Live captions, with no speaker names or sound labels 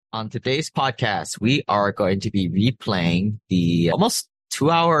On today's podcast, we are going to be replaying the almost 2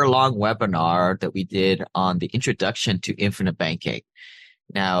 hour long webinar that we did on the introduction to infinite banking.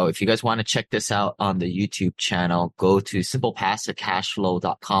 Now, if you guys want to check this out on the YouTube channel, go to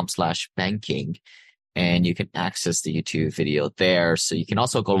simplepassivecashflow.com/banking and you can access the YouTube video there. So you can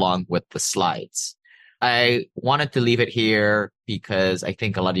also go along with the slides. I wanted to leave it here because I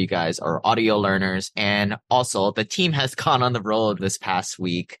think a lot of you guys are audio learners, and also the team has gone on the road this past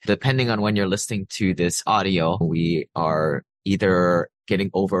week. Depending on when you're listening to this audio, we are either getting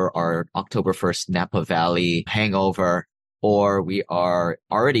over our October 1st Napa Valley hangover, or we are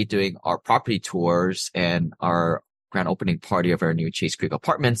already doing our property tours and our grand opening party of our new Chase Creek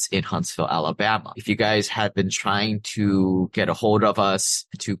Apartments in Huntsville, Alabama. If you guys have been trying to get a hold of us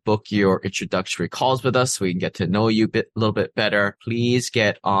to book your introductory calls with us so we can get to know you a little bit better, please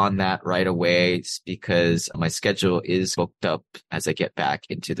get on that right away because my schedule is booked up as I get back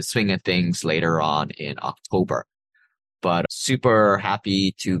into the swing of things later on in October. But super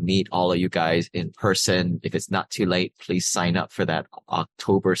happy to meet all of you guys in person. If it's not too late, please sign up for that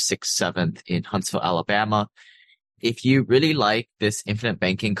October 6th, 7th in Huntsville, Alabama. If you really like this infinite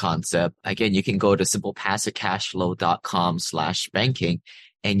banking concept, again, you can go to simplepassivecashflow.com/banking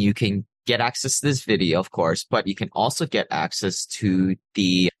and you can get access to this video, of course, but you can also get access to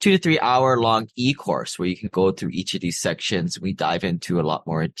the 2 to 3 hour long e-course where you can go through each of these sections. We dive into a lot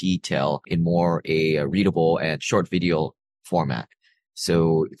more detail in more a readable and short video format.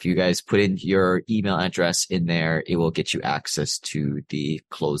 So if you guys put in your email address in there, it will get you access to the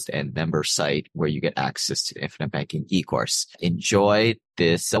closed-end member site where you get access to the Infinite Banking e-course. Enjoy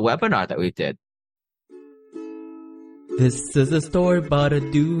this webinar that we did. This is a story about a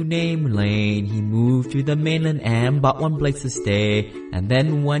dude named Lane. He moved to the mainland and bought one place to stay. And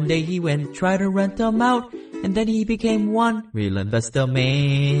then one day he went try to rent them out. And then he became one real investor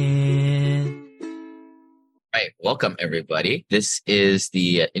man. Right. Welcome, everybody. This is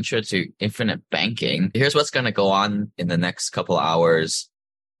the intro to infinite banking. Here's what's going to go on in the next couple hours.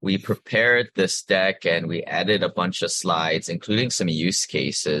 We prepared this deck and we added a bunch of slides, including some use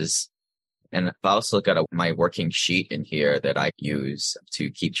cases. And I've also got my working sheet in here that I use to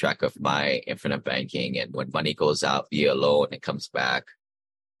keep track of my infinite banking and when money goes out via loan, it comes back.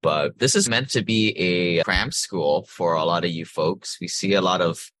 But this is meant to be a cram school for a lot of you folks. We see a lot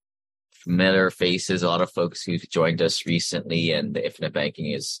of familiar faces, a lot of folks who've joined us recently, and the infinite banking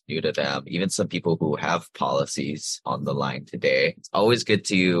is new to them. Even some people who have policies on the line today. It's always good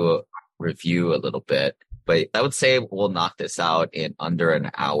to review a little bit, but I would say we'll knock this out in under an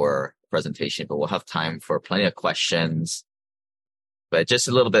hour presentation, but we'll have time for plenty of questions. But just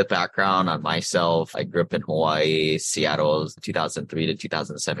a little bit of background on myself. I grew up in Hawaii, Seattle, 2003 to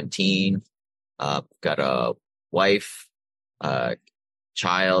 2017. Got a wife,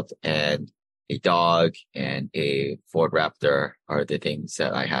 child, and a dog, and a Ford Raptor are the things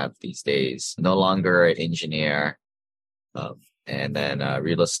that I have these days. No longer an engineer. And then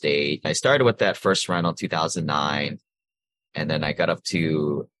real estate. I started with that first rental in 2009, and then I got up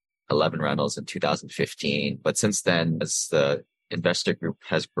to 11 rentals in 2015. But since then, as the investor group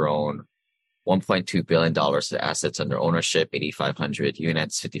has grown, $1.2 billion of assets under ownership, 8,500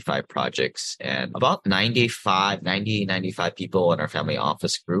 units, 55 projects, and about 95 people in our family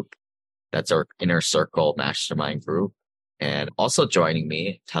office group. That's our inner circle mastermind group. And also joining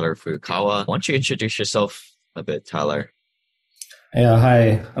me, Tyler Furukawa. Why don't you introduce yourself a bit, Tyler? Yeah,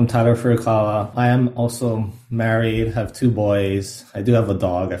 hi, I'm Tyler Furukawa. I am also married, have 2 boys. I do have a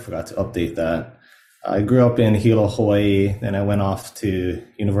dog. I forgot to update that. I grew up in Hilo, Hawaii. Then I went off to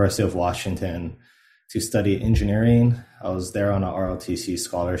University of Washington to study engineering. I was there on a ROTC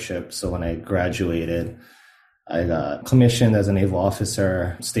scholarship. So when I graduated, I got commissioned as a naval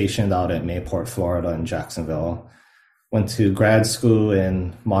officer, stationed out at Mayport, Florida in Jacksonville. Went to grad school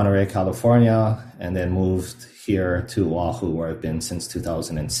in Monterey, California, and then moved here to Oahu, where I've been since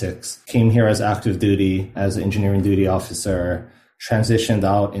 2006. Came here as active duty, as an engineering duty officer, transitioned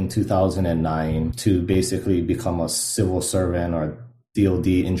out in 2009 to basically become a civil servant or DoD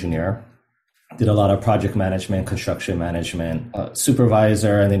engineer. Did a lot of project management, construction management,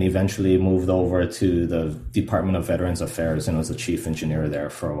 supervisor, and then eventually moved over to the Department of Veterans Affairs and was the chief engineer there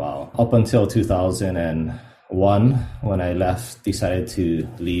for a while. Up until 2001, when I decided to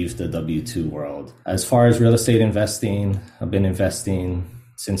leave the W-2 world. As far as real estate investing, I've been investing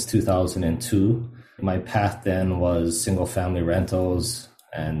since 2002. My path then was single family rentals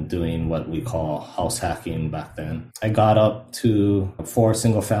and doing what we call house hacking back then. I got up to 4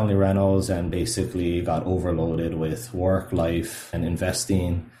 single family rentals and basically got overloaded with work, life, and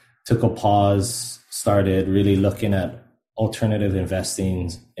investing. Took a pause, started really looking at alternative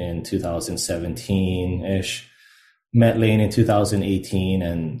investing in 2017-ish. Met Lane in 2018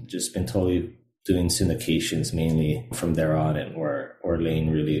 and just been totally doing syndications mainly from there on, and where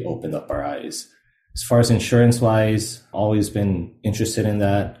Lane really opened up our eyes. As far as insurance-wise, always been interested in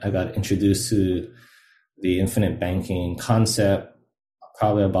that. I got introduced to the infinite banking concept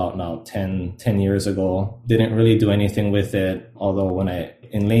probably about now 10 years ago. Didn't really do anything with it, although when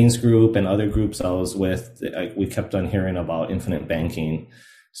in Lane's group and other groups I was with, we kept on hearing about infinite banking.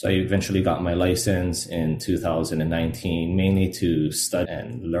 So I eventually got my license in 2019, mainly to study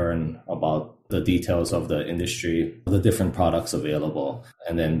and learn about the details of the industry, the different products available,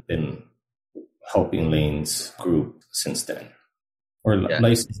 and then been helping Lane's group since then. We're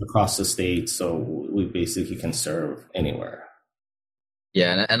licensed across the state, so we basically can serve anywhere.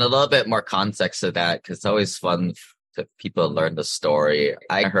 Yeah, and a little bit more context to that, because it's always fun to people learn the story.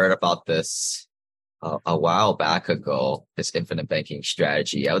 I heard about this a while back ago, this infinite banking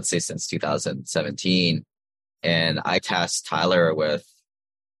strategy, I would say since 2017. And I tasked Tyler with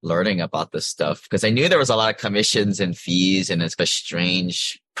learning about this stuff because I knew there was a lot of commissions and fees, and it's a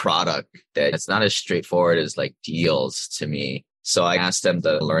strange product that it's not as straightforward as like deals to me. So I asked him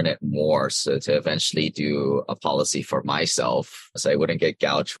to learn it more, so to eventually do a policy for myself so I wouldn't get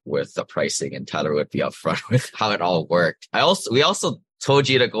gouged with the pricing, and Tyler would be upfront with how it all worked. We also told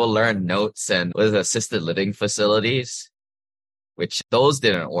you to go learn notes and with assisted living facilities, which those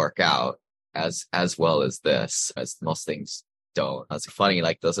didn't work out as well as this, as most things don't. It's funny,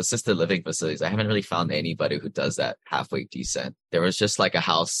 like those assisted living facilities, I haven't really found anybody who does that halfway decent. There was just like a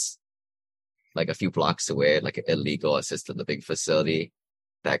house like a few blocks away, like an illegal assisted living facility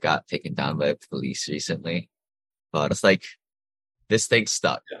that got taken down by the police recently. But it's like, this thing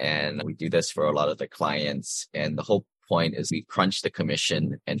stuck, and we do this for a lot of the clients. And the whole point is we crunch the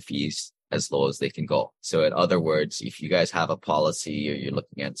commission and fees as low as they can go. So in other words, if you guys have a policy or you're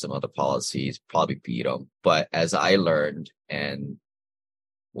looking at some other policies, probably beat them. But as I learned, and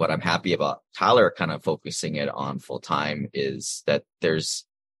what I'm happy about Tyler kind of focusing it on full time, is that there's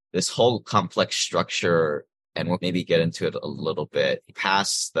this whole complex structure, and we'll maybe get into it a little bit,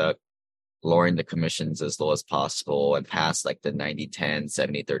 past the lowering the commissions as low as possible and past like the 90-10,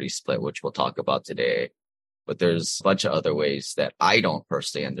 70-30 split, which we'll talk about today. But there's a bunch of other ways that I don't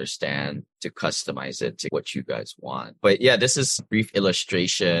personally understand to customize it to what you guys want. But yeah, this is a brief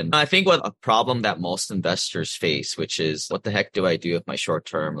illustration. I think what a problem that most investors face, which is what the heck do I do with my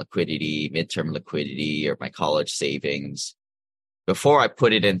short-term liquidity, midterm liquidity, or my college savings before I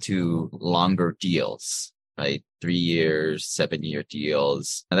put it into longer deals, right? 3 years, 7-year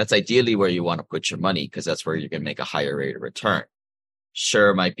deals. And that's ideally where you want to put your money, because that's where you're going to make a higher rate of return.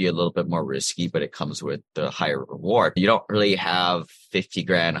 Sure, it might be a little bit more risky, but it comes with the higher reward. You don't really have 50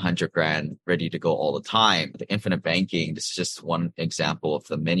 grand, 100 grand ready to go all the time. The infinite banking, this is just one example of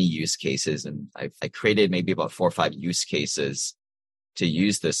the many use cases. And I created maybe about 4 or 5 use cases to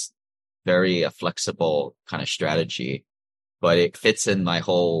use this very flexible kind of strategy. But it fits in my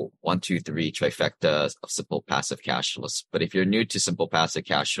whole 1, 2, 3 trifecta of simple passive cash flows. But if you're new to simple passive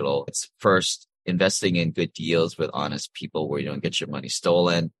cash flow, it's first investing in good deals with honest people where you don't get your money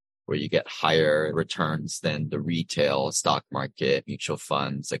stolen, where you get higher returns than the retail, stock market, mutual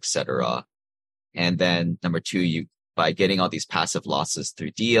funds, etc. And then number 2, by getting all these passive losses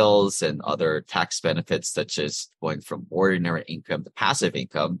through deals and other tax benefits, such as going from ordinary income to passive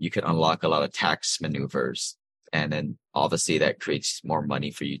income, you can unlock a lot of tax maneuvers. And then obviously that creates more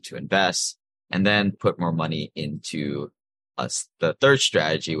money for you to invest, and then put more money into the third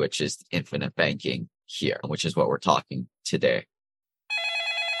strategy, which is infinite banking here, which is what we're talking today.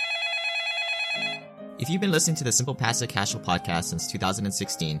 If you've been listening to the Simple Passive Cash Flow podcast since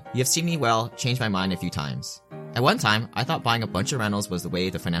 2016, you have seen me, change my mind a few times. At one time, I thought buying a bunch of rentals was the way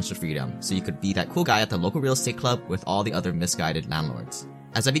to financial freedom, so you could be that cool guy at the local real estate club with all the other misguided landlords.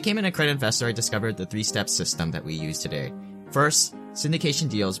 As I became an accredited investor, I discovered the 3-step system that we use today. First, syndication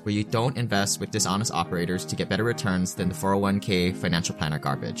deals where you don't invest with dishonest operators to get better returns than the 401k financial planner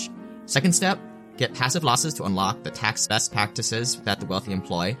garbage. Second step, get passive losses to unlock the tax best practices that the wealthy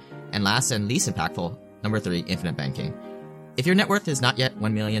employ. And last and least impactful, number 3, infinite banking. If your net worth is not yet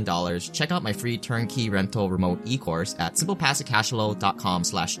 $1 million, check out my free turnkey rental remote e-course at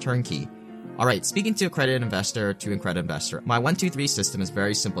simplepassivecashflow.com/turnkey. Alright, speaking to accredited investor to accredited investor, my 1, 2, 3 system is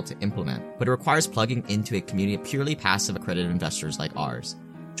very simple to implement, but it requires plugging into a community of purely passive accredited investors like ours.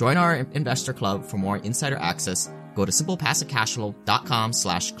 Join our investor club for more insider access. Go to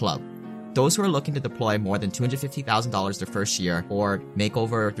simplepassivecashflow.com/club. Those who are looking to deploy more than $250,000 their first year, or make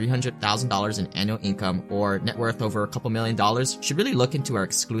over $300,000 in annual income, or net worth over a couple $1 million should really look into our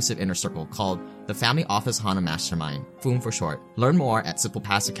exclusive inner circle called the Family Office HANA Mastermind, FOOM for short. Learn more at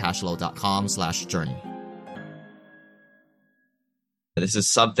simplepassivecashflow.com/journey. This is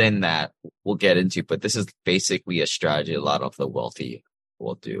something that we'll get into, but this is basically a strategy a lot of the wealthy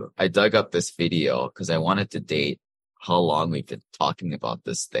will do. I dug up this video because I wanted to date how long we've been talking about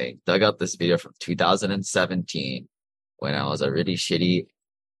this thing. Dug up this video from 2017 when I was a really shitty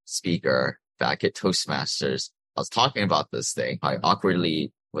speaker back at Toastmasters. I was talking about this thing. I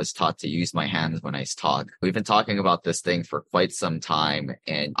awkwardly was taught to use my hands when I talk. We've been talking about this thing for quite some time,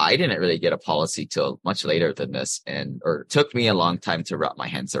 and I didn't really get a policy till much later than this, or it took me a long time to wrap my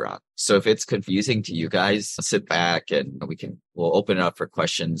hands around. So if it's confusing to you guys, sit back and we'll open it up for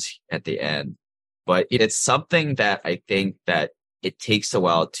questions at the end. But it's something that I think that it takes a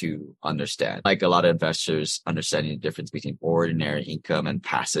while to understand. Like a lot of investors understanding the difference between ordinary income and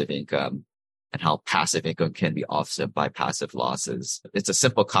passive income, and how passive income can be offset by passive losses. It's a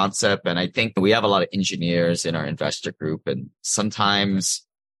simple concept. And I think we have a lot of engineers in our investor group, and sometimes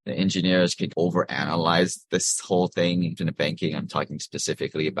the engineers can overanalyze this whole thing. In the banking, I'm talking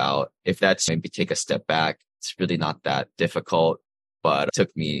specifically about. If that's maybe take a step back, it's really not that difficult, but it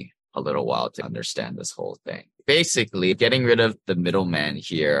took me a little while to understand this whole thing. Basically, getting rid of the middleman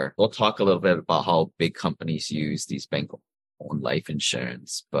here. We'll talk a little bit about how big companies use these bank-owned life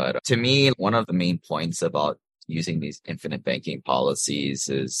insurance. But to me, one of the main points about using these infinite banking policies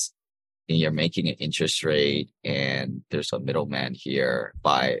is you're making an interest rate and there's a middleman here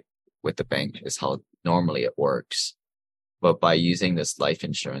with the bank is how normally it works. But by using this life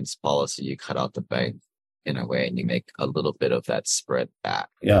insurance policy, you cut out the bank in a way, and you make a little bit of that spread back.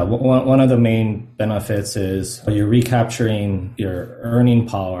 Yeah, one of the main benefits is you're recapturing your earning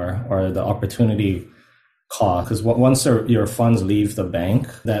power or the opportunity cost. Because once your funds leave the bank,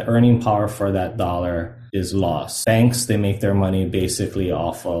 that earning power for that dollar is lost. Banks, they make their money basically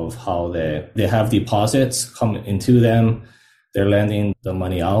off of how they have deposits come into them. They're lending the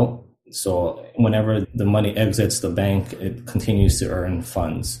money out. So whenever the money exits the bank, it continues to earn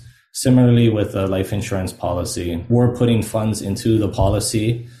funds. Similarly, with a life insurance policy, we're putting funds into the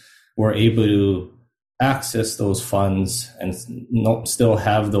policy. We're able to access those funds and still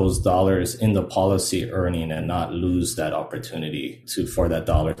have those dollars in the policy earning and not lose that opportunity for that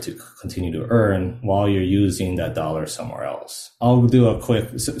dollar to continue to earn while you're using that dollar somewhere else. I'll do a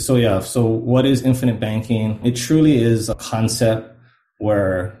quick. So what is infinite banking? It truly is a concept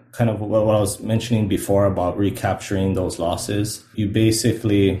where kind of what I was mentioning before about recapturing those losses. You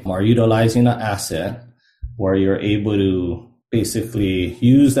basically are utilizing an asset where you're able to basically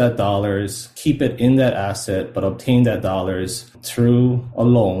use that dollars, keep it in that asset, but obtain that dollars through a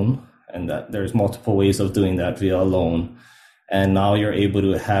loan. And that there's multiple ways of doing that via a loan. And now you're able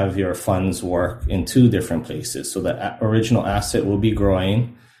to have your funds work in two different places. So the original asset will be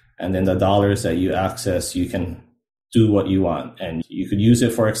growing, and then the dollars that you access, you can do what you want. And you could use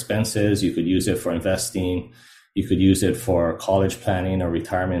it for expenses. You could use it for investing. You could use it for college planning or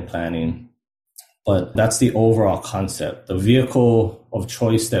retirement planning. But that's the overall concept. The vehicle of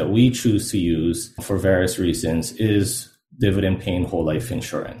choice that we choose to use for various reasons is dividend paying whole life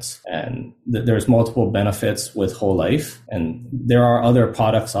insurance. And there's multiple benefits with whole life. And there are other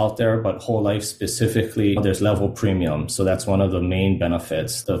products out there, but whole life specifically, there's level premium. So that's one of the main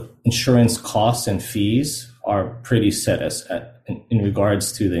benefits. The insurance costs and fees are pretty set in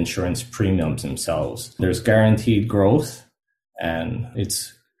regards to the insurance premiums themselves. There's guaranteed growth, and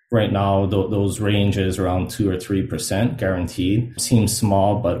it's right now those ranges around 2 or 3% guaranteed. Seems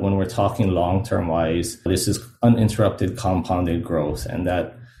small, but when we're talking long-term wise, this is uninterrupted compounded growth, and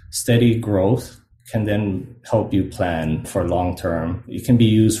that steady growth can then help you plan for long term. It can be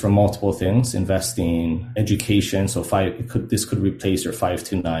used for multiple things: investing, education. So this could replace your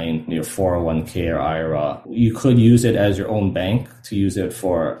 529, your 401k or IRA. You could use it as your own bank to use it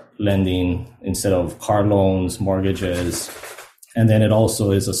for lending instead of car loans, mortgages. And then it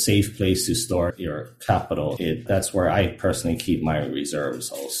also is a safe place to store your capital. That's where I personally keep my reserves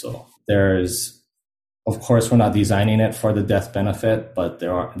also. Of course, we're not designing it for the death benefit, but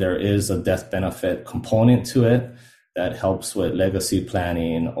there is a death benefit component to it that helps with legacy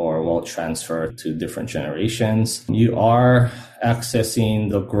planning or wealth transfer to different generations. You are accessing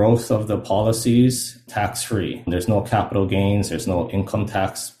the growth of the policies tax-free. There's no capital gains. There's no income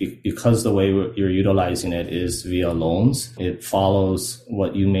tax because the way you're utilizing it is via loans. It follows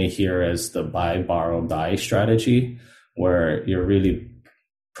what you may hear as the buy, borrow, die strategy, where you're really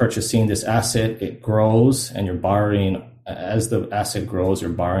purchasing this asset, it grows, and you're borrowing as the asset grows,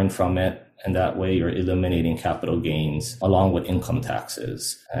 you're borrowing from it. And that way you're eliminating capital gains along with income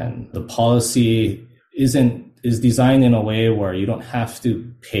taxes. And the policy is designed in a way where you don't have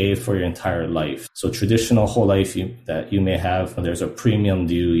to pay for your entire life. So traditional whole life that you may have, there's a premium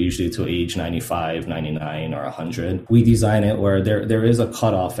due usually to age 95, 99, or 100. We design it where there is a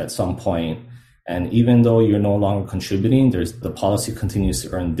cutoff at some point. And even though you're no longer contributing, the policy continues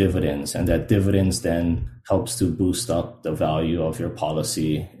to earn dividends, and that dividends then helps to boost up the value of your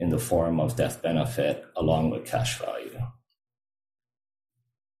policy in the form of death benefit along with cash value.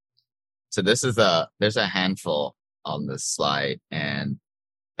 So there's a handful on this slide. And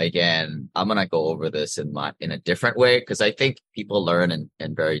again, I'm going to go over this in a different way, because I think people learn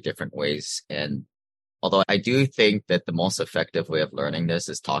in very different ways. And although I do think that the most effective way of learning this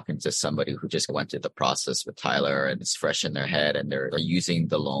is talking to somebody who just went through the process with Tyler and it's fresh in their head, and they're using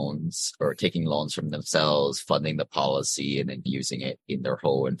the loans or taking loans from themselves, funding the policy, and then using it in their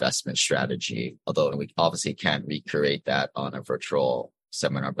whole investment strategy. Although we obviously can't recreate that on a virtual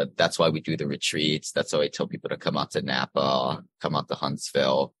seminar, but that's why we do the retreats. That's why I tell people to come out to Napa, come out to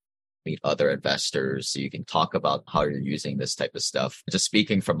Huntsville, meet other investors so you can talk about how you're using this type of stuff. Just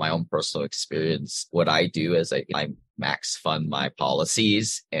speaking from my own personal experience, what I do is I max fund my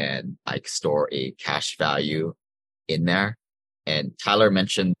policies and I store a cash value in there. And Tyler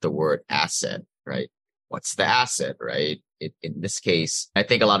mentioned the word asset, right? What's the asset, right? In this case, I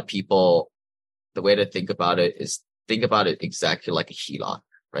think a lot of people, the way to think about it is think about it exactly like a HELOC,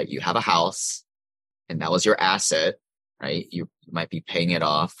 right? You have a house and that was your asset, right? You might be paying it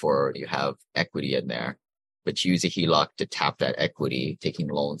off or you have equity in there, but you use a HELOC to tap that equity, taking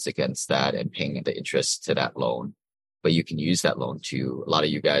loans against that and paying the interest to that loan. But you can use that loan to, a lot of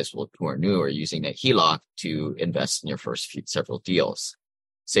you guys who are new are using that HELOC to invest in your first several deals.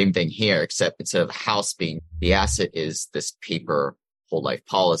 Same thing here, except instead of the house being the asset is this paper whole life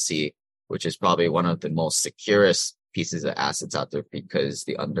policy, which is probably one of the most securest pieces of assets out there, because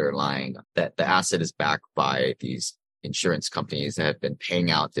the underlying, that the asset is backed by these insurance companies that have been paying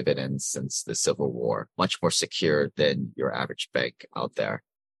out dividends since the Civil War, much more secure than your average bank out there.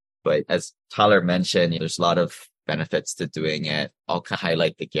 But as Tyler mentioned, there's a lot of benefits to doing it. I'll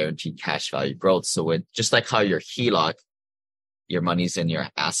highlight the guaranteed cash value growth. So when, just like how your HELOC, your money's in your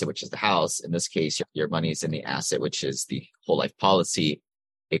asset, which is the house. In this case, your money's in the asset, which is the whole life policy.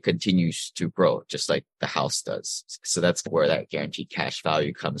 It continues to grow just like the house does. So that's where that guaranteed cash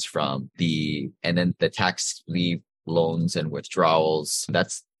value comes from. And then the tax leave loans and withdrawals,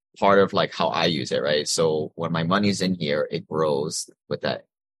 that's part of like how I use it, right? So when my money's in here, it grows with that.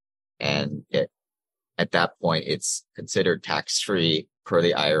 And at that point, it's considered tax-free per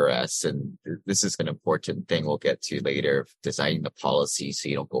the IRS. And this is an important thing we'll get to later, designing the policy so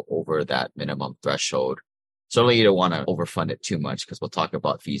you don't go over that minimum threshold. Certainly you don't want to overfund it too much, because we'll talk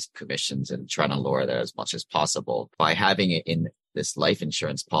about fees, commissions, and trying to lower that as much as possible. By having it in this life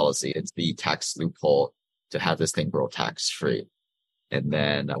insurance policy, it's the tax loophole to have this thing grow tax-free. And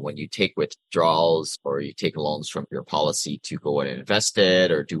then when you take withdrawals or you take loans from your policy to go and invest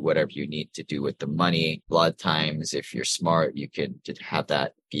it or do whatever you need to do with the money, a lot of times, if you're smart, you can have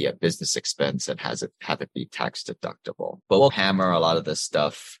that be a business expense and have it be tax deductible. But we'll hammer a lot of this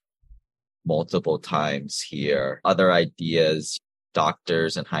stuff multiple times here. Other ideas,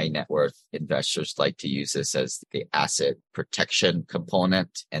 doctors and high net worth investors like to use this as the asset protection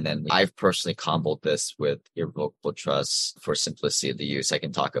component. And then I've personally comboed this with irrevocable trusts for simplicity of the use. I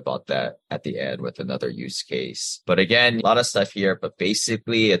can talk about that at the end with another use case. But again, a lot of stuff here, but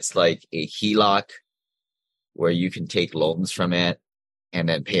basically it's like a HELOC where you can take loans from it and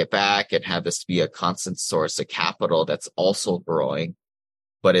then pay it back and have this be a constant source of capital that's also growing.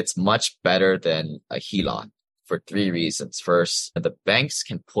 But it's much better than a HELOC for three reasons. First, the banks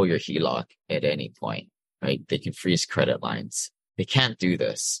can pull your HELOC at any point, right? They can freeze credit lines. They can't do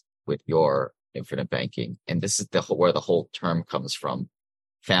this with your infinite banking. And this is where the whole term comes from.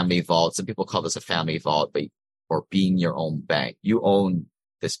 Family vault. Some people call this a family vault, or being your own bank. You own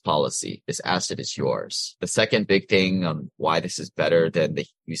this policy. This asset is yours. The second big thing on why this is better than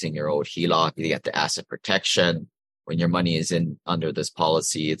using your old HELOC, you get the asset protection. When your money is under this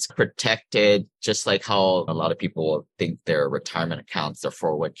policy, it's protected, just like how a lot of people think their retirement accounts, their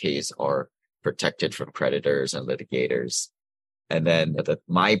 401ks are protected from creditors and litigators. And then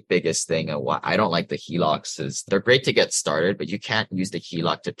my biggest thing and why I don't like the HELOCs is they're great to get started, but you can't use the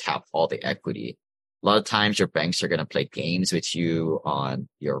HELOC to tap all the equity. A lot of times your banks are going to play games with you on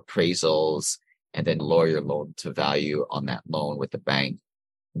your appraisals and then lower your loan to value on that loan with the bank.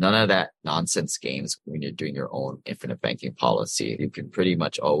 None of that nonsense games when you're doing your own infinite banking policy. You can pretty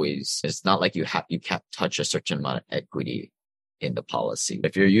much always, it's not like you can't touch a certain amount of equity in the policy.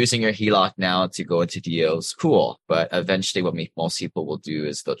 If you're using your HELOC now to go into deals, cool. But eventually what most people will do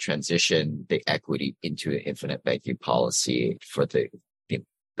is they'll transition the equity into an infinite banking policy for the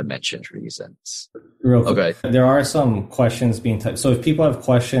mentioned reasons. Real quick, okay. There are some questions being typed. So if people have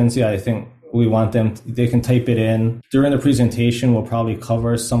questions, I think we want them, they can type it in. During the presentation, we'll probably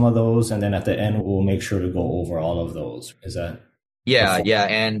cover some of those. And then at the end, we'll make sure to go over all of those. Is that? Yeah.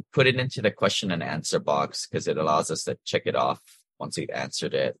 And put it into the question and answer box because it allows us to check it off once we've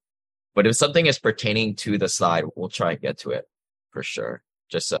answered it. But if something is pertaining to the slide, we'll try and get to it for sure.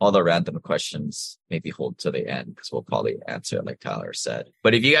 Just all the random questions, maybe hold to the end because we'll probably answer it like Tyler said.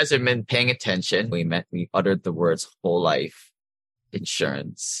 But if you guys have been paying attention, we uttered the words whole life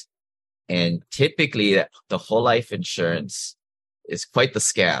insurance. And typically the whole life insurance is quite the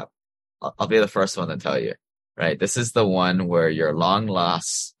scam. I'll be the first one to tell you, right? This is the one where your long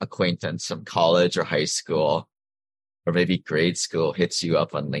lost acquaintance from college or high school or maybe grade school hits you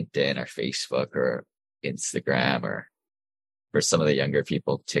up on LinkedIn or Facebook or Instagram or for some of the younger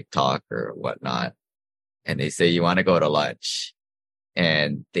people, TikTok or whatnot. And they say, you want to go to lunch.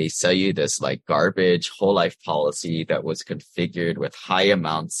 And they sell you this like garbage whole life policy that was configured with high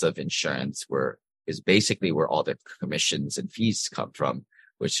amounts of insurance is basically where all the commissions and fees come from,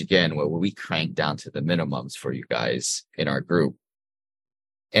 which again, where we crank down to the minimums for you guys in our group.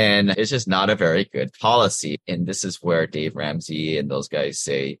 And it's just not a very good policy. And this is where Dave Ramsey and those guys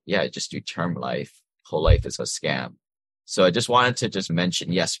say, yeah, just do term life. Whole life is a scam. So I just wanted to just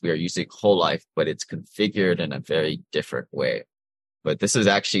mention, yes, we are using whole life, but it's configured in a very different way. But this is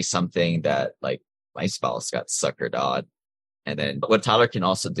actually something that like my spouse got suckered on. And then what Tyler can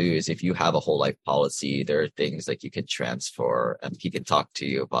also do is if you have a whole life policy, there are things like you can transfer and he can talk to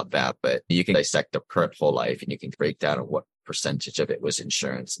you about that, but you can dissect the current whole life and you can break down what percentage of it was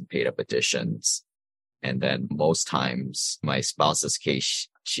insurance and paid up additions. And then most times my spouse's case,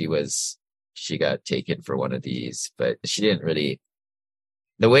 she got taken for one of these, but she didn't really.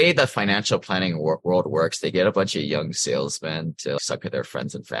 The way the financial planning world works, they get a bunch of young salesmen to sucker their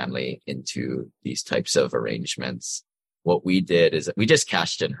friends and family into these types of arrangements. What we did is we just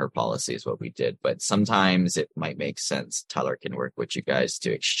cashed in her policy is what we did. But sometimes it might make sense. Tyler can work with you guys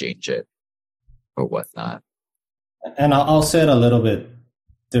to exchange it or whatnot. And I'll say it a little bit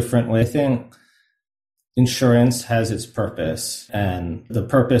differently. I think insurance has its purpose, and the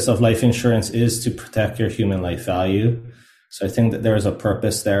purpose of life insurance is to protect your human life value. So I think that there is a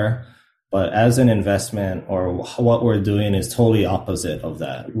purpose there. But as an investment or what we're doing is totally opposite of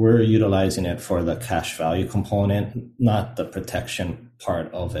that. We're utilizing it for the cash value component, not the protection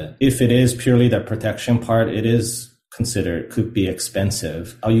part of it. If it is purely the protection part, it is could be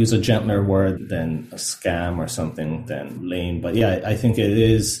expensive. I'll use a gentler word than a scam or something than lame. But yeah, I think it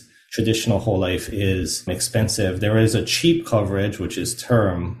is. Traditional whole life is expensive. There is a cheap coverage, which is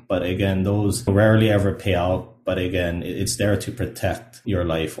term, but again, those rarely ever pay out. But again, it's there to protect your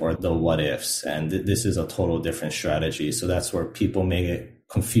life or the what ifs. And this is a total different strategy. So that's where people may get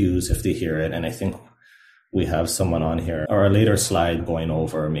confused if they hear it. And I think we have someone on here or a later slide going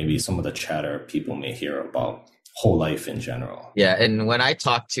over maybe some of the chatter people may hear about whole life in general. Yeah. And when I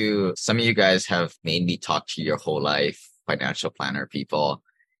talk to some of you guys have made me talk to your whole life financial planner people.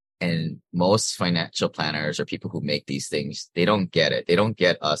 And most financial planners or people who make these things, they don't get it. They don't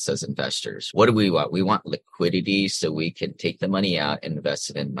get us as investors. What do we want? We want liquidity so we can take the money out and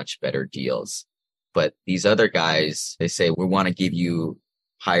invest it in much better deals. But these other guys, they say, we want to give you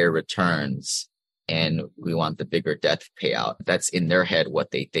higher returns and we want the bigger death payout. That's in their head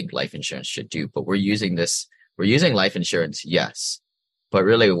what they think life insurance should do. But we're using life insurance, yes. But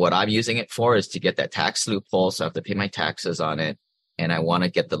really what I'm using it for is to get that tax loophole. So I have to pay my taxes on it. And I want to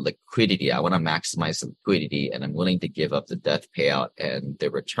get the liquidity. I want to maximize the liquidity, and I'm willing to give up the death payout and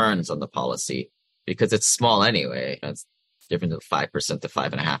the returns on the policy because it's small anyway. It's different than 5% to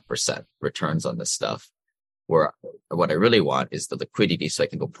 5.5% returns on this stuff. Where what I really want is the liquidity so I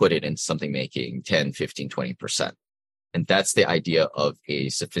can go put it in something making 10, 15, 20%. And that's the idea of a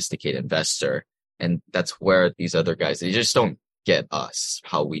sophisticated investor. And that's where these other guys, they just don't get us,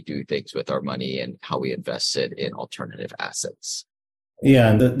 how we do things with our money and how we invest it in alternative assets.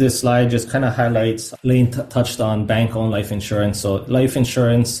 Yeah, and this slide just kind of highlights, Lane touched on bank-owned life insurance. So life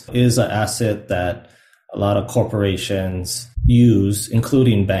insurance is an asset that a lot of corporations use,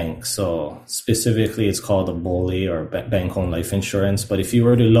 including banks. So specifically, it's called a BOLI or bank-owned life insurance. But if you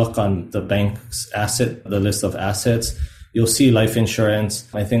were to look on the bank's the list of assets, you'll see life insurance.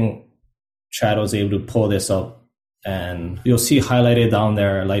 I think Chad was able to pull this up and you'll see highlighted down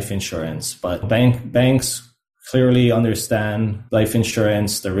there life insurance. But banks clearly understand life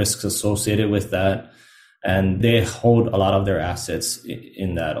insurance, the risks associated with that, and they hold a lot of their assets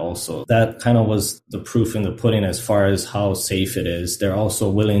in that also. That kind of was the proof in the pudding as far as how safe it is. They're also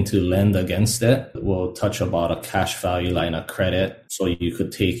willing to lend against it. We'll touch about a cash value line of credit. So you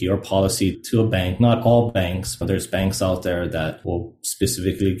could take your policy to a bank, not all banks, but there's banks out there that will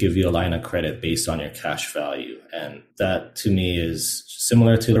specifically give you a line of credit based on your cash value. And that to me is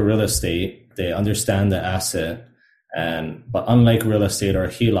similar to the real estate. They understand the asset. But unlike real estate or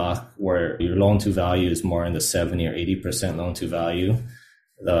HELOC, where your loan to value is more in the 70 or 80% loan to value,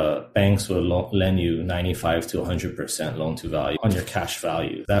 the banks will lend you 95 to 100% loan to value on your cash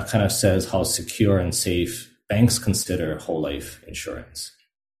value. That kind of says how secure and safe banks consider whole life insurance.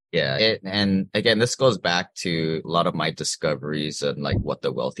 Yeah. And again, this goes back to a lot of my discoveries and like what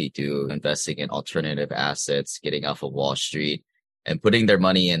the wealthy do, investing in alternative assets, getting off of Wall Street, and putting their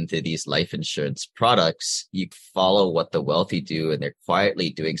money into these life insurance products. You follow what the wealthy do, and they're quietly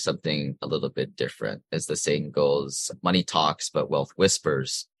doing something a little bit different. As the saying goes, money talks, but wealth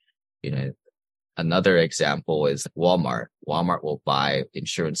whispers. Another example is Walmart. Walmart will buy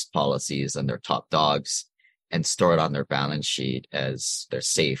insurance policies on their top dogs and store it on their balance sheet as their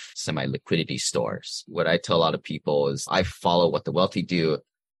safe semi-liquidity stores. What I tell a lot of people is I follow what the wealthy do,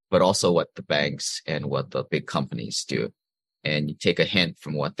 but also what the banks and what the big companies do. And you take a hint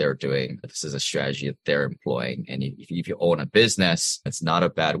from what they're doing. This is a strategy that they're employing. And if you own a business, it's not a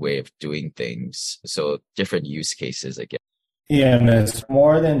bad way of doing things. So different use cases again. Yeah, and it's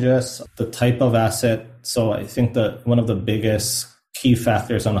more than just the type of asset. So I think that one of the biggest key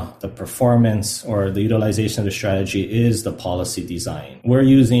factors on the performance or the utilization of the strategy is the policy design. We're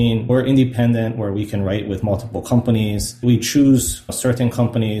independent, where we can write with multiple companies. We choose certain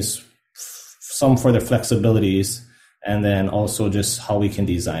companies, some for their flexibilities, and then also just how we can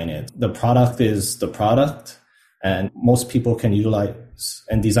design it. The product is the product, and most people can utilize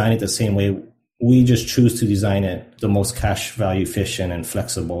and design it the same way. We just choose to design it the most cash value efficient and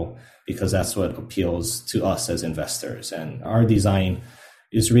flexible, because that's what appeals to us as investors. And our design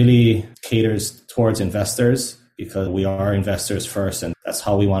is really caters towards investors, because we are investors first, and that's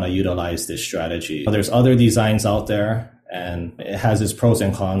how we want to utilize this strategy. There's other designs out there, and it has its pros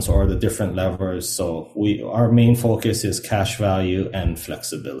and cons, or the different levers. So our main focus is cash value and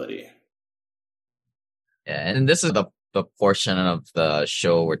flexibility. Yeah, and this is the portion of the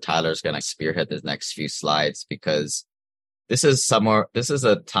show where Tyler's going to spearhead the next few slides, because this is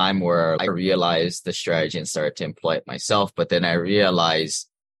a time where I realized the strategy and started to employ it myself. But then I realized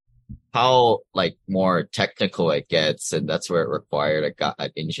how more technical it gets, and that's where it required an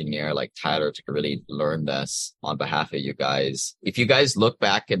engineer like Tyler to really learn this on behalf of you guys. If you guys look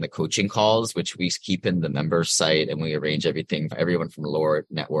back in the coaching calls, which we keep in the members site, and we arrange everything for everyone from lower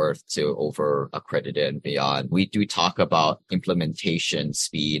net worth to over accredited and beyond, we do talk about implementation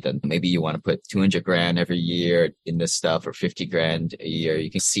speed, and maybe you want to put 200 grand every year in this stuff, or 50 grand a year. You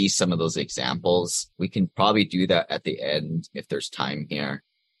can see some of those examples. We can probably do that at the end if there's time here.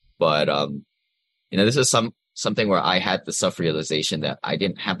 But, this is something where I had the self-realization that I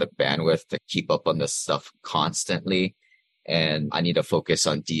didn't have the bandwidth to keep up on this stuff constantly. And I need to focus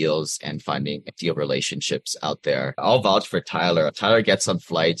on deals and finding deal relationships out there. I'll vouch for Tyler. Tyler gets on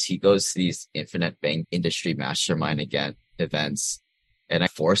flights. He goes to these Infinite Bank Industry Mastermind events. And I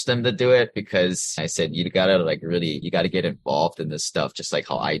forced him to do it, because I said, you gotta get involved in this stuff, just like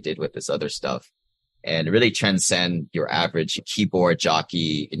how I did with this other stuff. And really transcend your average keyboard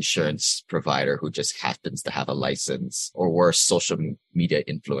jockey insurance provider who just happens to have a license, or worse, social media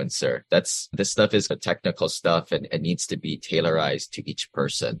influencer. This stuff is the technical stuff, and it needs to be tailorized to each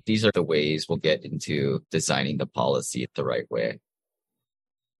person. These are the ways we'll get into designing the policy the right way.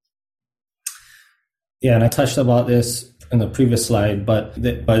 Yeah, and I touched about this in the previous slide, but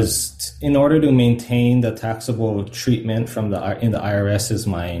it was in order to maintain the taxable treatment in the IRS's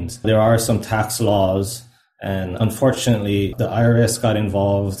mind, there are some tax laws, and unfortunately, the IRS got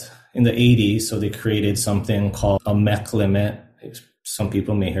involved in the 80s, so they created something called a MEC limit. Some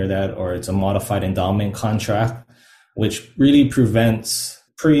people may hear that, or it's a modified endowment contract, which really prevents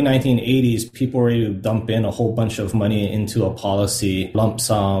pre-1980s people were able to dump in a whole bunch of money into a policy, lump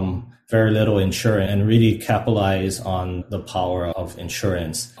sum, very little insurance, and really capitalize on the power of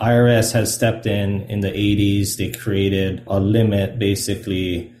insurance. IRS has stepped in the 80s. They created a limit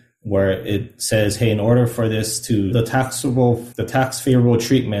basically where it says, hey, in order for this the tax favorable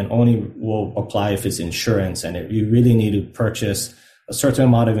treatment only will apply if it's insurance. And you really need to purchase a certain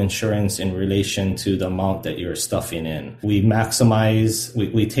amount of insurance in relation to the amount that you're stuffing in. We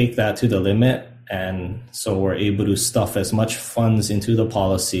take that to the limit, And so we're able to stuff as much funds into the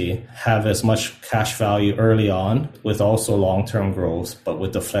policy, have as much cash value early on with also long-term growth, but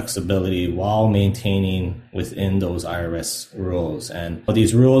with the flexibility while maintaining within those IRS rules. And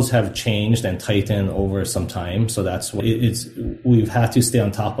these rules have changed and tightened over some time. So that's what we've had to stay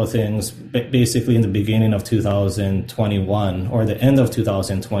on top of things. Basically in the beginning of 2021 or the end of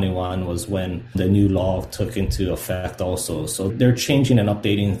 2021 was when the new law took into effect also. So they're changing and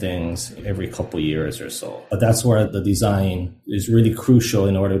updating things every couple years or so. But that's where the design is really crucial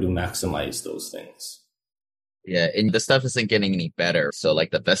in order to maximize those things. Yeah, and the stuff isn't getting any better. So like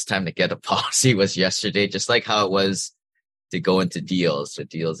the best time to get a policy was yesterday, just like how it was to go into deals. So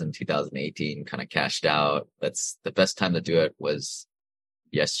deals in 2018 kind of cashed out. That's the best time to do it was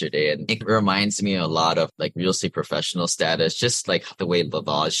yesterday. And it reminds me a lot of like real estate professional status, just like the way the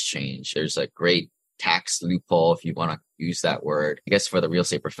laws change. There's a great tax loophole, if you want to use that word, I guess, for the real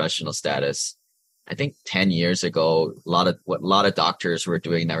estate professional status. I think 10 years ago, a lot of doctors were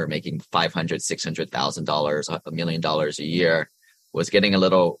doing that were making $500,000, $600,000, $1 million a year was getting a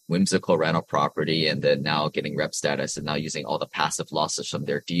little whimsical rental property and then now getting rep status and now using all the passive losses from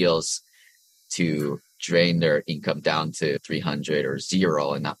their deals to drain their income down to 300 or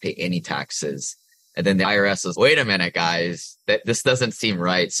zero and not pay any taxes. And then the IRS was, wait a minute, guys, this doesn't seem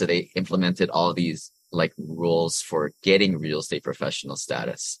right. So they implemented all these like rules for getting real estate professional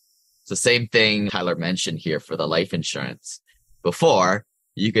status. It's the same thing Tyler mentioned here for the life insurance. Before,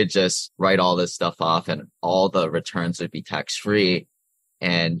 you could just write all this stuff off and all the returns would be tax free.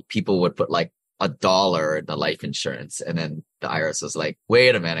 And people would put like $1 in the life insurance. And then the IRS was like,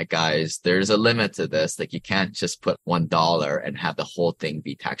 wait a minute, guys, there's a limit to this. Like you can't just put $1 and have the whole thing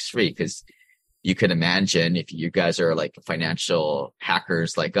be tax free, because you can imagine if you guys are like financial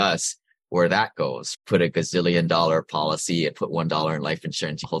hackers like us, where that goes. Put a gazillion dollar policy and put $1 in life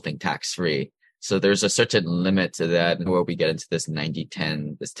insurance, the whole thing tax free. So there's a certain limit to that where we get into this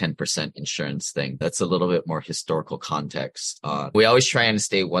 90-10, this 10% insurance thing. That's a little bit more historical context. We always try and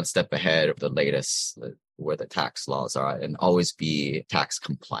stay one step ahead of the latest, where the tax laws are, and always be tax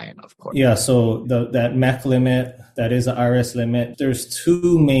compliant, of course. Yeah, so that MEC limit, that is the IRS limit. There's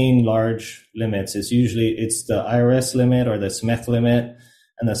two main large limits. It's the IRS limit or the SMEC limit.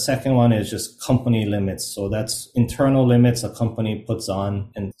 And the second one is just company limits. So that's internal limits a company puts on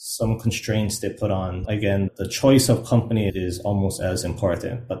and some constraints they put on. Again, the choice of company is almost as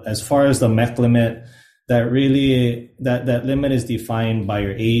important. But as far as the MEC limit, that limit is defined by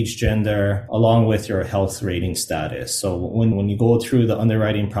your age, gender, along with your health rating status. So when you go through the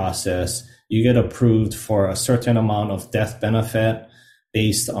underwriting process, you get approved for a certain amount of death benefit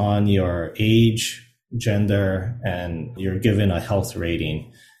based on your age, gender, and you're given a health rating.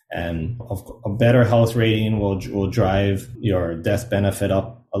 And a better health rating will drive your death benefit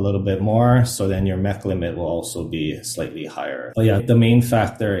up a little bit more. So then your MEC limit will also be slightly higher. But yeah, the main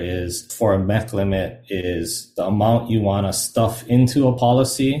factor is for a MEC limit is the amount you want to stuff into a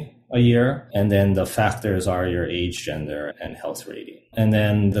policy a year. And then the factors are your age, gender, and health rating. And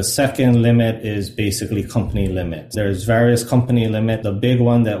then the second limit is basically company limit. There's various company limit. The big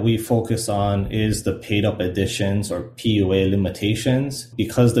one that we focus on is the paid up additions or PUA limitations.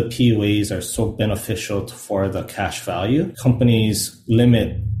 Because the PUAs are so beneficial for the cash value, companies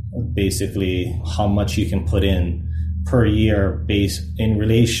limit basically how much you can put in per year based in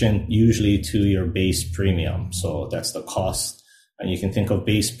relation usually to your base premium. So that's the cost. And you can think of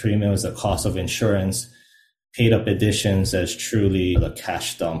base premium as the cost of insurance, paid up additions as truly the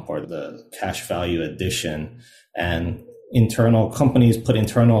cash dump or the cash value addition. And internal companies put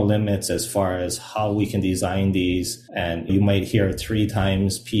internal limits as far as how we can design these. And you might hear 3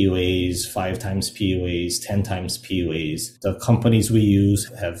 times PUAs, 5 times PUAs, 10 times PUAs. The companies we use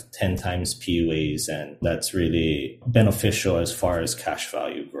have 10 times PUAs, and that's really beneficial as far as cash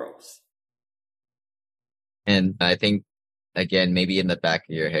value growth. And I think, again, maybe in the back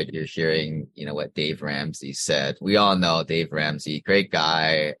of your head, you're hearing, what Dave Ramsey said. We all know Dave Ramsey, great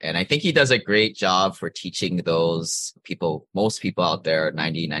guy. And I think he does a great job for teaching those people, most people out there,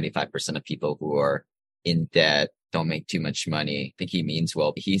 95% of people who are in debt, don't make too much money. I think he means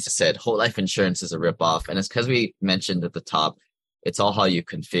well. He said whole life insurance is a ripoff. And it's because we mentioned at the top, it's all how you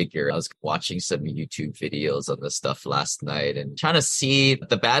configure. I was watching some YouTube videos on this stuff last night and trying to see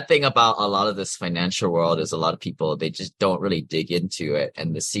the bad thing about a lot of this financial world is a lot of people, they just don't really dig into it.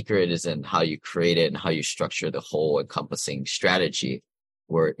 And the secret is in how you create it and how you structure the whole encompassing strategy.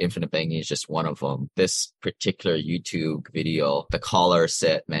 where infinite banking is just one of them. This particular YouTube video, the caller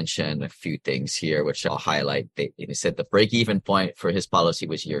mentioned a few things here, which I'll highlight. They said the break-even point for his policy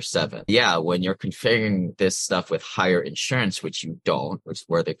was year 7. Yeah, when you're configuring this stuff with higher insurance, which you don't, which is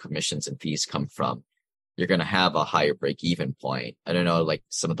where the commissions and fees come from, you're going to have a higher break-even point. I don't know, like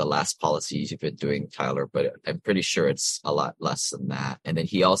some of the last policies you've been doing, Tyler, but I'm pretty sure it's a lot less than that. And then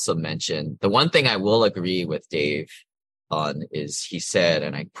he also mentioned the one thing I will agree with Dave on is he said,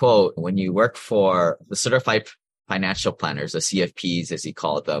 and I quote, when you work for the certified financial planners, the CFPs, as he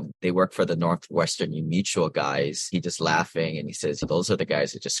called them, they work for the Northwestern Mutual guys. He just laughing and he says, those are the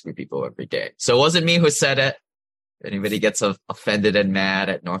guys that just screw people every day. So it wasn't me who said it. Anybody gets offended and mad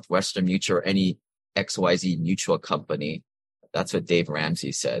at Northwestern Mutual or any XYZ mutual company, that's what Dave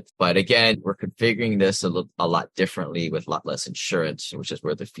Ramsey said. But again, we're configuring this a lot differently with a lot less insurance, which is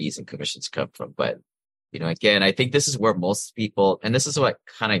where the fees and commissions come from. But, again, I think this is where most people, and this is what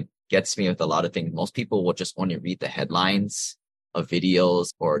kind of gets me with a lot of things, most people will just only read the headlines of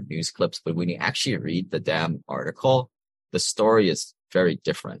videos or news clips. But when you actually read the damn article, the story is very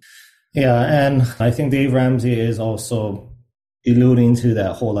different. Yeah. And I think Dave Ramsey is also alluding to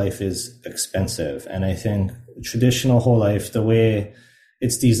that whole life is expensive. And I think traditional whole life, the way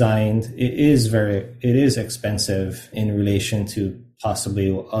it's designed, it is expensive in relation to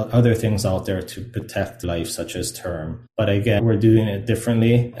possibly other things out there to protect life, such as term. But again, we're doing it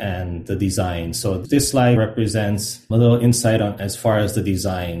differently and the design. So this slide represents a little insight on as far as the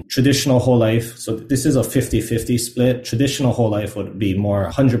design. Traditional whole life. So this is a 50-50 split. Traditional whole life would be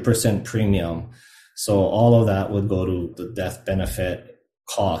more 100% premium. So all of that would go to the death benefit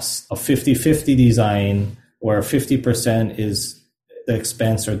cost. A 50-50 design where 50% is the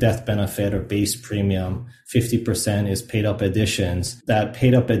expense or death benefit or base premium, 50% is paid up additions. That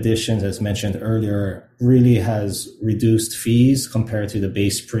paid up additions, as mentioned earlier, really has reduced fees compared to the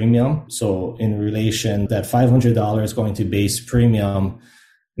base premium. So in relation, that $500 going to base premium,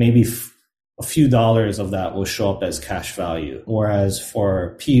 maybe a few dollars of that will show up as cash value. Whereas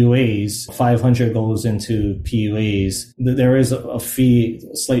for PUAs, 500 goes into PUAs. There is a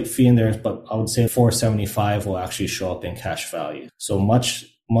slight fee in there, but I would say 475 will actually show up in cash value. So much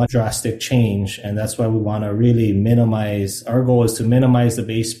drastic change. And that's why we want to really minimize. Our goal is to minimize the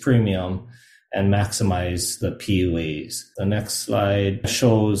base premium and maximize the PUAs. The next slide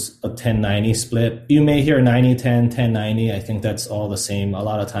shows a 10-90 split. You may hear 90-10, 10-90. I think that's all the same. A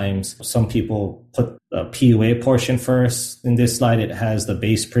lot of times, some people put the PUA portion first. In this slide, it has the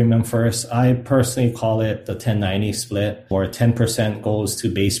base premium first. I personally call it the 10-90 split, where 10% goes to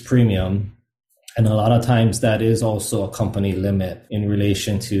base premium. And a lot of times that is also a company limit in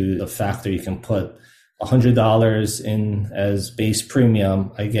relation to the factor you can put $100 in as base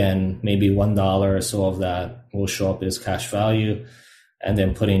premium. Again, maybe $1 or so of that will show up as cash value, and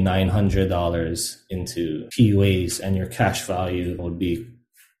then putting $900 into PUAs, and your cash value would be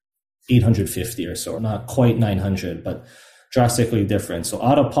 $850 or so. Not quite 900, but drastically different. So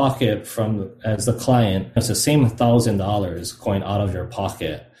out of pocket as the client, it's the same $1,000 going out of your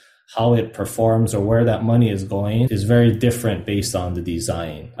pocket. How it performs or where that money is going is very different based on the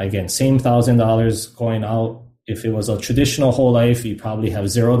design. Again, same $1,000 going out. If it was a traditional whole life, you probably have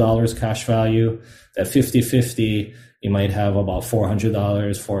 $0 cash value. That 50-50, you might have about $400,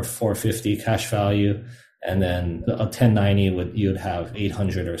 $450 cash value. And then a 1090 you'd have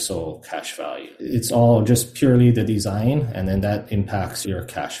 800 or so cash value. It's all just purely the design, and then that impacts your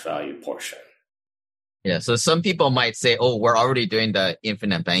cash value portion. Yeah. So some people might say, oh, we're already doing the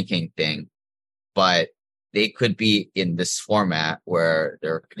infinite banking thing, but they could be in this format where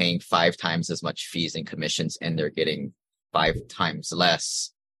they're paying 5 times as much fees and commissions, and they're getting 5 times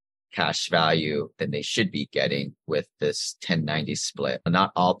less cash value than they should be getting with this 1090 split.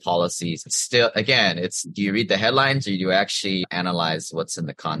 Not all policies. Still, again, do you read the headlines, or do you actually analyze what's in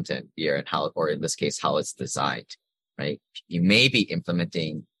the content here and how, or in this case, how it's designed, right? You may be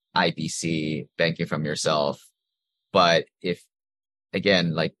implementing IBC, banking from yourself. But if,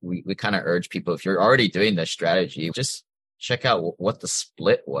 again, like we kind of urge people, if you're already doing this strategy, just check out what the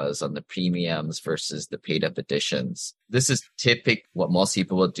split was on the premiums versus the paid up additions. This is typical what most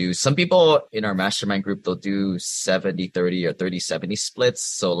people will do. Some people in our mastermind group, they'll do 70-30 or 30-70 splits.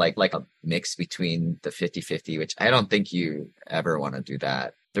 So like a mix between the 50-50, which I don't think you ever want to do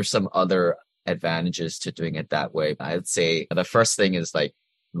that. There's some other advantages to doing it that way. I'd say the first thing is like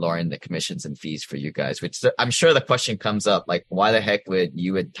lowering the commissions and fees for you guys, which I'm sure the question comes up, like, why the heck would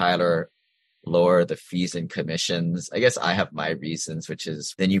you and Tyler lower the fees and commissions? I guess I have my reasons, which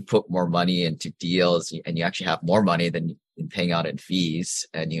is then you put more money into deals and you actually have more money than paying out in fees,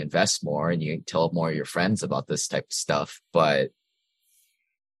 and you invest more and you tell more of your friends about this type of stuff. But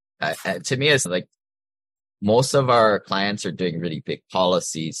To me, it's like most of our clients are doing really big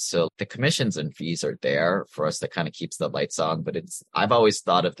policies. So the commissions and fees are there for us that kind of keeps the lights on. But I've always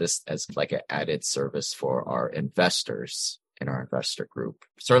thought of this as like an added service for our investors in our investor group.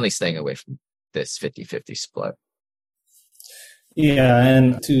 Certainly staying away from this 50-50 split. Yeah,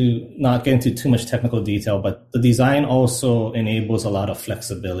 and to not get into too much technical detail, but the design also enables a lot of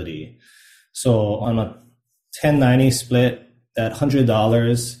flexibility. So on a 1090 split, that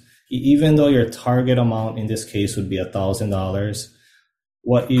 $100, even though your target amount in this case would be $1,000,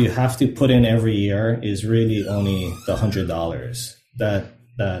 what you have to put in every year is really only the $100. That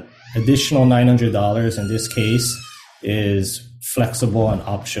additional $900 in this case is flexible and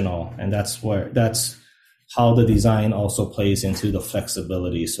optional, and that's how the design also plays into the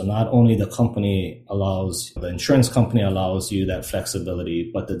flexibility. So not only the insurance company allows you that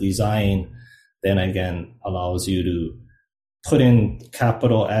flexibility, but the design then again allows you to put in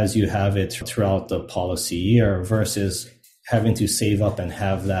capital as you have it throughout the policy year versus having to save up and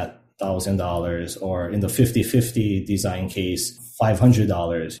have that $1,000, or in the 50-50 design case,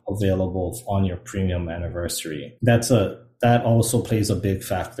 $500 available on your premium anniversary. That also plays a big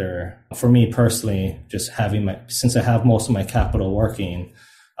factor for me personally. Just since I have most of my capital working,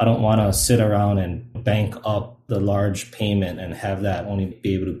 I don't want to sit around and bank up the large payment and have that only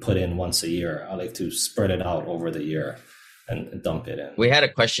be able to put in once a year. I like to spread it out over the year and dump it in. We had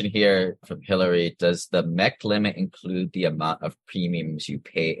a question here from Hillary. Does the MEC limit include the amount of premiums you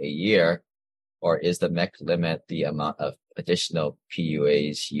pay a year, or is the MEC limit the amount of additional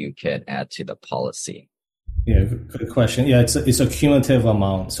PUAs you can add to the policy? Yeah, good question. Yeah, it's a cumulative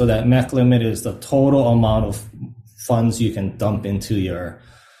amount. So that MEC limit is the total amount of funds you can dump into your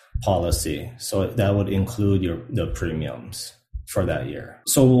policy. So that would include the premiums for that year.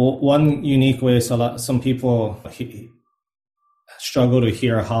 So one unique way is some people struggle to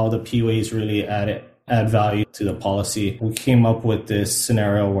hear how the PUAs really add value to the policy. We came up with this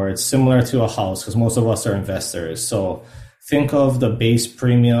scenario where it's similar to a house because most of us are investors. So think of the base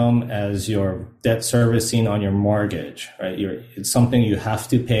premium as your debt servicing on your mortgage, right? It's something you have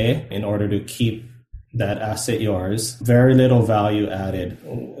to pay in order to keep that asset yours. Very little value added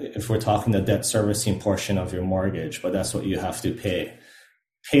if we're talking the debt servicing portion of your mortgage, but that's what you have to pay.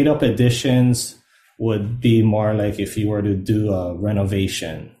 Paid up additions would be more like if you were to do a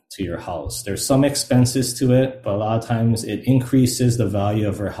renovation to your house. There's some expenses to it, but a lot of times it increases the value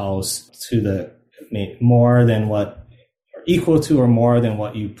of your house to more than what, or equal to or more than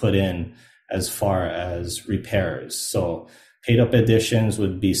what you put in as far as repairs. So paid up additions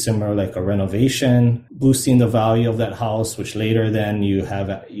would be similar like a renovation, boosting the value of that house, which later then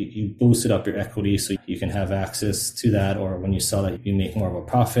you boosted up your equity so you can have access to that, or when you sell it, you make more of a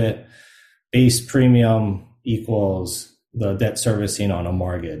profit. Base premium equals the debt servicing on a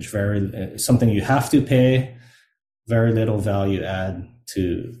mortgage. Something you have to pay, very little value add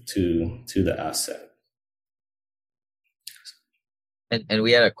to the asset. And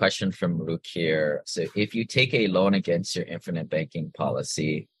we had a question from Luke here. So if you take a loan against your infinite banking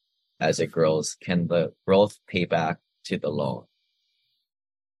policy as it grows, can the growth pay back to the loan?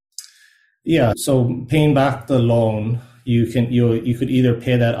 Yeah. So paying back the loan, you could either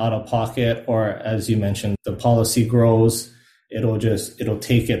pay that out of pocket, or as you mentioned, the policy grows, it'll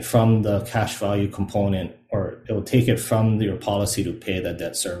take it from the cash value component, or it'll take it from your policy to pay that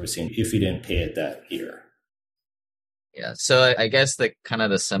debt servicing if you didn't pay it that year. Yeah. So I guess the kind of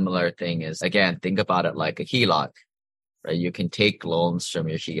the similar thing is, again, think about it like a HELOC, right? You can take loans from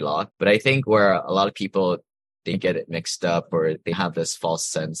your HELOC, but I think where a lot of people, they get it mixed up, or they have this false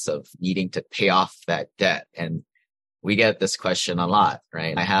sense of needing to pay off that debt. And we get this question a lot,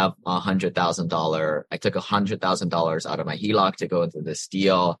 right? I have $100,000. I took $100,000 out of my HELOC to go into this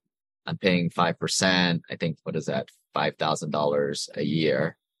deal. I'm paying 5%. I think, what is that? $5,000 a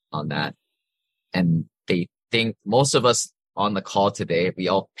year on that. And they think most of us on the call today, we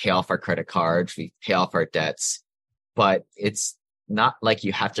all pay off our credit cards, we pay off our debts, but it's not like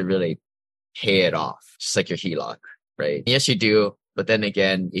you have to really pay it off, just like your HELOC, right? Yes, you do. But then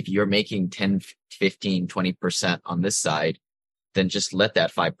again, if you're making 10, 15, 20% on this side, then just let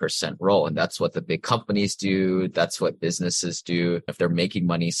that 5% roll. And that's what the big companies do. That's what businesses do. If they're making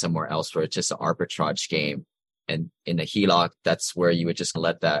money somewhere else where it's just an arbitrage game. And in a HELOC, that's where you would just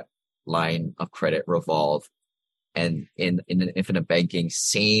let that line of credit revolve. And in an infinite banking,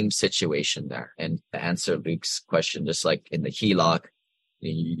 same situation there. And to answer Luke's question, just like in the HELOC,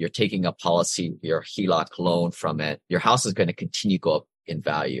 you're taking a policy, your HELOC loan from it, your house is going to continue to go up in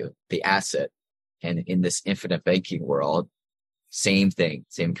value, the asset. And in this infinite banking world, same thing,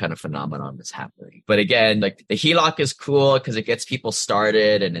 same kind of phenomenon is happening. But again, like the HELOC is cool because it gets people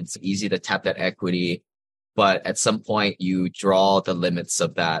started and it's easy to tap that equity. But at some point you draw the limits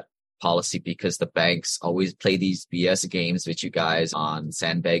of that policy because the banks always play these BS games with you guys on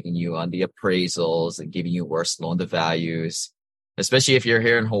sandbagging you on the appraisals and giving you worse loan to values. Especially if you're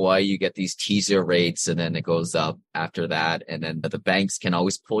here in Hawaii, you get these teaser rates and then it goes up after that. And then the banks can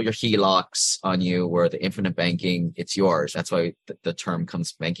always pull your HELOCs on you, where the infinite banking, it's yours. That's why the term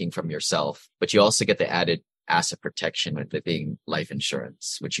comes banking from yourself. But you also get the added asset protection with it being life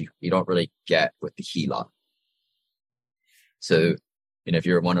insurance, which you don't really get with the HELOC. So, if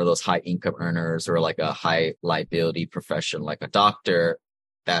you're one of those high income earners or like a high liability profession, like a doctor,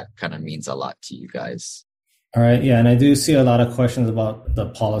 that kind of means a lot to you guys. All right. Yeah. And I do see a lot of questions about the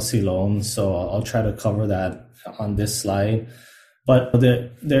policy loan. So I'll try to cover that on this slide. But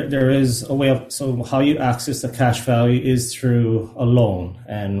there is a way of, so how you access the cash value is through a loan.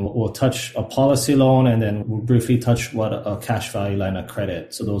 And we'll touch a policy loan and then we'll briefly touch what a cash value line of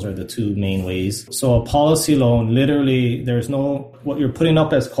credit. So those are the two main ways. So a policy loan, literally, what you're putting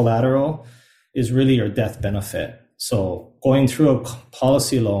up as collateral is really your death benefit. So going through a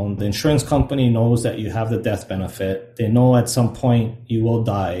policy loan, the insurance company knows that you have the death benefit. They know at some point you will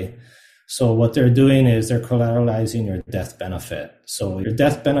die. So what they're doing is they're collateralizing your death benefit. So your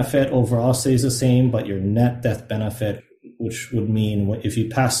death benefit overall stays the same, but your net death benefit, which would mean if you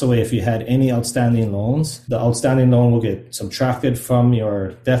passed away, if you had any outstanding loans, the outstanding loan will get subtracted from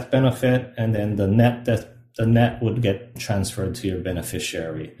your death benefit, and then the net would get transferred to your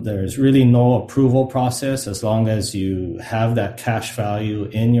beneficiary. There's really no approval process as long as you have that cash value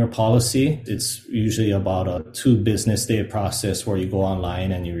in your policy. It's usually about a 2 business day process where you go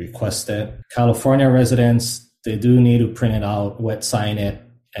online and you request it. California residents, they do need to print it out, wet sign it,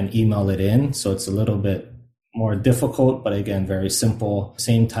 and email it in. So it's a little bit more difficult, but again, very simple.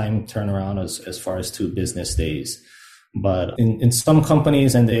 Same time turnaround as far as 2 business days. But in some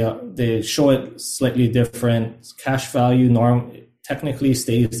companies, and they show it slightly different, cash value technically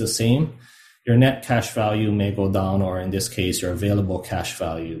stays the same. Your net cash value may go down, or in this case, your available cash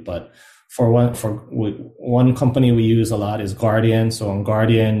value. But for one company we use a lot is Guardian. So on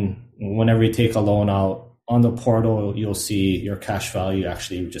Guardian, whenever you take a loan out on the portal, you'll see your cash value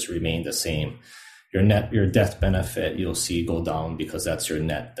actually just remain the same. Your death benefit, you'll see go down because that's your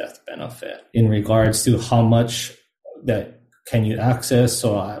net death benefit. In regards to how much that can you access,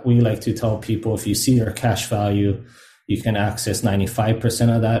 so we like to tell people if you see your cash value, you can access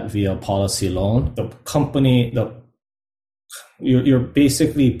 95% of that via policy loan. The company, you're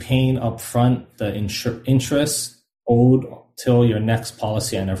basically paying upfront the interest owed till your next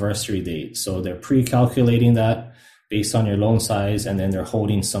policy anniversary date. So they're pre-calculating that based on your loan size, and then they're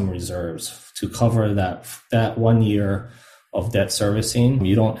holding some reserves to cover that 1 year of debt servicing.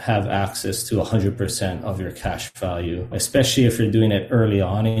 You don't have access to 100% of your cash value, especially if you're doing it early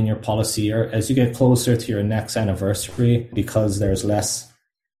on in your policy year. As you get closer to your next anniversary, because there's less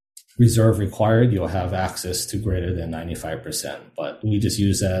reserve required, you'll have access to greater than 95%. But we just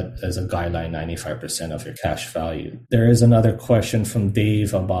use that as a guideline, 95% of your cash value. There is another question from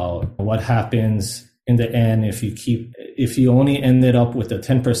Dave about what happens in the end if you only ended up with the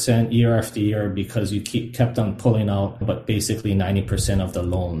 10% year after year because you kept on pulling out, but basically 90% of the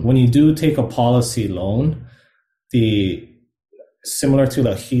loan. When you do take a policy loan, similar to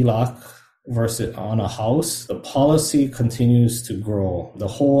the HELOC versus on a house, the policy continues to grow. The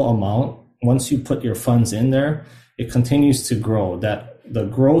whole amount, once you put your funds in there, it continues to grow. That the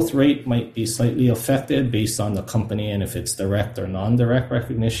growth rate might be slightly affected based on the company and if it's direct or non-direct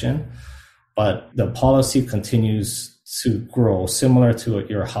recognition, but the policy continues to grow, similar to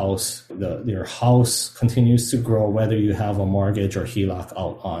your house. Your house continues to grow whether you have a mortgage or HELOC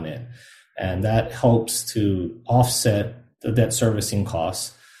out on it. And that helps to offset the debt servicing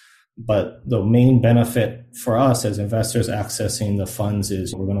costs. But the main benefit for us as investors accessing the funds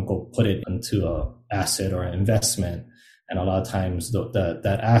is we're going to go put it into an asset or an investment. And a lot of times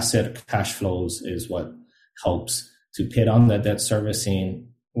that asset cash flows is what helps to pay down that debt servicing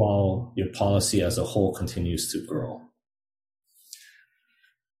while your policy as a whole continues to grow.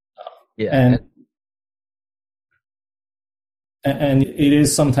 And it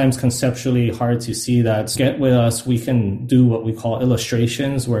is sometimes conceptually hard to see that. Get with us, we can do what we call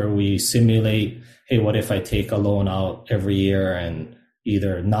illustrations where we simulate, hey, what if I take a loan out every year and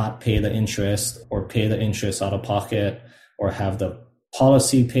either not pay the interest or pay the interest out of pocket or have the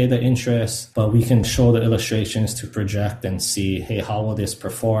policy pay the interest, but we can show the illustrations to project and see, hey, how will this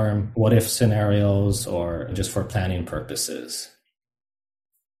perform? What if scenarios, or just for planning purposes.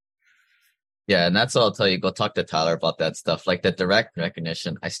 Yeah, and that's all I'll tell you. Go talk to Tyler about that stuff. Like the direct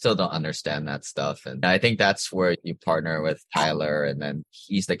recognition, I still don't understand that stuff. And I think that's where you partner with Tyler, and then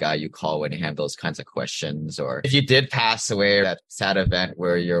he's the guy you call when you have those kinds of questions. Or if you did pass away, that sad event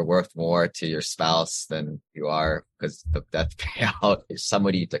where you're worth more to your spouse than you are because the death payout, is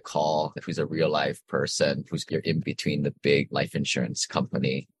somebody to call who's a real life person, who's you're in between the big life insurance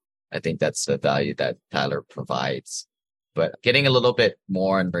company. I think that's the value that Tyler provides. But getting a little bit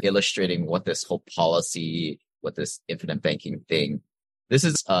more and illustrating what this whole policy, what this infinite banking thing, this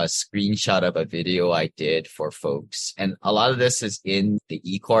is a screenshot of a video I did for folks. And a lot of this is in the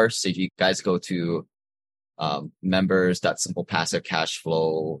e-course. So if you guys go to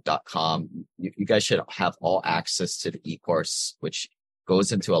members.simplepassivecashflow.com, you guys should have all access to the e-course, which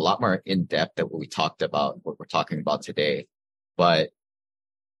goes into a lot more in depth than what we talked about, what we're talking about today. But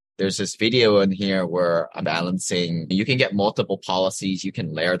there's this video in here where I'm balancing. You can get multiple policies. You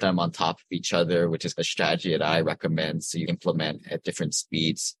can layer them on top of each other, which is a strategy that I recommend. So you implement at different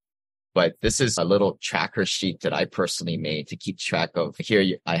speeds. But this is a little tracker sheet that I personally made to keep track of.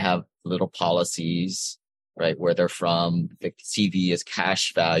 Here, I have little policies, right, where they're from. The CV is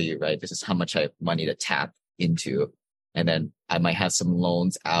cash value, right? This is how much I have money to tap into. And then I might have some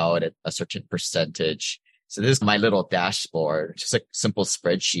loans out at a certain percentage. So this is my little dashboard, just a simple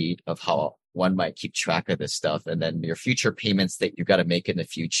spreadsheet of how one might keep track of this stuff. And then your future payments that you got to make in the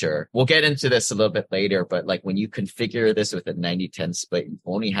future. We'll get into this a little bit later, but like when you configure this with a 90-10 split, you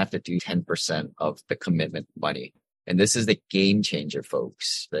only have to do 10% of the commitment money. And this is the game changer,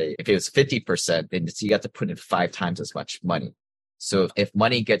 folks. Right? If it was 50%, then you got to put in 5 times as much money. So if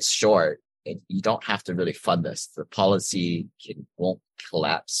money gets short, and you don't have to really fund this. The policy won't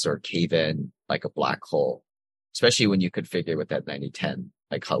collapse or cave in like a black hole, especially when you configure with that 90-10,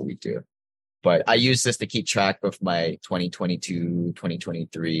 like how we do. But I use this to keep track of my 2022,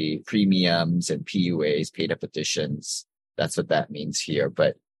 2023 premiums and PUAs, paid up additions. That's what that means here.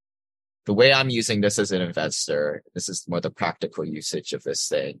 But the way I'm using this as an investor, this is more the practical usage of this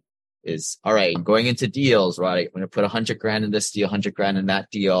thing. Is all right, I'm going into deals, right? I'm going to put 100 grand in this deal, 100 grand in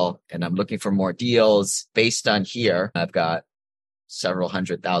that deal. And I'm looking for more deals based on here. I've got several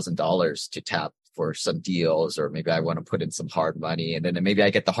 $100,000 to tap for some deals, or maybe I want to put in some hard money, and then maybe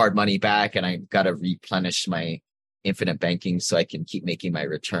I get the hard money back and I've got to replenish my infinite banking so I can keep making my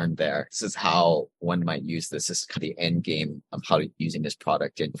return there. This is how one might use this. This is kind of the end game of how using this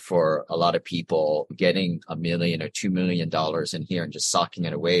product. And for a lot of people, getting $1 million or $2 million in here and just socking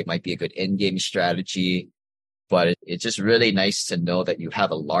it away might be a good end game strategy. But it's just really nice to know that you have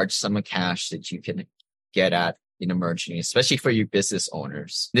a large sum of cash that you can get at in emerging, especially for you business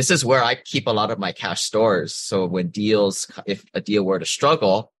owners. This is where I keep a lot of my cash stores. So when if a deal were to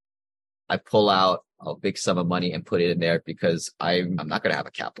struggle, I pull out a big sum of money and put it in there because I'm not going to have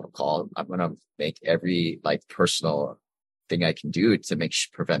a capital call. I'm going to make every personal thing I can do to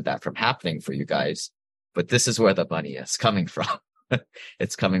prevent that from happening for you guys. But this is where the money is coming from.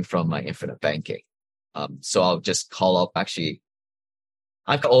 It's coming from my infinite banking. So I'll just call up,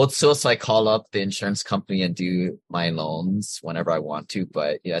 I'm old school, so I call up the insurance company and do my loans whenever I want to.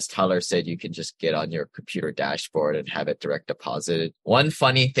 But as Tyler said, you can just get on your computer dashboard and have it direct deposited. One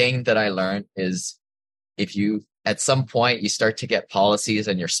funny thing that I learned is if you, at some point, you start to get policies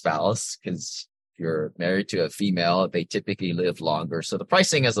on your spouse, because if you're married to a female, they typically live longer. So the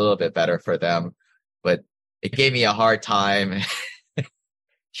pricing is a little bit better for them. But it gave me a hard time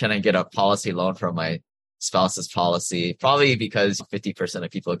trying to get a policy loan from my spouse's policy, probably because 50% of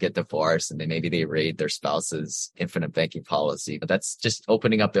people get divorced and then maybe they raid their spouse's infinite banking policy. But that's just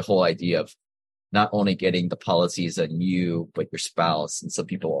opening up the whole idea of not only getting the policies on you, but your spouse. And some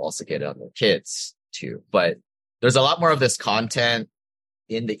people will also get it on their kids too. But there's a lot more of this content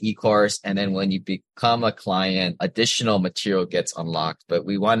in the e-course. And then when you become a client, additional material gets unlocked. But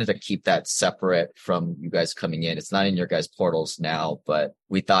we wanted to keep that separate from you guys coming in. It's not in your guys' portals now, but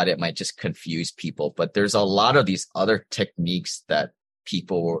we thought it might just confuse people. But there's a lot of these other techniques that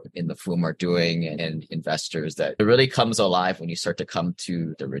people in the FUM are doing and investors that it really comes alive when you start to come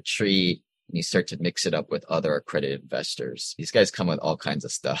to the retreat and you start to mix it up with other accredited investors. These guys come with all kinds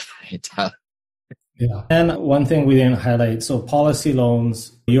of stuff. Yeah. And one thing we didn't highlight, so policy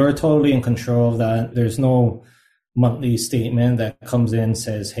loans, you're totally in control of that. There's no monthly statement that comes in,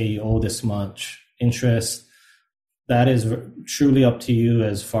 says, hey, you owe this much interest. That is truly up to you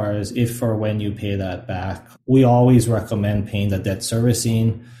as far as if or when you pay that back. We always recommend paying the debt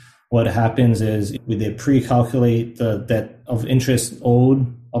servicing. What happens is they pre-calculate the debt of interest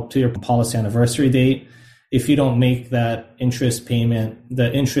owed up to your policy anniversary date. If you don't make that interest payment, the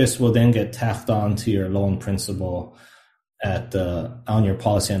interest will then get tacked on to your loan principal. on your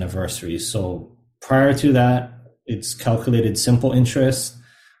policy anniversary. So prior to that, it's calculated simple interest.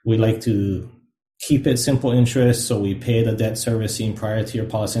 We like to keep it simple interest, so we pay the debt servicing prior to your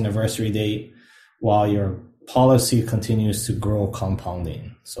policy anniversary date while your policy continues to grow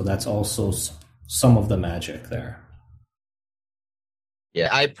compounding. So that's also some of the magic there. Yeah,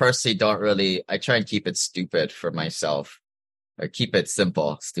 I personally I try and keep it stupid for myself, or keep it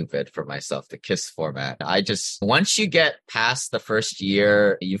simple, stupid for myself, the KISS format. Once you get past the first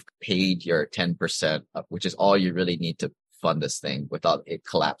year, you've paid your 10%, which is all you really need to fund this thing without it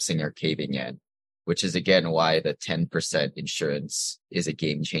collapsing or caving in, which is again why the 10% insurance is a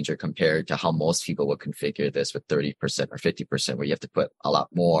game changer compared to how most people would configure this with 30% or 50%, where you have to put a lot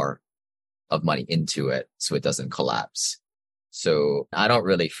more of money into it so it doesn't collapse. So I don't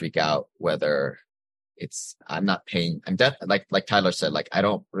really freak out whether I'm like Tyler said, like I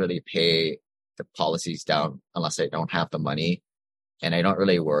don't really pay the policies down unless I don't have the money, and I don't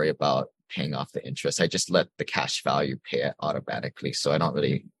really worry about paying off the interest. I just let the cash value pay it automatically. So I don't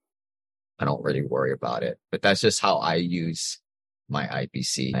really worry about it. But that's just how I use my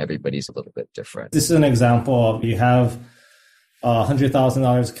IBC. Everybody's a little bit different. This is an example of you have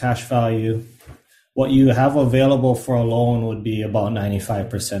 $100,000 cash value. What you have available for a loan would be about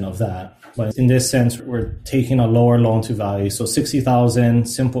 95% of that. But in this sense, we're taking a lower loan to value. So $60,000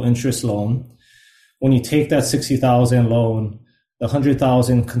 simple interest loan. When you take that $60,000 loan, the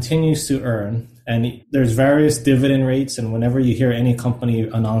 $100,000 continues to earn, and there's various dividend rates. And whenever you hear any company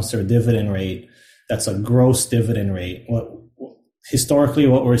announce their dividend rate, that's a gross dividend rate. Historically,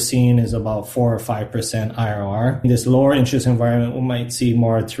 what we're seeing is about 4 or 5% IRR. In this lower interest environment, we might see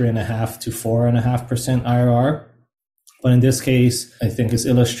more 3.5 to 4.5% IRR. But in this case, I think it's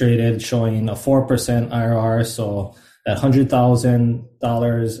illustrated showing a 4% IRR. So that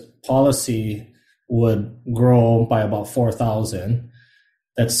 $100,000 policy would grow by about $4,000.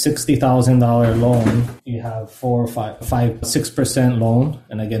 That $60,000 loan, you have 6% loan.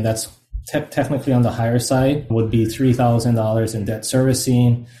 And again, that's technically on the higher side, would be $3,000 in debt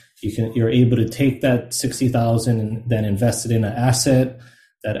servicing. You're able to take that $60,000 and then invest it in an asset.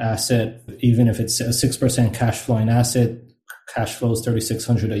 That asset, even if it's a 6% cash flowing asset, cash flows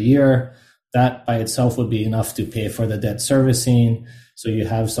 $3,600 a year. That by itself would be enough to pay for the debt servicing. So you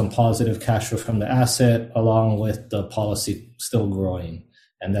have some positive cash flow from the asset along with the policy still growing.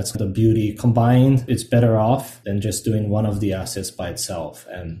 And that's the beauty. Combined, it's better off than just doing one of the assets by itself.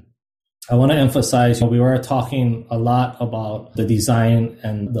 And I want to emphasize, we were talking a lot about the design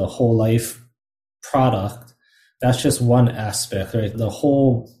and the whole life product. That's just one aspect, right? The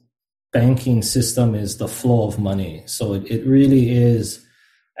whole banking system is the flow of money. So it really is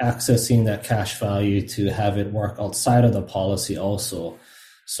accessing that cash value to have it work outside of the policy also,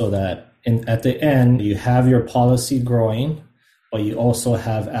 so that at the end, you have your policy growing, but you also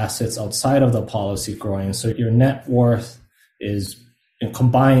have assets outside of the policy growing. So your net worth is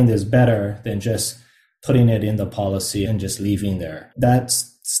combined is better than just putting it in the policy and just leaving there. That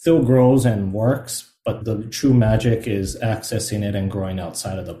still grows and works, but the true magic is accessing it and growing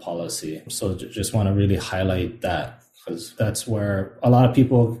outside of the policy. So just want to really highlight that, because that's where a lot of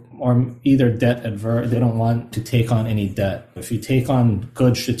people are either debt adverse, they don't want to take on any debt. If you take on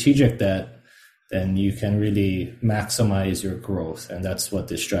good strategic debt, then you can really maximize your growth. And that's what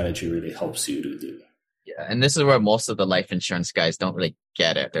this strategy really helps you to do. Yeah, and this is where most of the life insurance guys don't really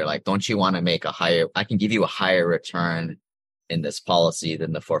get it. They're like, don't you want to make I can give you a higher return in this policy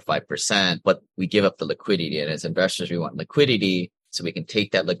than the 4 or 5%, but we give up the liquidity. And as investors, we want liquidity, so we can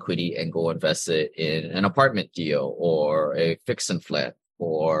take that liquidity and go invest it in an apartment deal or a fix and flip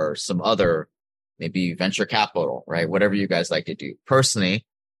or some other, maybe venture capital, right? Whatever you guys like to do. Personally,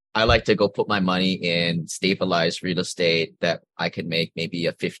 I like to go put my money in stabilized real estate that I can make maybe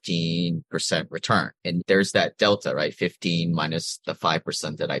a 15% return. And there's that delta, right? 15 minus the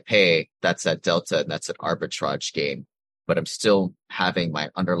 5% that I pay. That's that delta. And that's an arbitrage game. But I'm still having my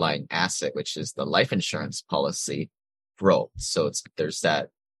underlying asset, which is the life insurance policy, grow. So this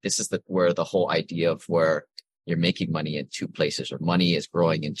is where the whole idea of where you're making money in two places, or money is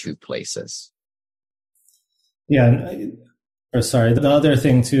growing in two places. Yeah. The other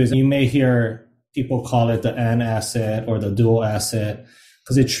thing too is you may hear people call it the AND asset or the dual asset,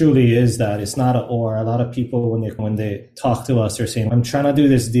 because it truly is that. It's not an or. A lot of people, when they talk to us, they're saying, I'm trying to do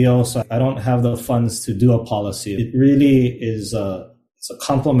this deal, so I don't have the funds to do a policy. It really is it's a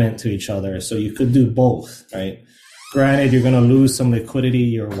complement to each other. So you could do both, right? Granted, you're going to lose some liquidity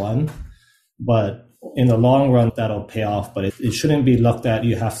year one, but in the long run, that'll pay off. But it shouldn't be looked at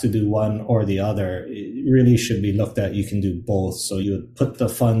you have to do one or the other. It really should be looked at you can do both. So you would put the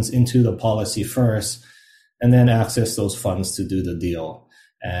funds into the policy first, and then access those funds to do the deal.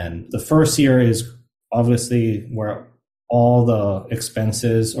 And the first year is obviously where all the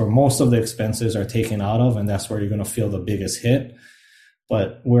expenses or most of the expenses are taken out of, and that's where you're going to feel the biggest hit.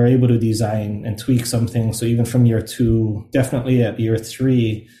 But we're able to design and tweak something. So even from year 2, definitely at year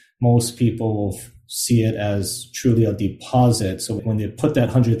 3, most people will see it as truly a deposit. So when they put that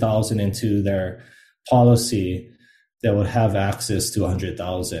 100,000 into their policy, they would have access to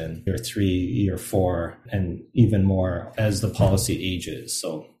 100,000 year 3, year 4, and even more as the policy ages.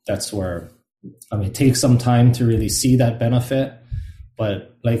 So that's where, it takes some time to really see that benefit.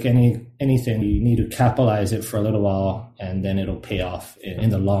 But like anything, you need to capitalize it for a little while, and then it'll pay off in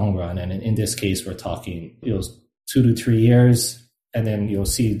the long run. And in this case, we're talking 2 to 3 years, and then you'll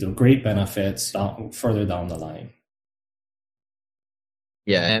see the great benefits further down the line.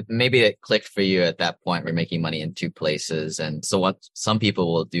 Yeah, and maybe it clicked for you at that point. We're making money in 2 places. And so what some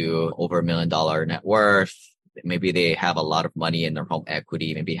people will do, over $1 million net worth, maybe they have a lot of money in their home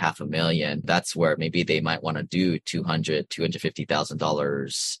equity, maybe $500,000. That's where maybe they might want to do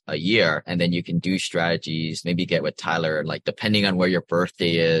 $250,000 a year. And then you can do strategies, maybe get with Tyler, like depending on where your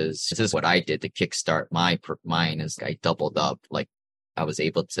birthday is. This is what I did to kickstart mine is I doubled up. Like I was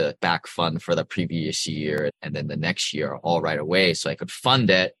able to back fund for the previous year and then the next year all right away. So I could fund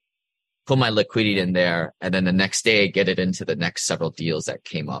it, put my liquidity in there, and then the next day get it into the next several deals that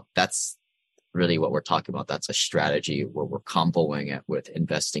came up. That's really what we're talking about. That's a strategy where we're comboing it with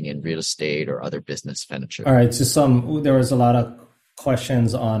investing in real estate or other business ventures. All right. So there was a lot of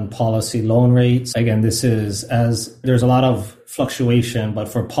questions on policy loan rates. Again, this is there's a lot of fluctuation, but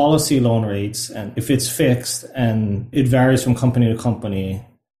for policy loan rates, and if it's fixed and it varies from company to company,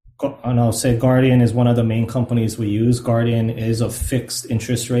 and I'll say Guardian is one of the main companies we use. Guardian is a fixed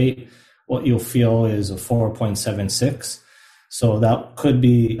interest rate. What you'll feel is a 4.76. So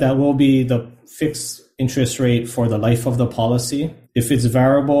that will be the fixed interest rate for the life of the policy. If it's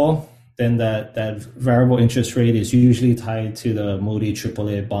variable, then that variable interest rate is usually tied to the Moody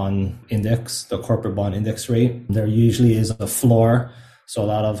AAA bond index, the corporate bond index rate. There usually is a floor. So a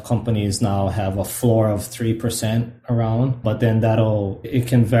lot of companies now have a floor of 3% around, but then it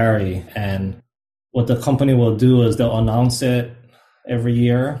can vary. And what the company will do is they'll announce it every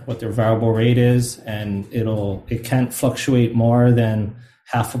year, what their variable rate is, and it can't fluctuate more than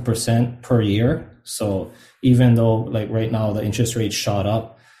 0.5% per year. So even though like right now the interest rate shot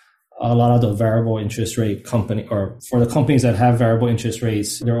up, a lot of the variable interest rate for the companies that have variable interest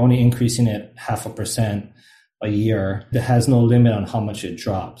rates, they're only increasing it 0.5% a year. That has no limit on how much it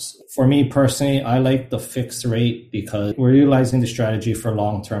drops. For me personally, I like the fixed rate because we're utilizing the strategy for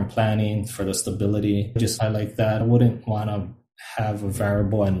long-term planning, for the stability. I like that. I wouldn't want to have a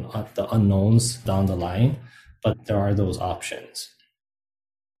variable and the unknowns down the line, but there are those options.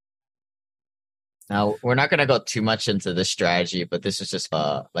 Now, we're not going to go too much into this strategy, but this is just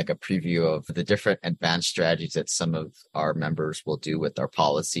like a preview of the different advanced strategies that some of our members will do with our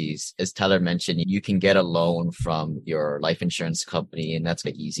policies. As Tyler mentioned, you can get a loan from your life insurance company, and that's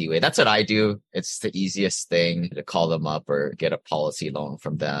the easy way. That's what I do. It's the easiest thing to call them up or get a policy loan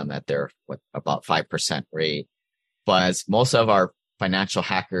from them at their about 5% rate. But as most of our financial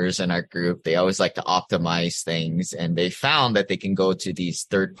hackers in our group, they always like to optimize things. And they found that they can go to these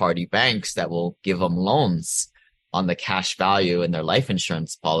third-party banks that will give them loans on the cash value in their life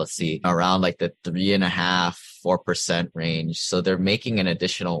insurance policy around like the 3.5%, 4% range. So they're making an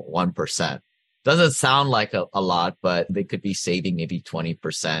additional 1%. Doesn't sound like a lot, but they could be saving maybe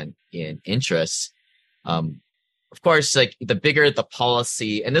 20% in interest. Of course, like the bigger the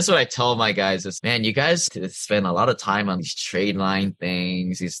policy, and this is what I tell my guys is, man, you guys spend a lot of time on these trade line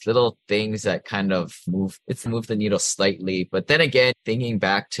things, these little things that kind of move the needle slightly. But then again, thinking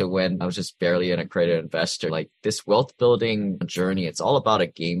back to when I was just barely an accredited investor, like this wealth building journey, it's all about a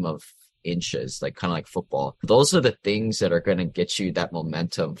game of inches, like kind of like football. Those are the things that are going to get you that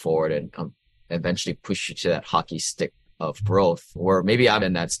momentum forward and eventually push you to that hockey stick of growth. Or maybe I'm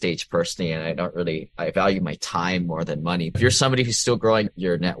in that stage personally and I value my time more than money. If you're somebody who's still growing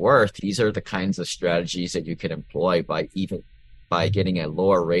your net worth, these are the kinds of strategies that you can employ by getting a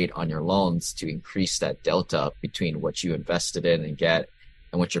lower rate on your loans to increase that delta between what you invested in and get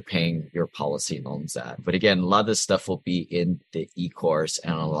and what you're paying your policy loans at. But again, a lot of this stuff will be in the e-course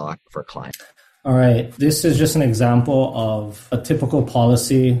and unlock for clients. All right. This is just an example of a typical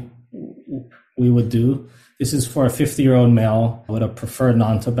policy we would do. This is for a 50-year-old male with a preferred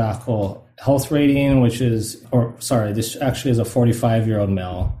non-tobacco health rating, this actually is a 45-year-old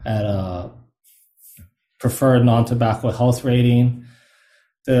male at a preferred non-tobacco health rating.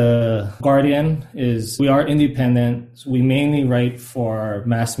 The Guardian we are independent. So we mainly write for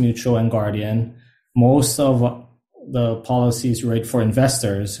MassMutual and Guardian. Most of the policies we write for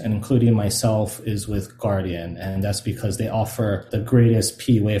investors, and including myself, is with Guardian, and that's because they offer the greatest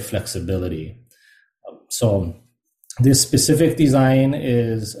PUA flexibility. So this specific design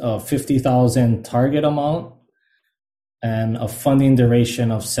is a $50,000 target amount and a funding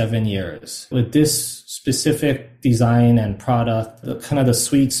duration of 7 years. With this specific design and product, the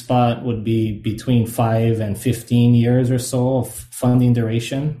sweet spot would be between 5 and 15 years or so of funding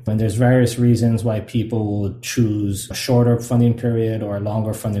duration. And there's various reasons why people would choose a shorter funding period or a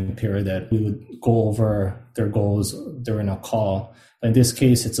longer funding period that we would go over their goals during a call. In this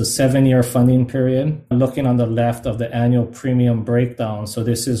case, it's a 7-year funding period. Looking on the left of the annual premium breakdown, so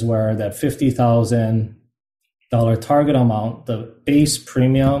this is where that $50,000 target amount, the base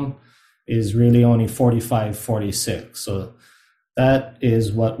premium is really only $45.46. So that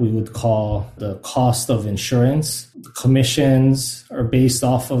is what we would call the cost of insurance. The commissions are based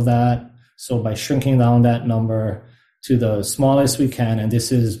off of that. So by shrinking down that number to the smallest we can, and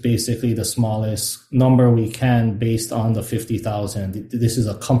this is basically the smallest number we can based on the 50,000. This is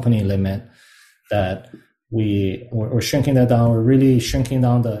a company limit that we're shrinking that down. We're really shrinking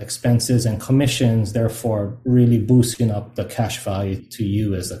down the expenses and commissions, therefore really boosting up the cash value to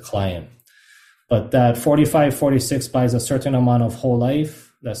you as a client. But that $45.46 buys a certain amount of whole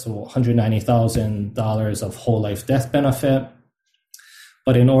life. That's $190,000 of whole life death benefit.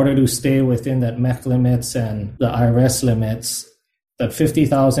 But in order to stay within that MEC limits and the IRS limits, that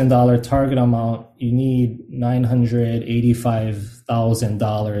 $50,000 target amount, you need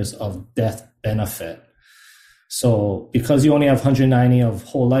 $985,000 of death benefit. So because you only have 190 of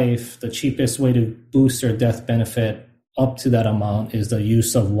whole life, the cheapest way to boost your death benefit up to that amount is the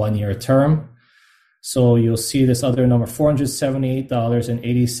use of 1-year term. So you'll see this other number,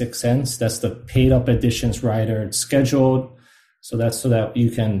 $478.86. That's the paid up additions rider. It's scheduled. So that's so that you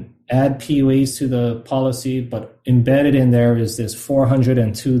can add PUAs to the policy, but embedded in there is this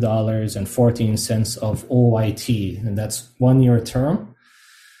 $402.14 of OYT, and that's 1-year term.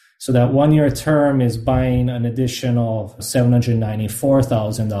 So that 1-year term is buying an additional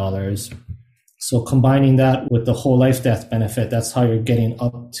 $794,000. So combining that with the whole life death benefit, that's how you're getting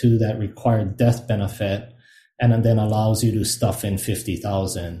up to that required death benefit, and then allows you to stuff in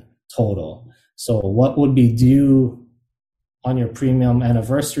 $50,000 total. So what would be due on your premium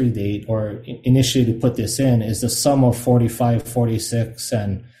anniversary date, or initially to put this in, is the sum of $45.46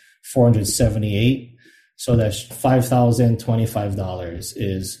 and $478. So that's $5,025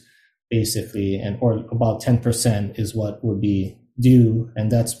 is basically, or about 10% is what would be due,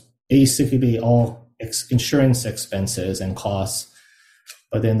 and that's basically all insurance expenses and costs.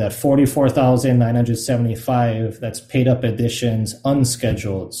 But then that $44,975, that's paid up additions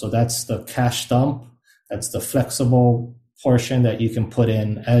unscheduled. So that's the cash dump. That's the flexible portion that you can put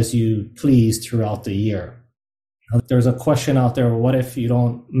in as you please throughout the year. There's a question out there, what if you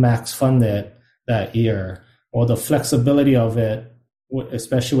don't max fund it that year? Well, the flexibility of it,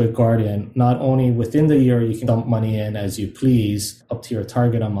 especially with Guardian, not only within the year you can dump money in as you please up to your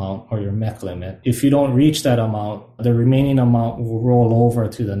target amount or your MEC limit. If you don't reach that amount, the remaining amount will roll over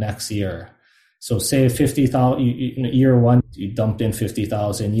to the next year. So say 50,000, year one, you dumped in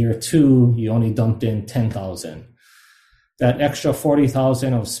 50,000. Year two, you only dumped in 10,000. That extra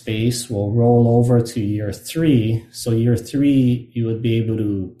 40,000 of space will roll over to year three. So year three, you would be able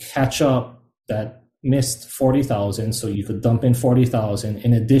to catch up that missed 40,000. So you could dump in 40,000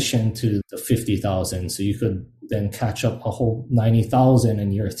 in addition to the 50,000. So you could then catch up a whole 90,000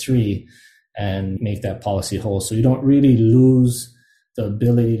 in year three and make that policy whole. So you don't really lose the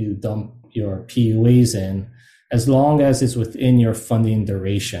ability to dump your PUAs in as long as it's within your funding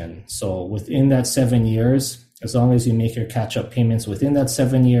duration. So within that 7 years, as long as you make your catch-up payments within that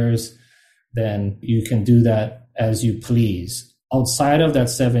 7 years, then you can do that as you please. Outside of that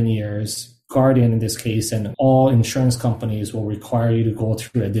 7 years, Guardian in this case, and all insurance companies will require you to go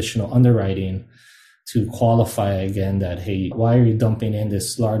through additional underwriting to qualify again that, hey, why are you dumping in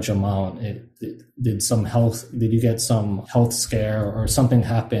this large amount? Did you get some health scare or something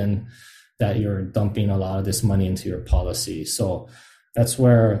happen that you're dumping a lot of this money into your policy? So that's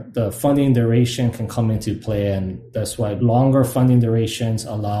where the funding duration can come into play, and that's why longer funding durations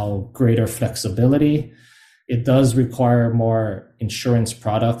allow greater flexibility. It does require more insurance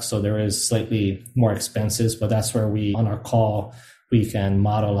products, so there is slightly more expenses, but that's where on our call, we can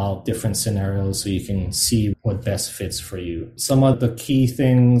model out different scenarios so you can see what best fits for you. Some of the key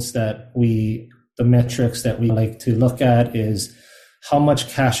things the metrics that we like to look at is how much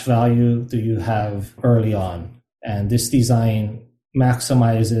cash value do you have early on? And this design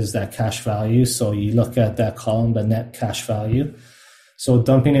maximizes that cash value. So you look at that column, the net cash value. So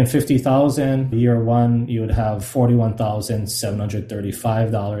dumping in 50,000 year one, you would have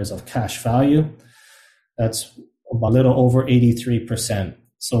 $41,735 of cash value. That's a little over 83%.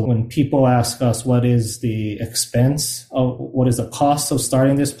 So when people ask us what is the expense of what is the cost of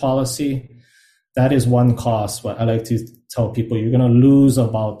starting this policy, that is one cost. What I like to tell people, you're going to lose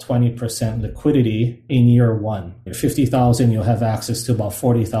about 20% liquidity in year one. At 50,000, you'll have access to about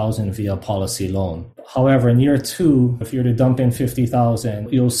 40,000 via policy loan. However, in year two, if you're to dump in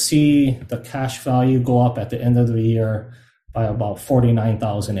 50,000, you'll see the cash value go up at the end of the year by about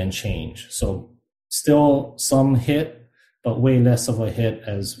 49,000 and change. So still some hit, but way less of a hit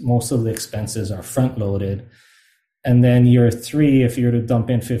as most of the expenses are front loaded. And then year three, if you're to dump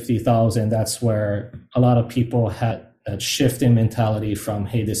in 50,000, that's where a lot of people had that shift in mentality from,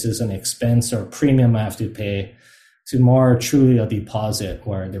 hey, this is an expense or premium I have to pay, to more truly a deposit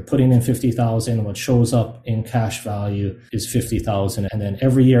where they're putting in 50,000. What shows up in cash value is 50,000. And then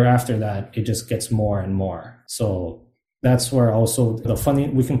every year after that, it just gets more and more. So that's where also the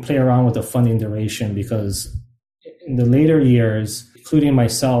funding, we can play around with the funding duration, because in the later years, including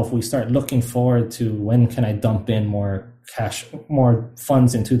myself, we start looking forward to when can I dump in more cash, more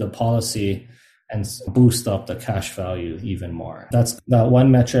funds into the policy and boost up the cash value even more. That's that one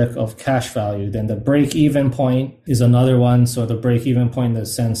metric of cash value. Then the break-even point is another one. So the break-even point in the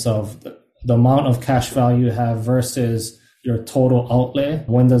sense of the amount of cash value you have versus your total outlay.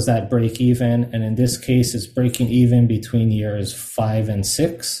 When does that break even? And in this case, it's breaking even between years 5 and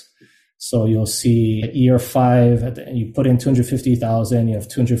 6. So you'll see at year 5, you put in 250,000, you have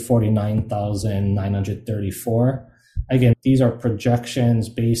 249,934. Again, these are projections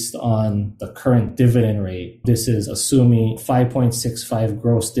based on the current dividend rate. This is assuming 5.65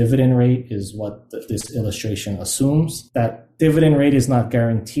 gross dividend rate is what this illustration assumes. That dividend rate is not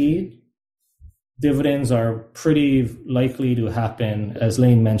guaranteed. Dividends are pretty likely to happen. As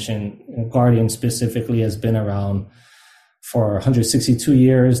Lane mentioned, Guardian specifically has been around for 162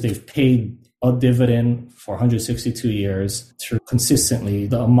 years. They've paid a dividend for 162 years through consistently.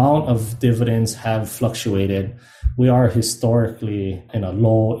 The amount of dividends have fluctuated. We are historically in a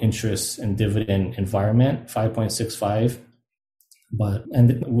low interest and dividend environment, 5.65,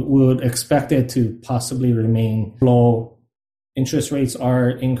 and we would expect it to possibly remain low. Interest rates are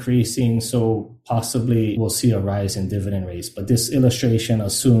increasing, so possibly we'll see a rise in dividend rates. But this illustration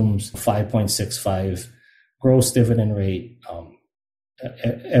assumes 5.65 gross dividend rate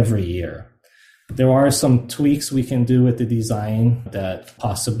every year. There are some tweaks we can do with the design that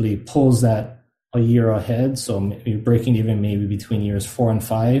possibly pulls that a year ahead. So you're breaking even maybe between years 4 and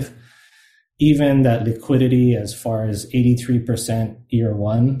 5. Even that liquidity as far as 83% year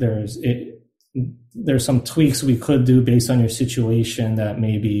one, there's some tweaks we could do based on your situation that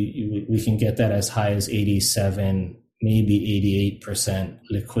maybe we can get that as high as 87, maybe 88%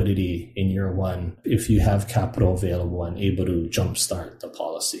 liquidity in year one if you have capital available and able to jumpstart the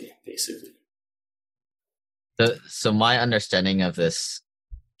policy, basically. So my understanding of this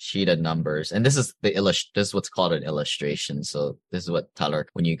sheet of numbers, and this is what's called an illustration. So this is what Tyler,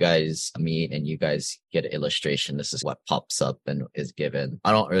 when you guys meet and you guys get an illustration, this is what pops up and is given.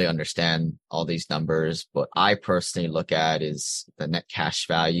 I don't really understand all these numbers, but I personally look at is the net cash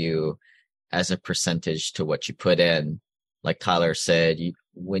value as a percentage to what you put in. Like Tyler said,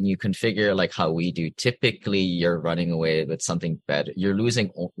 when you configure like how we do, typically you're running away with something better. You're losing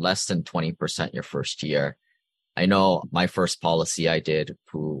less than 20% your first year. I know my first policy I did,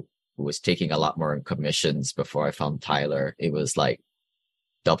 who was taking a lot more in commissions before I found Tyler, it was like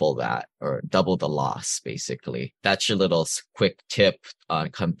double that or double the loss, basically. That's your little quick tip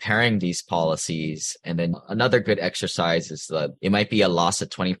on comparing these policies. And then another good exercise is that it might be a loss of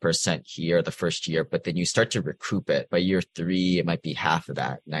 20% here the first year, but then you start to recoup it. By year 3, it might be half of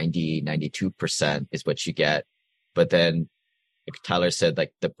that, 90, 92% is what you get. But then like Tyler said,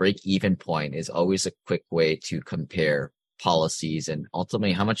 like the break-even point is always a quick way to compare policies and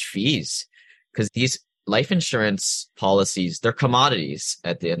ultimately how much fees. Because these life insurance policies, they're commodities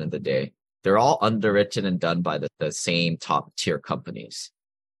at the end of the day. They're all underwritten and done by the same top tier companies.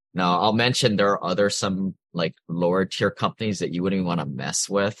 Now, I'll mention there are some like lower tier companies that you wouldn't even want to mess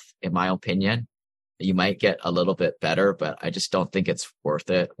with, in my opinion. You might get a little bit better, but I just don't think it's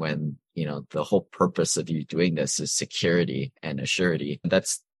worth it when, the whole purpose of you doing this is security and assurity.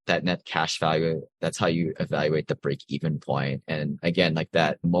 That's that net cash value. That's how you evaluate the break even point. And again, like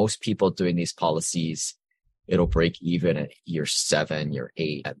that, most people doing these policies, it'll break even at year 7, year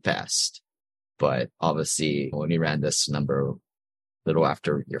 8 at best. But obviously when we ran this number a little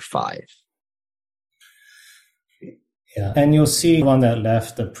after year 5. Yeah. And you'll see on that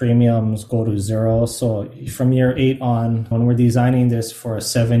left, the premiums go to zero. So from year 8 on, when we're designing this for a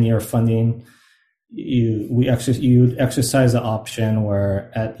 7-year funding, you exercise the option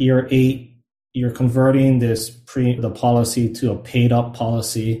where at year 8, you're converting the policy to a paid up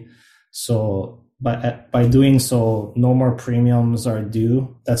policy. So by doing so, no more premiums are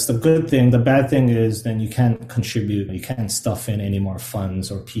due. That's the good thing. The bad thing is then you can't contribute. You can't stuff in any more funds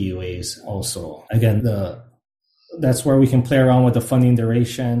or PUAs also. Again, that's where we can play around with the funding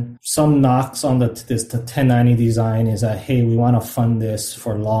duration. Some knocks on the 1090 design is that, hey, we want to fund this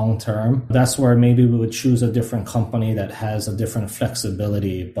for long term. That's where maybe we would choose a different company that has a different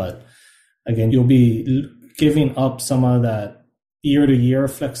flexibility. But again, you'll be giving up some of that year-to-year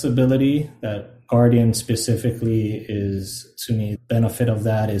flexibility that Guardian specifically is, to me, benefit of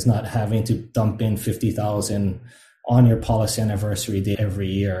that is not having to dump in $50,000 on your policy anniversary day every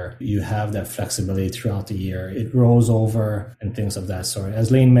year. You have that flexibility throughout the year. It rolls over and things of that sort. As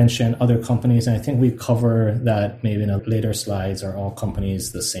Lane mentioned, other companies, and I think we cover that maybe in a later slides, are all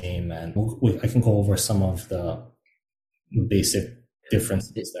companies the same. And I can go over some of the basic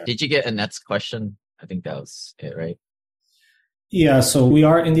differences there. Did you get Annette's question? I think that was it, right? Yeah, so we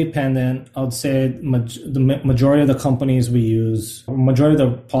are independent. I would say the majority of the companies we use, majority of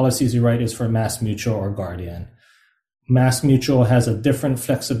the policies we write is for MassMutual or Guardian. MassMutual has a different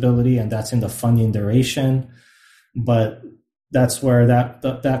flexibility, and that's in the funding duration. But that's where that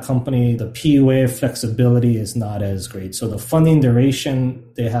company, the PUA flexibility is not as great. So the funding duration,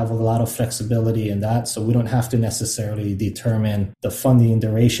 they have a lot of flexibility in that. So we don't have to necessarily determine the funding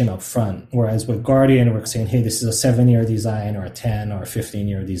duration up front. Whereas with Guardian, we're saying, hey, this is a 7-year design or a 10 or a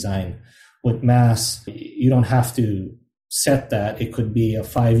 15-year design. With Mass, you don't have to set that. It could be a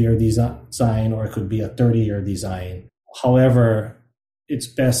 5-year design or it could be a 30-year design. However, it's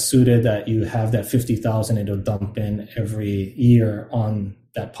best suited that you have that $50,000 it'll dump in every year on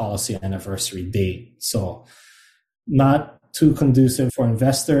that policy anniversary date. So not too conducive for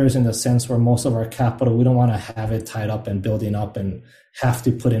investors in the sense where most of our capital, we don't want to have it tied up and building up and have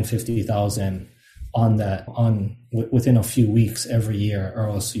to put in $50,000 within a few weeks every year, or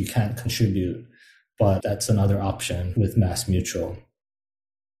else you can't contribute. But that's another option with MassMutual.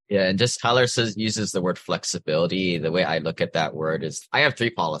 Yeah, and just Tyler uses the word flexibility. The way I look at that word is I have 3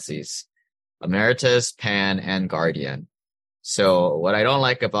 policies: Emeritus, Pan, and Guardian. So what I don't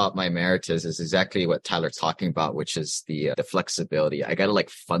like about my Emeritus is exactly what Tyler's talking about, which is the flexibility. I got to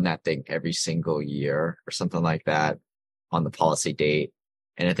fund that thing every single year or something like that on the policy date.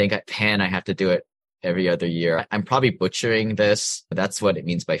 And I think at Pan, I have to do it every other year. I'm probably butchering this, but that's what it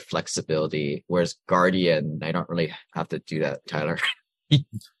means by flexibility. Whereas Guardian, I don't really have to do that, Tyler.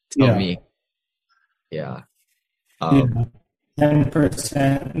 Tell me. Yeah.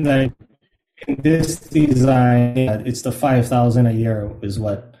 10%, like in this design, it's the $5,000 a year is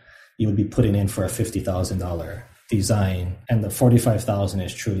what you would be putting in for a $50,000 design. And the $45,000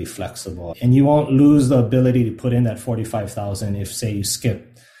 is truly flexible. And you won't lose the ability to put in that $45,000 if, say, you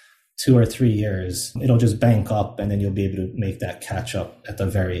skip 2 or 3 years. It'll just bank up and then you'll be able to make that catch up at the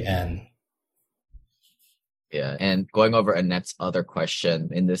very end. Yeah. And going over Annette's other question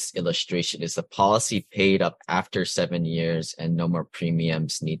in this illustration, is the policy paid up after 7 years and no more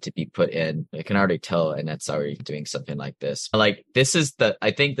premiums need to be put in? I can already tell Annette's already doing something like this. I think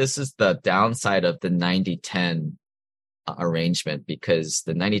this is the downside of the 90-10 arrangement, because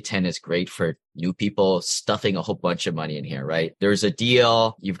the 90-10 is great for new people stuffing a whole bunch of money in here, right? There's a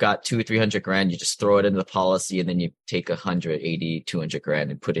deal, you've got $200,000-300,000, you just throw it into the policy and then you take $180,000-200,000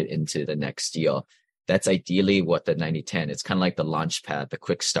 and put it into the next deal. That's ideally what the 90-10, it's kind of like the launch pad, the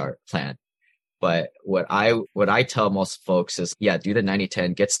quick start plan. But what I tell most folks is, yeah, do the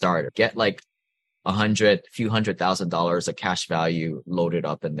 90-10, get started, get a few $100,000 of cash value loaded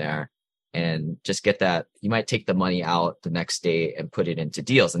up in there, and just get that. You might take the money out the next day and put it into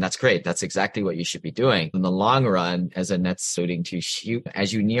deals. And that's great. That's exactly what you should be doing. In the long run, as Annette's alluding to,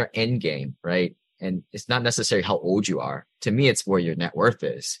 as you near end game, right? And it's not necessarily how old you are. To me, it's where your net worth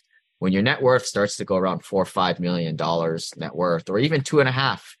is. When your net worth starts to go around $4 or $5 million net worth, or even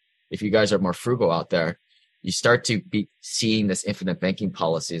 2.5, if you guys are more frugal out there, you start to be seeing this infinite banking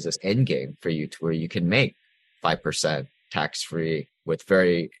policy as this end game for you, to where you can make 5% tax-free with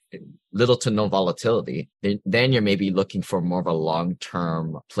very little to no volatility. Then you're maybe looking for more of a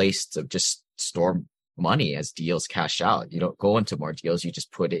long-term place to just store money as deals cash out. You don't go into more deals. You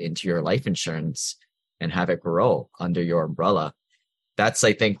just put it into your life insurance and have it grow under your umbrella. That's,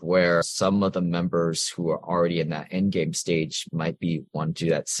 I think, where some of the members who are already in that end game stage might be want to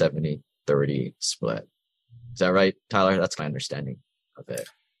do that 70-30 split. Is that right, Tyler? That's my understanding of it.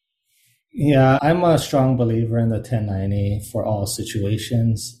 Yeah, I'm a strong believer in the 1090 for all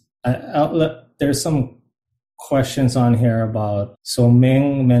situations. There's some questions on here about, so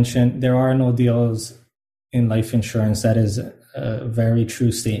Ming mentioned there are no deals in life insurance. That is a very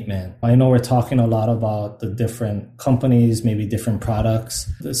true statement. I know we're talking a lot about the different companies, maybe different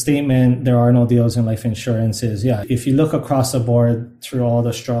products. The statement, there are no deals in life insurance, is, yeah, if you look across the board through all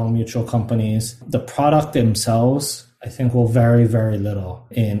the strong mutual companies, the product themselves, I think, will vary very little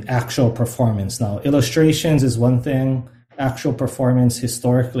in actual performance. Now, illustrations is one thing, actual performance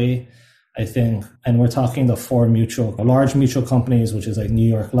historically, I think, and we're talking the four large mutual companies, which is like New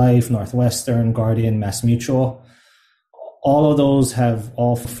York Life, Northwestern, Guardian, Mass Mutual. All of those have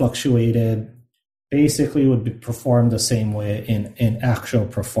all fluctuated, basically would be performed the same way in actual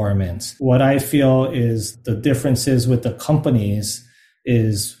performance. What I feel is the differences with the companies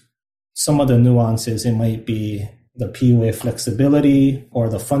is some of the nuances. It might be the PUA flexibility or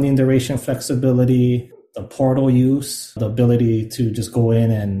the funding duration flexibility, the portal use, the ability to just go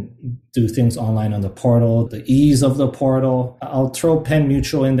in and do things online on the portal, the ease of the portal. I'll throw Penn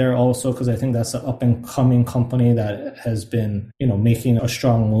Mutual in there also because I think that's an up and coming company that has been, making a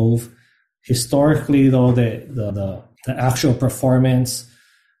strong move. Historically, though, the actual performance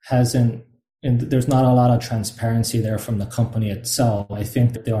hasn't, and there's not a lot of transparency there from the company itself. I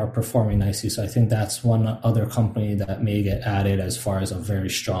think that they are performing nicely. So I think that's one other company that may get added as far as a very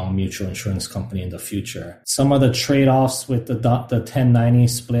strong mutual insurance company in the future. Some of the trade-offs with the 10-90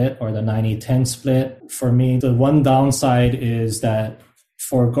 split or the 90-10 split, for me, the one downside is that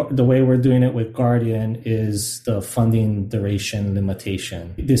for the way we're doing it with Guardian is the funding duration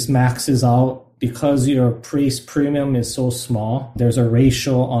limitation. This maxes out. Because your premium is so small, there's a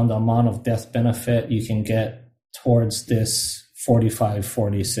ratio on the amount of death benefit you can get towards this 45,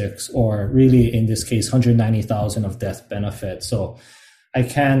 46, or really in this case, 190,000 of death benefit. So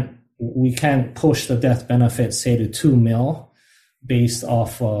we can't push the death benefit, say, to 2 mil based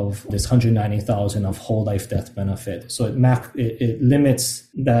off of this 190,000 of whole life death benefit. So it limits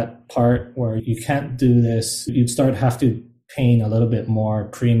that part where you can't do this. You'd have to paying a little bit more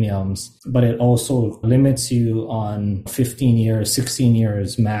premiums, but it also limits you on 15 years, 16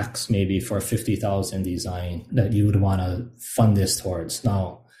 years max, maybe for 50,000 design that you would want to fund this towards.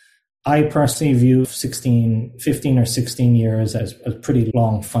 Now, I personally view 15 or 16 years as a pretty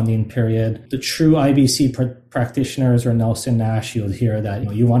long funding period. The true IBC practitioners or Nelson Nash, you'll hear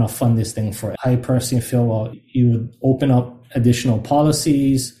that you want to fund this thing for. I personally feel, you would open up additional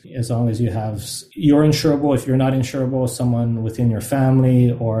policies as long as you're insurable. If you're not insurable, someone within your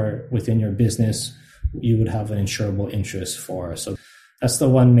family or within your business, you would have an insurable interest for. So that's the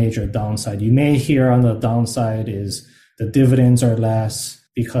one major downside. You may hear on the downside is the dividends are less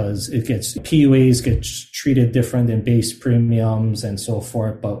because PUAs get treated different than base premiums and so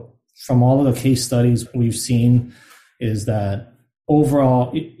forth. But from all of the case studies we've seen is that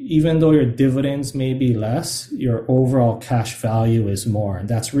overall, even though your dividends may be less, your overall cash value is more. And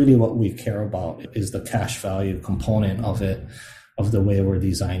that's really what we care about, is the cash value component of it, of the way we're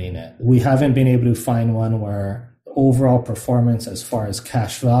designing it. We haven't been able to find one where overall performance as far as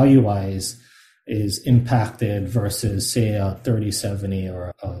cash value wise is impacted versus, say, a 30-70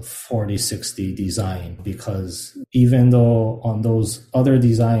 or a 40-60 design. Because even though on those other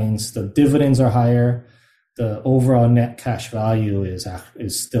designs, the dividends are higher, the overall net cash value is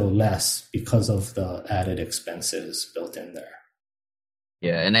still less because of the added expenses built in there.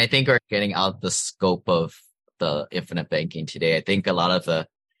 Yeah, and I think we're getting out the scope of the infinite banking today. I think a lot of the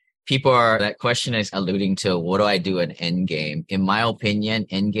people that question is alluding to, what do I do in endgame? In my opinion,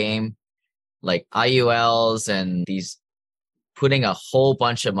 endgame, like IULs and these, putting a whole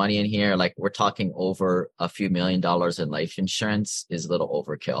bunch of money in here, like we're talking over a few $1 million in life insurance, is a little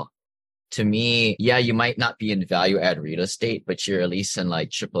overkill. To me, yeah, you might not be in value add real estate, but you're at least in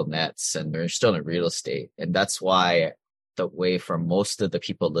like triple nets and you're still in real estate. And that's why the way for most of the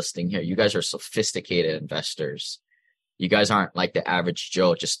people listening here, you guys are sophisticated investors. You guys aren't like the average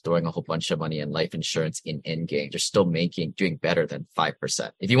Joe just throwing a whole bunch of money in life insurance in endgame. You're still doing better than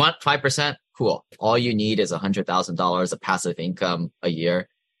 5%. If you want 5%, cool. If all you need is $100,000 of passive income a year,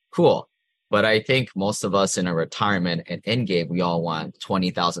 cool. But I think most of us in a retirement and endgame, we all want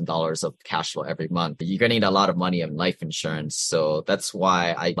 $20,000 of cash flow every month. You're going to need a lot of money in life insurance. So that's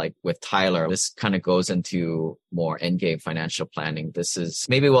why I like with Tyler, this kind of goes into more endgame financial planning.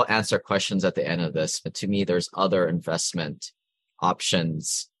 Maybe we'll answer questions at the end of this, but to me, there's other investment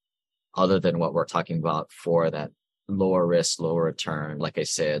options other than what we're talking about for that lower risk, lower return. Like I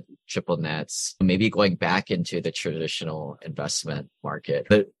said, triple nets, maybe going back into the traditional investment market.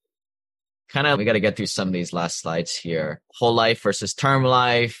 we got to get through some of these last slides here. Whole life versus term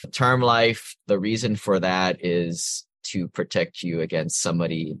life. Term life, the reason for that is to protect you against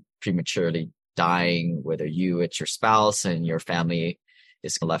somebody prematurely dying, whether it's your spouse and your family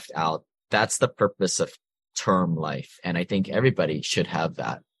is left out. That's the purpose of term life. And I think everybody should have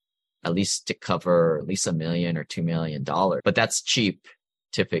that, at least to cover at least $1 million or $2 million. But that's cheap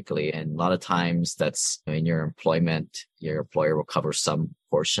typically. And a lot of times that's in your employment, your employer will cover some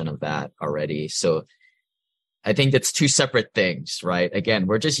portion of that already. So I think that's two separate things, right? Again,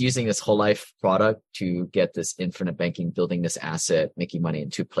 we're just using this whole life product to get this infinite banking, building this asset, making money in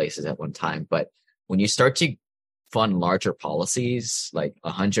two places at one time. But when you start to fund larger policies, like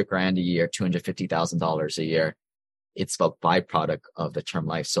 $100,000 a year, $250,000 a year, it's a byproduct of the term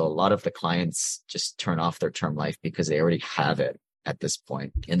life. So a lot of the clients just turn off their term life because they already have it at this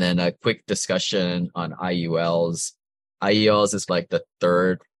point. And then a quick discussion on IULs. IULs is like the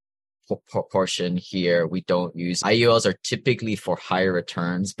third portion here. We don't use IULs are typically for higher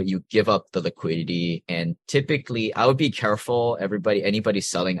returns, but you give up the liquidity. And typically, I would be careful. Anybody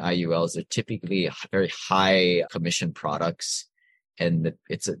selling IULs, they're typically very high commission products, and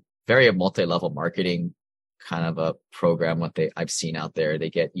it's a very multi-level marketing kind of a program. I've seen out there, they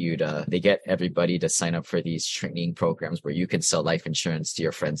get everybody to sign up for these training programs where you can sell life insurance to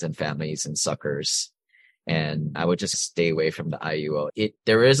your friends and families and suckers. And I would just stay away from the IUL.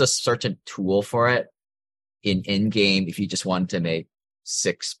 There is a certain tool for it in in-game if you just want to make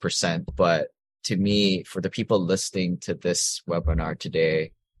 6%. But to me, for the people listening to this webinar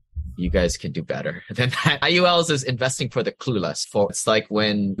today, you guys can do better than that. IULs is investing for the clueless. It's like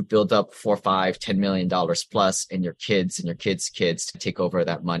when you build up $4, $5, $10 million plus and your kids and your kids' kids take over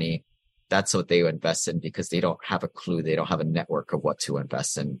that money. That's what they invest in because they don't have a clue. They don't have a network of what to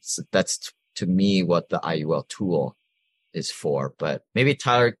invest in. So that's to me what the IUL tool is for. But maybe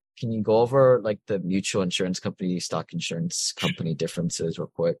Tyler, can you go over like the mutual insurance company, stock insurance company differences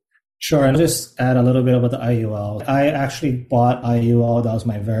real quick? Sure. And just add a little bit about the IUL. I actually bought IUL. That was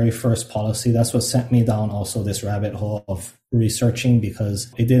my very first policy. That's what sent me down also this rabbit hole of researching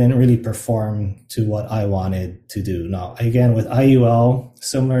because it didn't really perform to what I wanted to do. Now, again, with IUL,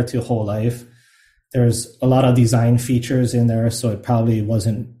 similar to whole life, there's a lot of design features in there. So it probably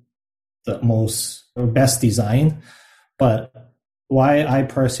wasn't the most or best design. But why I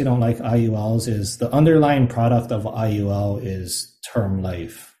personally don't like IULs is the underlying product of IUL is term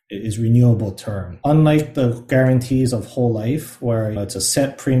life. It is renewable term. Unlike the guarantees of whole life, where it's a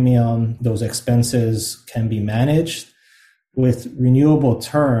set premium, those expenses can be managed. With renewable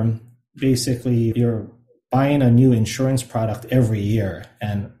term, basically you're buying a new insurance product every year.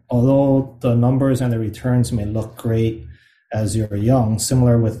 And although the numbers and the returns may look great as you're young,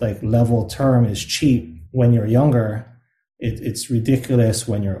 similar with like level term is cheap when you're younger, it's ridiculous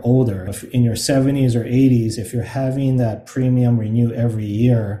when you're older. If in your 70s or 80s, if you're having that premium renew every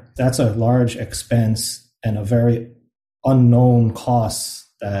year, that's a large expense and a very unknown cost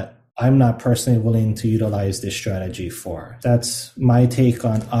that I'm not personally willing to utilize this strategy for. That's my take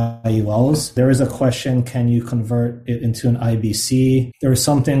on IULs. There is a question, can you convert it into an IBC? There's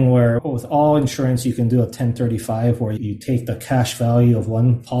something where with all insurance, you can do a 1035 where you take the cash value of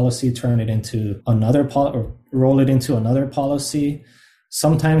one policy, turn it into another or roll it into another policy.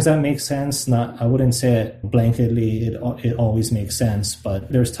 Sometimes that makes sense. I wouldn't say it blanketly. It always makes sense,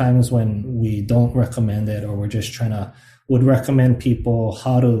 but there's times when we don't recommend it or we're just would recommend people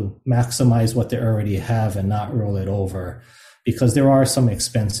how to maximize what they already have and not roll it over because there are some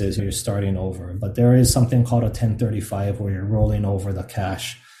expenses you're starting over, but there is something called a 1035 where you're rolling over the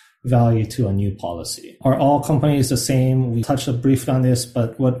cash value to a new policy. Are all companies the same? We touched briefly on this,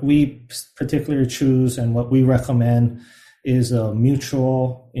 but what we particularly choose and what we recommend is a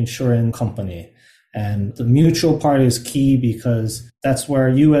mutual insurance company. And the mutual part is key because that's where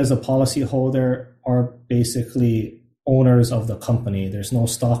you as a policyholder are basically owners of the company. There's no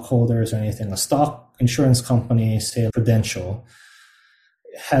stockholders or anything. A stock insurance company, say Prudential,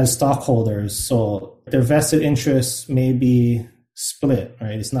 has stockholders. So their vested interests may be split,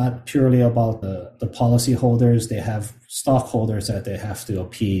 right? It's not purely about the policyholders. They have stockholders that they have to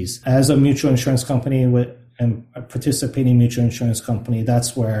appease. As a mutual insurance company and a participating mutual insurance company,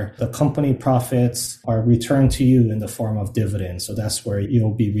 that's where the company profits are returned to you in the form of dividends. So that's where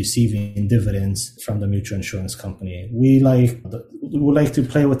you'll be receiving dividends from the mutual insurance company. We like to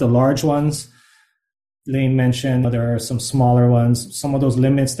play with the large ones. Lane mentioned there are some smaller ones. Some of those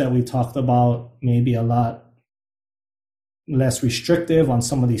limits that we talked about may be a lot less restrictive on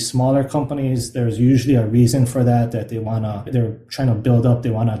some of these smaller companies. There's usually a reason for that they're trying to build up,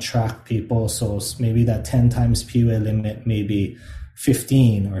 they want to attract people. So maybe that 10 times PUA limit may be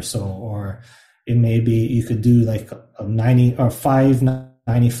 15 or so, or it may be you could do like a 90 or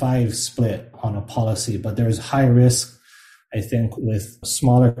 595 split on a policy, but there's high risk, I think, with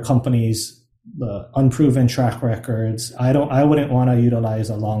smaller companies, the unproven track records. I wouldn't want to utilize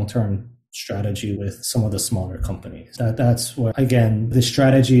a long-term strategy with some of the smaller companies. That's what, again, the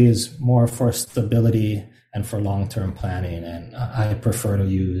strategy is more for stability and for long-term planning, and I prefer to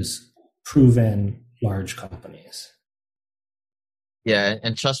use proven large companies. Yeah,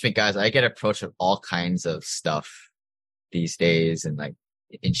 and trust me, guys, I get approached with all kinds of stuff these days, and like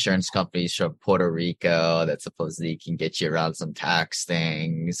insurance companies from Puerto Rico that supposedly can get you around some tax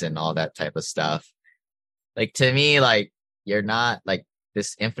things and all that type of stuff. Like, to me, like, you're not like,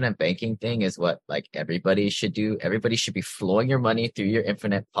 this infinite banking thing is what like everybody should do. Everybody should be flowing your money through your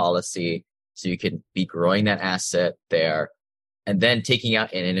infinite policy so you can be growing that asset there and then taking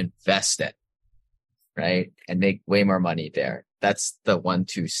out and invest it, right? And make way more money there. That's the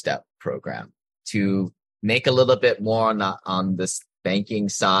 1-2 step program. To make a little bit more on this banking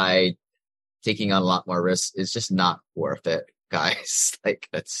side, taking on a lot more risk is just not worth it, guys. Like,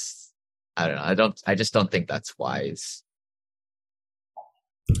 that's, I don't know. I just don't think that's wise.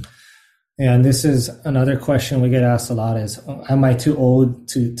 And this is another question we get asked a lot is, am I too old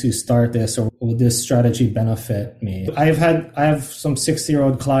to start this, or will this strategy benefit me? I have some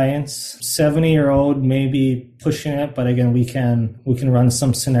 60-year-old clients, 70-year-old maybe pushing it, but again, we can run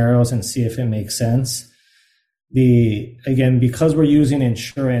some scenarios and see if it makes sense. Again, because we're using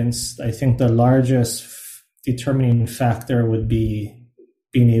insurance, I think the largest determining factor would be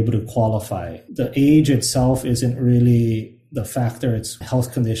being able to qualify. The age itself isn't really the factor, it's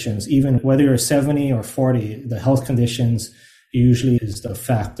health conditions. Even whether you're 70 or 40, the health conditions usually is the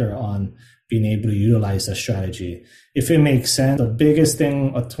factor on being able to utilize the strategy. If it makes sense, the biggest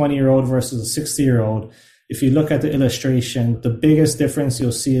thing, a 20-year-old versus a 60-year-old, if you look at the illustration, the biggest difference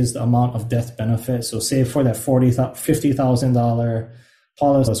you'll see is the amount of death benefit. So say for that $50,000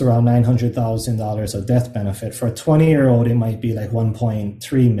 policy, was around $900,000 of death benefit. For a 20-year-old, it might be like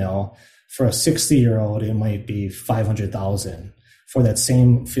 1.3 mil. For a 60-year-old, it might be $500,000 for that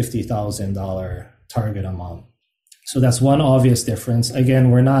same $50,000 target amount. So that's one obvious difference.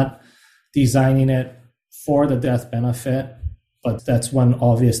 Again, we're not designing it for the death benefit, but that's one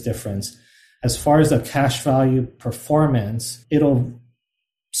obvious difference. As far as the cash value performance, it'll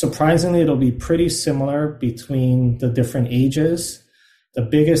be pretty similar between the different ages. The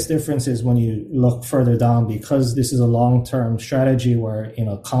biggest difference is when you look further down, because this is a long-term strategy where,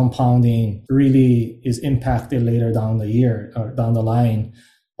 compounding really is impacted later down the year or down the line.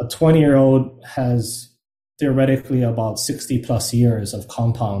 A 20-year-old has theoretically about 60 plus years of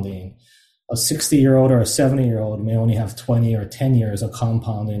compounding. A 60-year-old or a 70-year-old may only have 20 or 10 years of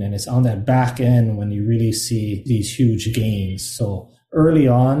compounding, and it's on that back end when you really see these huge gains. So early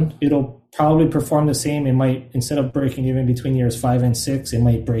on, it'll probably perform the same. It might, instead of breaking even between years 5 and 6, it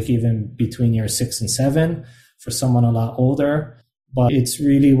might break even between years 6 and 7 for someone a lot older. But it's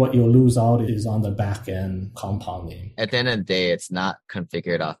really what you'll lose out is on the back end compounding. At the end of the day, it's not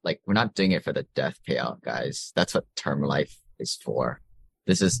configured off. Like, we're not doing it for the death payout, guys. That's what term life is for.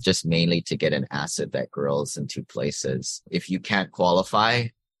 This is just mainly to get an asset that grows in two places. If you can't qualify,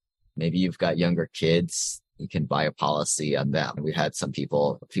 maybe you've got younger kids, you can buy a policy on them. We had some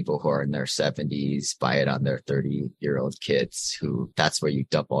people who are in their 70s buy it on their 30-year-old kids, who that's where you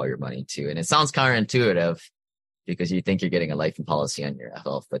dump all your money to. And it sounds counterintuitive because you think you're getting a life policy on your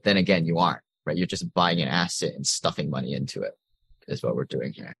health, but then again, you aren't, right? You're just buying an asset and stuffing money into it is what we're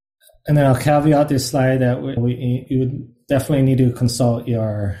doing here. And then I'll caveat this slide that you would definitely need to consult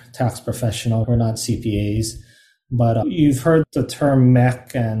your tax professional. We're not CPAs. But you've heard the term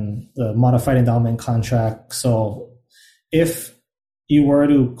MEC and the modified endowment contract. So if you were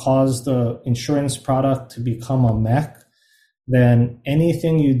to cause the insurance product to become a MEC, then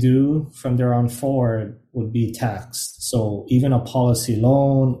anything you do from there on forward would be taxed. So even a policy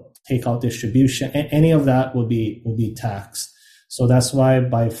loan, takeout distribution, any of that will be taxed. So that's why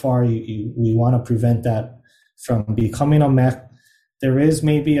by far we want to prevent that from becoming a MEC. There is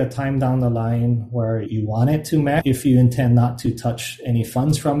maybe a time down the line where you want it to MEC if you intend not to touch any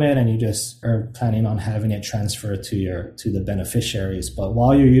funds from it and you just are planning on having it transferred to the beneficiaries. But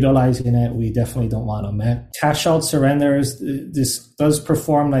while you're utilizing it, we definitely don't want a MEC. Cash out surrenders, this does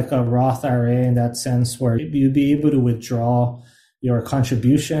perform like a Roth IRA in that sense, where you'd be able to withdraw your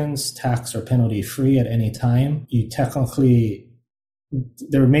contributions tax or penalty free at any time.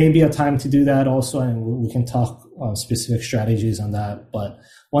 There may be a time to do that also, and we can talk specific strategies on that. But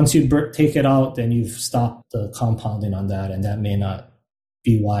once you take it out, then you've stopped the compounding on that, and that may not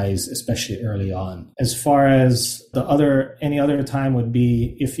be wise, especially early on. As far as any other time would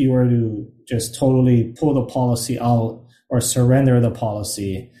be if you were to just totally pull the policy out or surrender the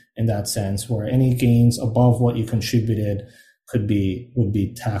policy in that sense, where any gains above what you contributed would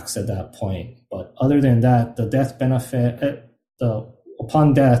be taxed at that point. But other than that, the death benefit,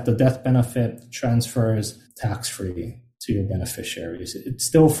 upon death, the death benefit transfers tax-free to your beneficiaries. It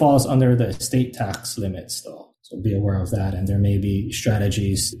still falls under the estate tax limits though. So be aware of that, and there may be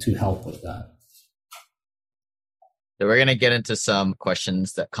strategies to help with that. So we're going to get into some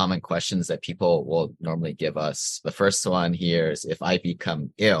common questions that people will normally give us. The first one here is, if I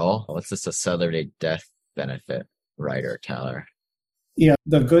become ill, what's this accelerated death benefit rider, Tyler? Yeah,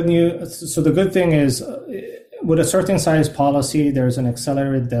 the good thing is with a certain size policy, there's an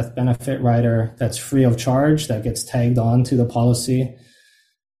accelerated death benefit rider that's free of charge that gets tagged on to the policy.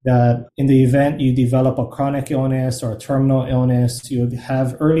 That in the event you develop a chronic illness or a terminal illness, you would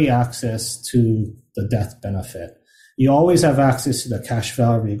have early access to the death benefit. You always have access to the cash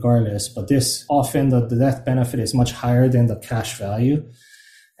value regardless, but the death benefit is much higher than the cash value.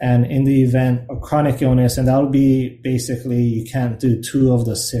 And in the event of chronic illness, and that would be basically you can't do 2 of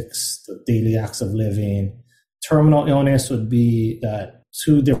the 6 daily acts of living. Terminal illness would be that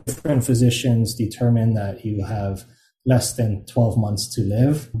 2 different physicians determine that you have less than 12 months to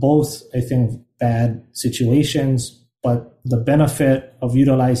live. Both, I think, bad situations, but the benefit of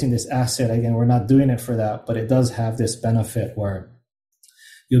utilizing this asset, again, we're not doing it for that, but it does have this benefit where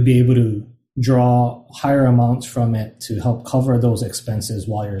you'll be able to draw higher amounts from it to help cover those expenses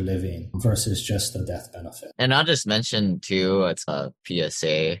while you're living versus just the death benefit. And I'll just mention too, it's a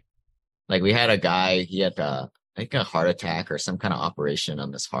PSA. Like we had a guy, he had I think a heart attack or some kind of operation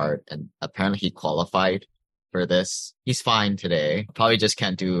on his heart, and apparently he qualified for this. He's fine today. Probably just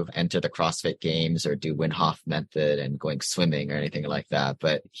can't enter the CrossFit Games or do Wim Hof method and going swimming or anything like that.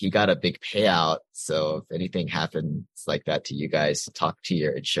 But he got a big payout. So if anything happens like that to you guys, talk to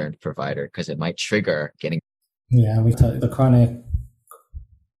your insurance provider because it might trigger getting. Yeah, we talk the chronic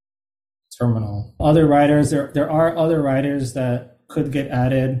terminal. Other riders, there are other riders that could get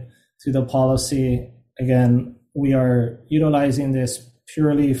added to the policy. Again, we are utilizing this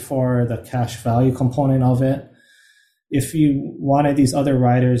purely for the cash value component of it. If you wanted these other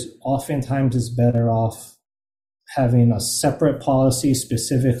riders, oftentimes it's better off having a separate policy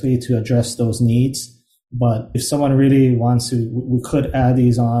specifically to address those needs. But if someone really wants to, we could add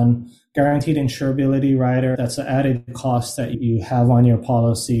these on. Guaranteed insurability rider, that's an added cost that you have on your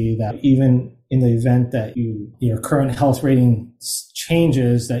policy that even in the event that your current health rating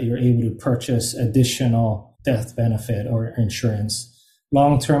changes, that you're able to purchase additional death benefit or insurance.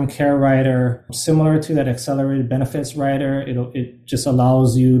 Long-term care rider, similar to that accelerated benefits rider, it just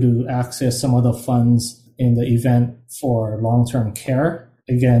allows you to access some of the funds in the event for long-term care.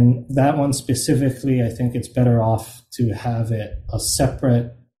 Again, that one specifically, I think it's better off to have it a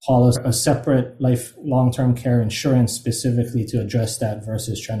separate policy, a separate long-term care insurance specifically to address that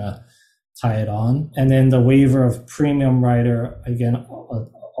versus trying to tie it on. And then the waiver of premium rider, again,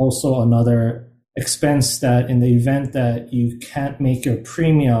 also another expense that in the event that you can't make your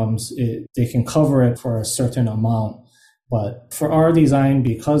premiums, they can cover it for a certain amount. But for our design,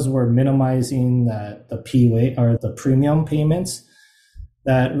 because we're minimizing the PWA or the premium payments,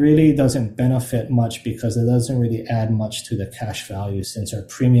 that really doesn't benefit much because it doesn't really add much to the cash value since our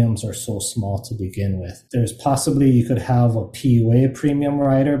premiums are so small to begin with. There's possibly you could have a PWA premium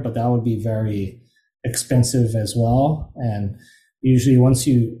rider, but that would be very expensive as well. And usually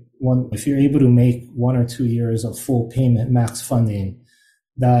if you're able to make 1 or 2 years of full payment max funding,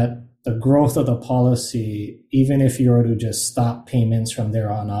 that the growth of the policy, even if you were to just stop payments from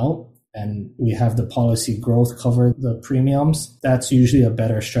there on out, and we have the policy growth cover the premiums, that's usually a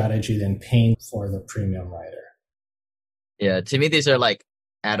better strategy than paying for the premium rider. Yeah, to me, these are like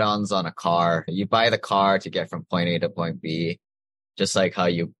add-ons on a car. You buy the car to get from point A to point B, just like how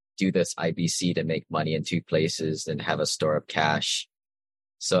you do this IBC to make money in 2 places and have a store of cash.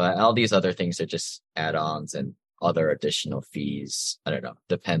 So all these other things are just add-ons and other additional fees. I don't know.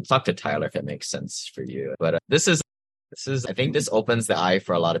 Depends. Talk to Tyler if it makes sense for you. But this is, I think this opens the eye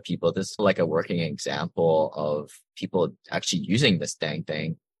for a lot of people. This is like a working example of people actually using this dang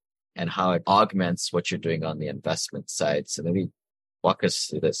thing and how it augments what you're doing on the investment side. So maybe walk us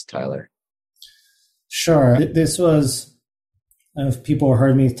through this, Tyler. Sure. This was, if people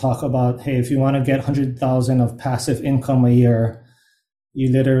heard me talk about, hey, if you want to get 100,000 of passive income a year, you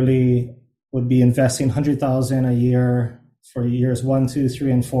literally would be investing 100,000 a year for years 1, 2,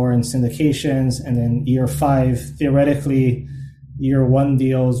 3, and 4 in syndications. And then year 5, theoretically, year 1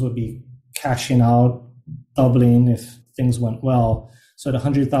 deals would be cashing out, doubling if things went well. So the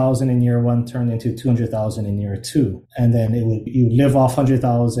 100,000 in year one turned into 200,000 in year two. And then you live off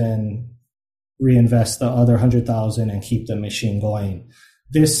 100,000, reinvest the other 100,000 and keep the machine going.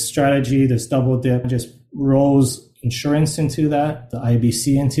 This strategy, this double dip, just rolls insurance into that, the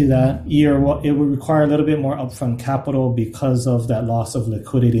IBC into that. It would require a little bit more upfront capital because of that loss of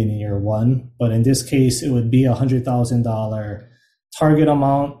liquidity in year one. But in this case, it would be $100,000 target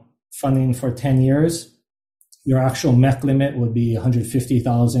amount funding for 10 years. Your actual MEC limit would be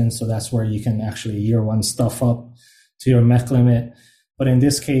 150,000. So that's where you can actually year one stuff up to your MEC limit. But in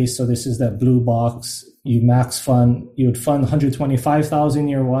this case, so this is that blue box, you would fund 125,000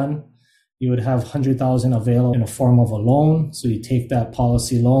 year one. You would have 100,000 available in the form of a loan. So you take that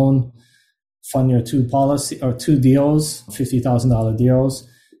policy loan, fund your two deals, $50,000 deals.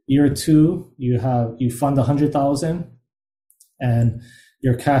 Year two, you fund 100,000, and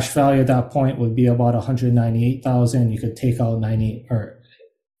your cash value at that point would be about 198,000. You could take out 90 or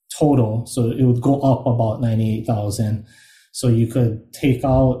total, so it would go up about 98,000. So you could take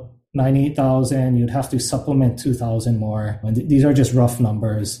out 98,000. You'd have to supplement 2,000 more. And these are just rough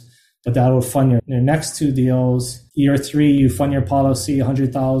numbers. But that will fund your next two deals. Year three, you fund your policy,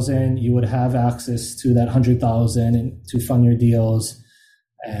 100,000. You would have access to that 100,000 to fund your deals.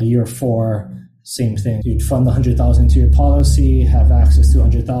 And year four, same thing. You'd fund the 100,000 to your policy, have access to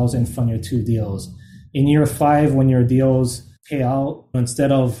 100,000, fund your two deals. In year five, when your deals pay out,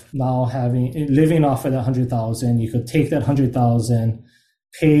 instead of now living off of that 100,000, you could take that 100,000,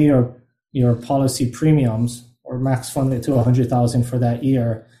 pay your policy premiums, or max fund it to 100,000 for that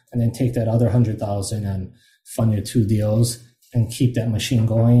year, and then take that other 100,000 and fund your two deals and keep that machine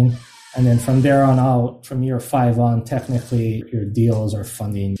going. And then from there on out, from year five on, technically your deals are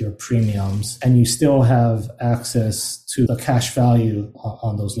funding your premiums, and you still have access to the cash value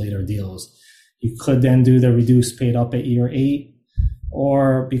on those later deals. You could then do the reduced paid up at year 8,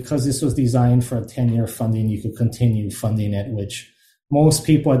 or because this was designed for a 10-year funding, you could continue funding it, which most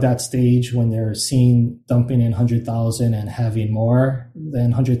people at that stage, when they're seeing dumping in 100,000 and having more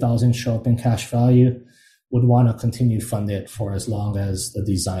than 100,000 show up in cash value, would want to continue fund it for as long as the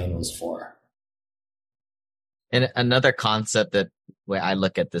design was for. And another concept that way I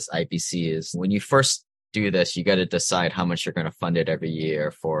look at this IBC is when you first do this, you got to decide how much you're going to fund it every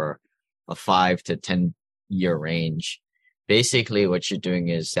year for a 5 to 10 year range. Basically, what you're doing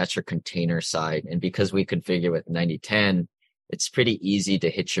is that's your container side. And because we configure with 90/10, it's pretty easy to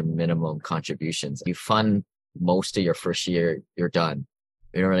hit your minimum contributions. You fund most of your first year, you're done.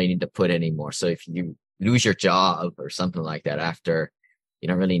 You don't really need to put any more. So if you lose your job or something like that after, you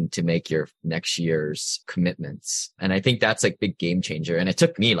don't really need to make your next year's commitments. And I think that's a big game changer. And it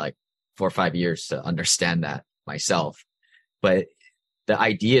took me like 4 or 5 years to understand that myself. But the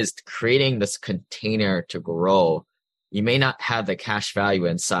idea is creating this container to grow. You may not have the cash value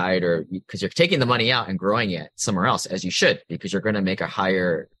inside, or because you're taking the money out and growing it somewhere else, as you should, because you're going to make a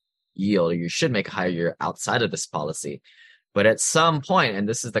higher yield, or you should make a higher yield outside of this policy. But at some point, and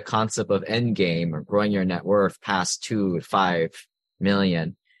this is the concept of end game, or growing your net worth past 2 to 5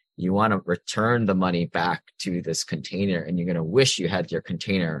 million, you want to return the money back to this container, and you're going to wish you had your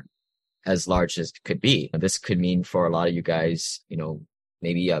container as large as it could be. This could mean for a lot of you guys,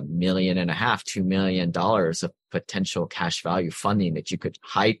 maybe $1.5 million, $2 million of potential cash value funding that you could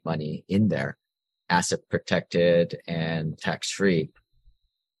hide money in there, asset protected and tax free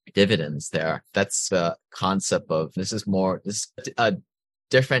dividends there. That's the concept of this is a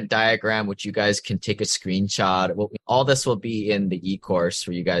different diagram, which you guys can take a screenshot. All this will be in the e-course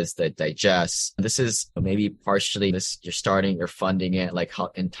for you guys to digest. This is maybe partially this, you're funding it like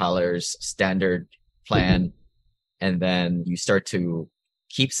in Tyler's standard plan. And then you start to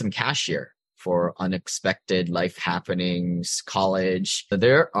keep some cash here for unexpected life happenings, college.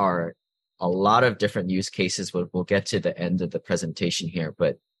 There are a lot of different use cases. We'll get to the end of the presentation here,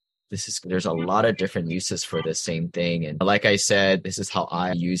 but there's a lot of different uses for the same thing. And like I said, this is how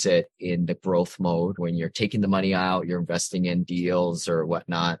I use it in the growth mode. When you're taking the money out, you're investing in deals or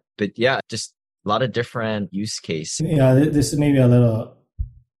whatnot. But yeah, just a lot of different use cases. Yeah, this is maybe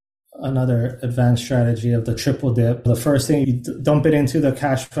another advanced strategy of the triple dip. The first thing, you dump it into the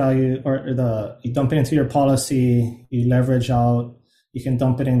cash value, you dump it into your policy, you leverage out, you can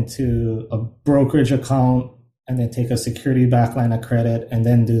dump it into a brokerage account, and then take a security back line of credit and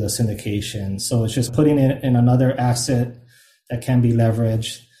then do the syndication. So it's just putting it in another asset that can be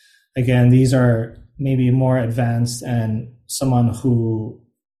leveraged. Again, these are maybe more advanced, and someone who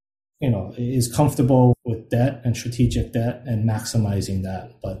is comfortable with debt and strategic debt and maximizing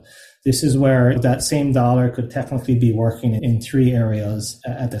that. But this is where that same dollar could technically be working in three areas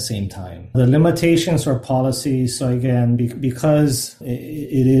at the same time. The limitations for policies. So again, because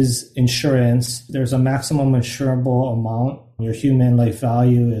it is insurance, there's a maximum insurable amount. Your human life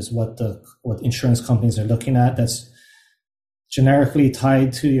value is what insurance companies are looking at. That's generically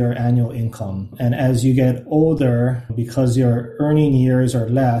tied to your annual income. And as you get older, because your earning years are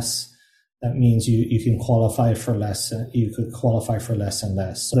less, that means you can qualify for less. You could qualify for less and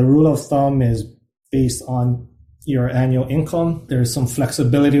less. So the rule of thumb is based on your annual income. There's some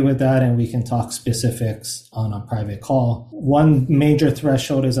flexibility with that, and we can talk specifics on a private call. One major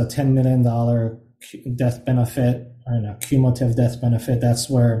threshold is a $10 million death benefit or a cumulative death benefit. That's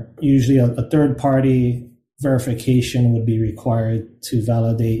where usually a third party verification would be required to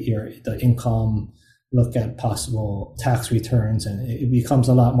validate the income, look at possible tax returns, and it becomes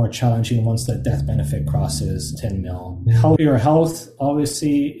a lot more challenging once the death benefit crosses 10 mil. Your health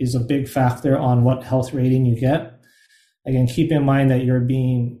obviously is a big factor on what health rating you get. Again, keep in mind that you're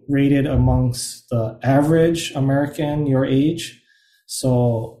being rated amongst the average American your age.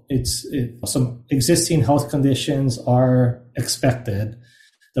 So some existing health conditions are expected.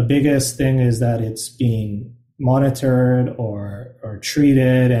 The biggest thing is that it's being monitored or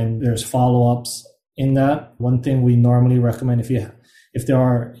treated, and there's follow-ups in that. One thing we normally recommend, you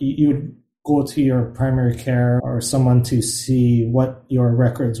would go to your primary care or someone to see what your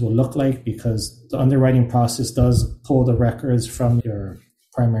records will look like, because the underwriting process does pull the records from your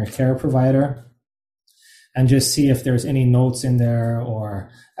primary care provider, and just see if there's any notes in there, or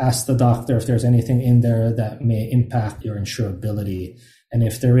ask the doctor if there's anything in there that may impact your insurability. And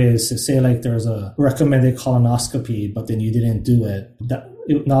if there is, say like there's a recommended colonoscopy, but then you didn't do it,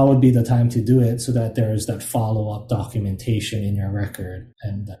 now would be the time to do it, so that there's that follow-up documentation in your record.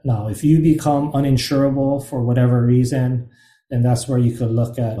 And now if you become uninsurable for whatever reason, then that's where you could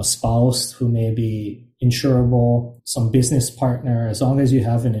look at a spouse who may be insurable, some business partner, as long as you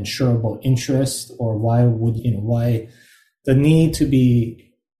have an insurable interest. Or why the need to be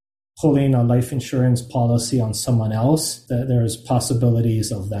pulling a life insurance policy on someone else, that there's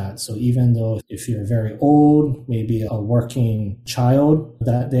possibilities of that. So even though if you're very old, maybe a working child,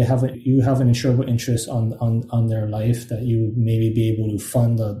 that you have an insurable interest on their life, that you maybe be able to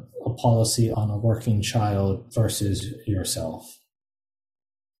fund a policy on a working child versus yourself.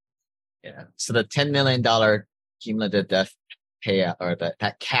 Yeah. So the $10 million cumulative death payout, or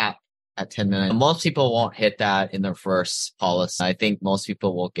that cap at 10 million. Most people won't hit that in their first policy. I think most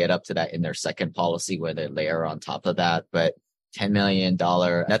people will get up to that in their second policy, where they layer on top of that. But $10 million,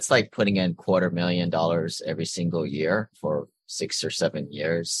 that's like putting in $250,000 every single year for 6 or 7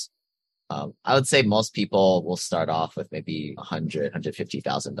 years. I would say most people will start off with maybe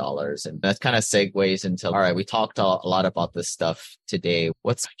 $150,000. And that kind of segues into, all right, we talked a lot about this stuff today.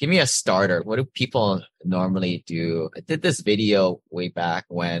 Give me a starter. What do people normally do? I did this video way back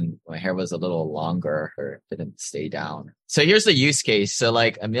when my hair was a little longer or didn't stay down. So here's the use case. So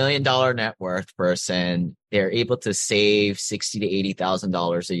like $1 million net worth person, they're able to save $60,000 to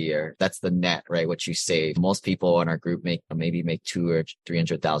 $80,000 a year. That's the net, right? What you save. Most people in our group make $200,000 or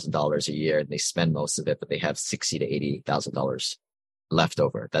 $300,000 a year, and they spend most of it, but they have $60,000 to $80,000 left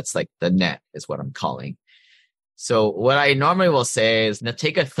over. That's like the net is what I'm calling. So what I normally will say is, now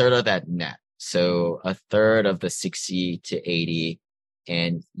take a third of that net. So a third of the 60 to 80,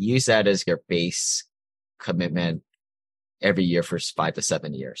 and use that as your base commitment every year for 5 to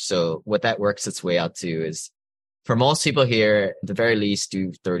 7 years. So what that works its way out to is, for most people here, at the very least,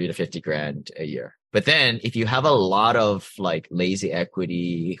 do 30 to 50 grand a year. But then if you have a lot of like lazy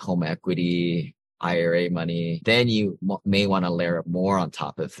equity, home equity, IRA money, then you may want to layer more on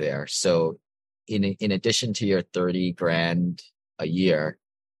top of there. So in addition to your 30 grand a year,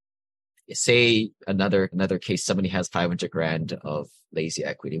 say another case, somebody has 500 grand of lazy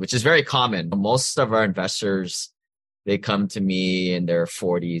equity, which is very common. Most of our investors, they come to me in their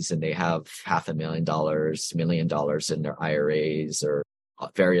 40s and they have $500,000, $1 million in their IRAs or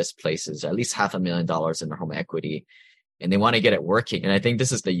various places, at least $500,000 in their home equity, and they want to get it working. And I think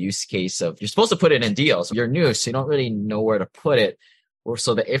this is the use case of, you're supposed to put it in deals. You're new, so you don't really know where to put it.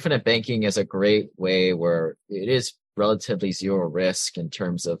 So the infinite banking is a great way where it is relatively zero risk in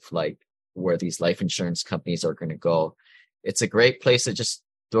terms of like where these life insurance companies are going to go. It's a great place to just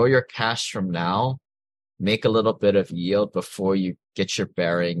throw your cash from now, make a little bit of yield before you get your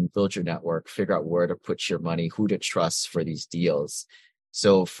bearing, build your network, figure out where to put your money, who to trust for these deals.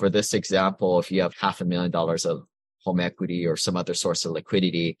 So for this example, if you have $500,000 of home equity or some other source of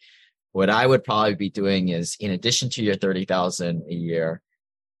liquidity, what I would probably be doing is, in addition to your $30,000 a year,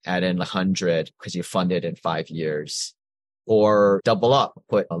 add in 100 because you fund it in 5 years, or double up,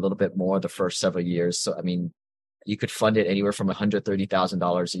 put a little bit more the first several years. So, I mean, you could fund it anywhere from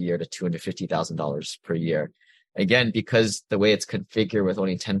 $130,000 a year to $250,000 per year. Again, because the way it's configured with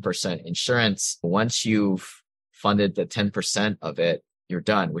only 10% insurance, once you've funded the 10% of it, you're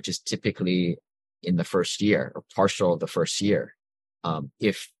done, which is typically in the first year or partial of the first year. And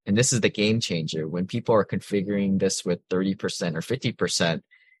this is the game changer, when people are configuring this with 30% or 50%,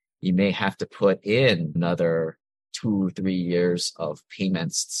 you may have to put in another 2-3 years of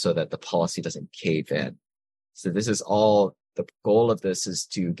payments so that the policy doesn't cave in. So this is all, the goal of this is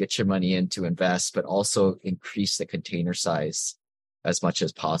to get your money in to invest, but also increase the container size as much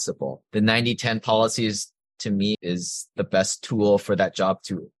as possible. The 90-10 policies to me is the best tool for that job,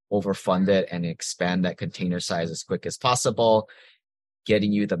 to overfund it and expand that container size as quick as possible,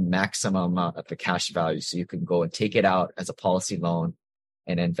 getting you the maximum amount of the cash value so you can go and take it out as a policy loan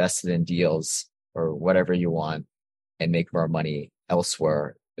and invest it in deals or whatever you want and make more money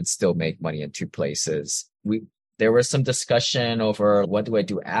elsewhere and still make money in two places. There was some discussion over what do I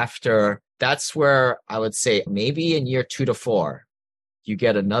do after. That's where I would say maybe in year 2 to 4, you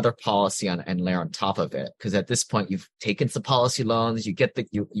get another policy and layer on top of it. Because at this point, you've taken some policy loans, you get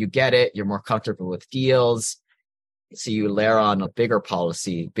it, you're more comfortable with deals. So you layer on a bigger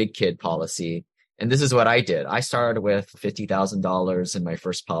policy, big kid policy. And this is what I did. I started with $50,000 in my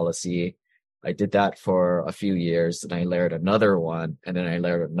first policy. I did that for a few years, and I layered another one, and then I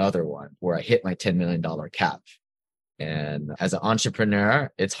layered another one where I hit my $10 million cap. And as an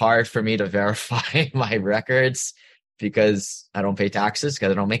entrepreneur, it's hard for me to verify my records because I don't pay taxes,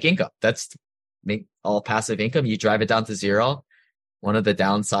 because I don't make income. That's make all passive income. You drive it down to zero. One of the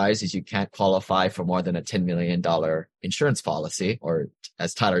downsides is you can't qualify for more than a $10 million insurance policy, or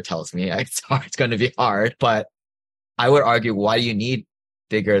as Tyler tells me, it's going to be hard. But I would argue, why do you need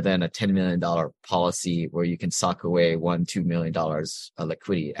bigger than a $10 million policy where you can sock away $1-2 million of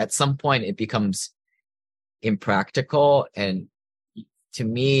liquidity? At some point, it becomes impractical. And to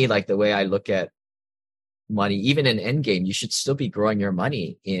me, like the way I look at money, even in endgame, you should still be growing your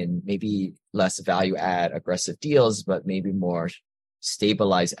money in maybe less value add aggressive deals, but maybe more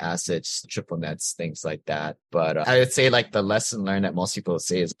stabilized assets, triple nets, things like that. But I would say like the lesson learned that most people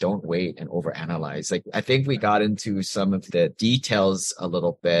say is don't wait and overanalyze. Like I think we got into some of the details a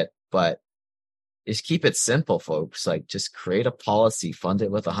little bit, but just keep it simple, folks. Like just create a policy, fund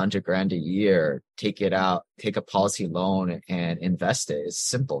it with $100,000 a year, take it out, take a policy loan and invest it. It's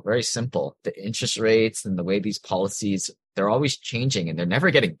simple, very simple. The interest rates and the way these policies, they're always changing and they're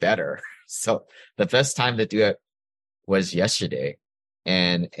never getting better. So the best time to do it was yesterday.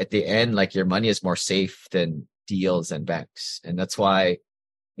 And at the end, like your money is more safe than deals and banks. And that's why,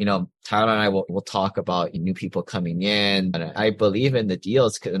 Tyler and I will talk about new people coming in. And I believe in the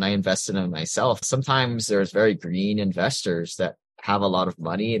deals and I invest in them myself. Sometimes there's very green investors that have a lot of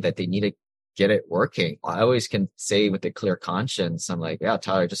money that they need to get it working. I always can say with a clear conscience, I'm like, yeah,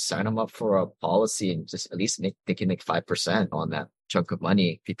 Tyler, just sign them up for a policy and just at least they can make 5% on that chunk of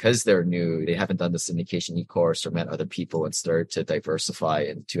money because they're new. They haven't done the syndication e-course or met other people and started to diversify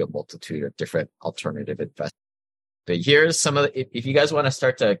into a multitude of different alternative investments. But here's some of the, if you guys want to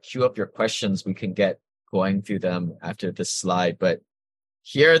start to queue up your questions, we can get going through them after this slide. But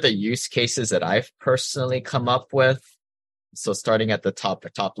here are the use cases that I've personally come up with. So starting at the top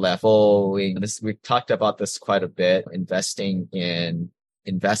level, we talked about this quite a bit, investing in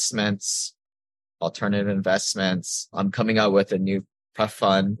investments, alternative investments. I'm coming out with a new pref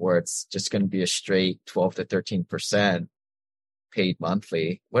fund where it's just going to be a straight 12 to 13% paid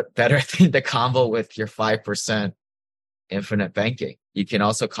monthly. What better thing to combo with your 5% infinite banking? You can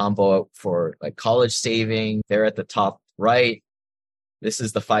also combo for like college saving. There at the top right, this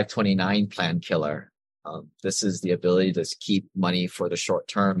is the 529 plan killer. This is the ability to keep money for the short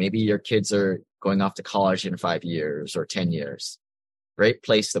term. Maybe your kids are going off to college in 5 years or 10 years. Great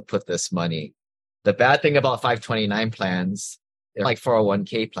place to put this money. The bad thing about 529 plans, they're like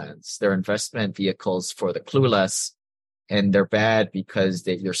 401k plans. They're investment vehicles for the clueless, and they're bad because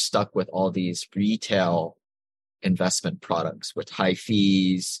you're stuck with all these retail investment products with high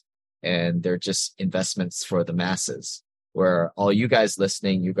fees, and they're just investments for the masses. Where all you guys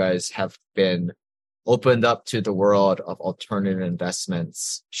listening, you guys have been opened up to the world of alternative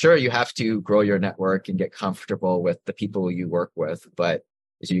investments. Sure, you have to grow your network and get comfortable with the people you work with, but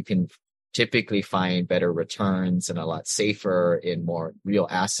you can typically find better returns and a lot safer in more real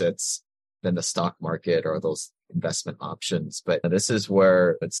assets than the stock market or those investment options. But this is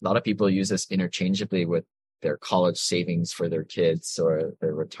where a lot of people use this interchangeably with their college savings for their kids or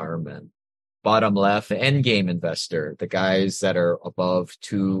their retirement. bottom left, the end game investor, the guys that are above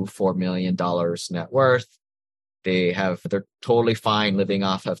 $4 million net worth. They're totally fine living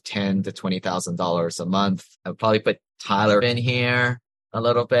off of $10,000 to $20,000 a month. I'll probably put Tyler in here a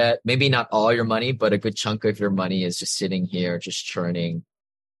little bit. Maybe not all your money, but a good chunk of your money is just sitting here, just churning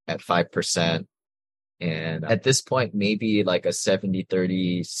at 5%. And at this point, maybe like a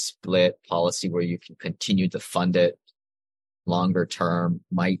 70-30 split policy where you can continue to fund it longer term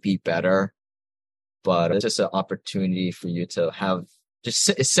might be better. But it's just an opportunity for you to have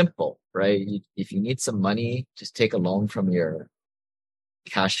it's simple, right? If you need some money, just take a loan from your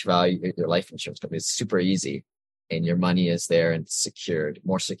cash value, your life insurance company. It's super easy. And your money is there and secured,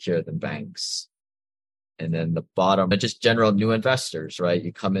 more secure than banks. And then the bottom, just general new investors, right?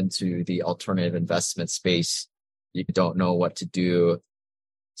 You come into the alternative investment space. You don't know what to do.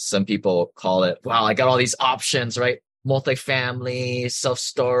 Some people call it, wow, I got all these options, right? Multifamily,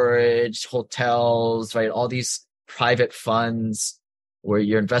 self-storage, hotels, right? All these private funds where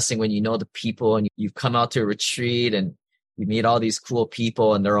you're investing when you know the people and you've come out to a retreat and you meet all these cool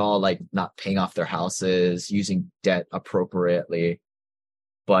people and they're all like not paying off their houses, using debt appropriately.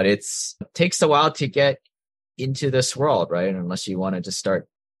 But it takes a while to get into this world, right? Unless you want to just start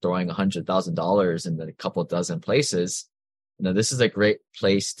throwing $100,000 in a couple dozen places. This is a great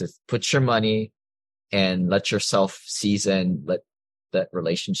place to put your money and let yourself season, let that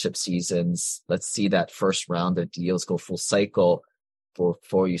relationship seasons. Let's see that first round of deals go full cycle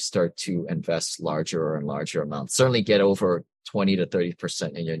before you start to invest larger and larger amounts. Certainly get over 20 to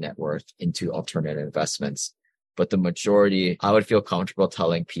 30% in your net worth into alternative investments. But the majority, I would feel comfortable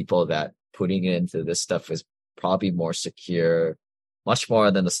telling people that putting it into this stuff is probably more secure, much more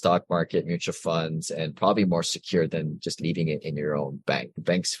than the stock market, mutual funds, and probably more secure than just leaving it in your own bank.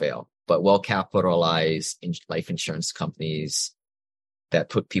 Banks fail, but well-capitalized life insurance companies that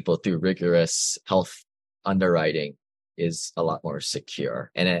put people through rigorous health underwriting is a lot more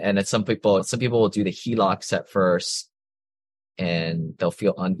secure. And some people will do the HELOCs at first and they'll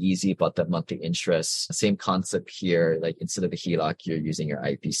feel uneasy about that monthly interest. Same concept here, like instead of the HELOC, you're using your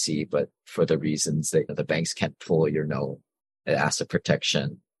IPC, but for the reasons that the banks can't pull your asset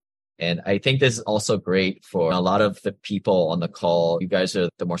protection. And I think this is also great for a lot of the people on the call. You guys are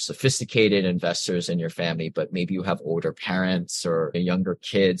the more sophisticated investors in your family, but maybe you have older parents or younger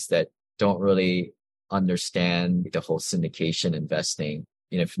kids that don't really understand the whole syndication investing.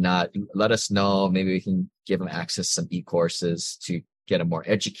 If not, let us know. Maybe we can give them access to some e-courses to get them more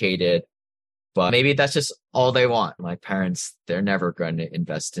educated. But maybe that's just all they want. My parents, they're never going to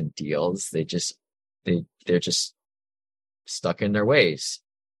invest in deals. They're just stuck in their ways.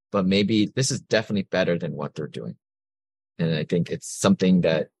 But maybe this is definitely better than what they're doing. And I think it's something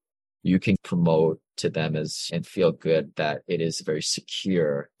that you can promote to them and feel good that it is very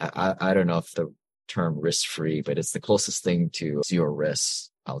secure. I don't know if the term risk-free, but it's the closest thing to zero risk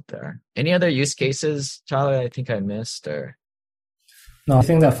out there. Any other use cases, Charlie, I think I missed? Or No, I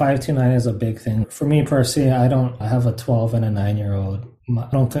think that 529 is a big thing. For me personally, I have a 12 and a 9-year-old.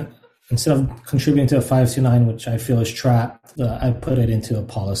 Instead of contributing to a 529, which I feel is trapped, I put it into a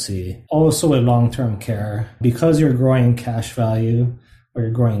policy. Also with long-term care, because you're growing cash value or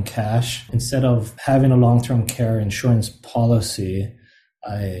you're growing cash, instead of having a long-term care insurance policy,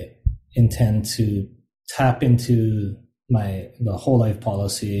 I intend to tap into the whole life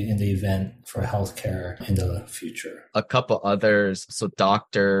policy in the event for healthcare in the future. A couple others, so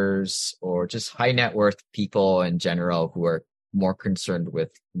doctors or just high net worth people in general who are more concerned with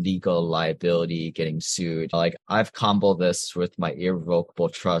legal liability, getting sued. Like I've comboed this with my irrevocable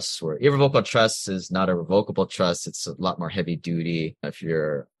trust, where irrevocable trust is not a revocable trust. It's a lot more heavy duty. If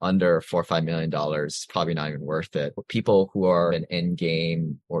you're under $4 or $5 million, it's probably not even worth it. For people who are an end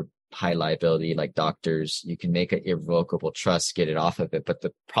game or high liability, like doctors, you can make an irrevocable trust, get it off of it. But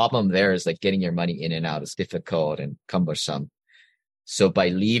the problem there is like getting your money in and out is difficult and cumbersome. So by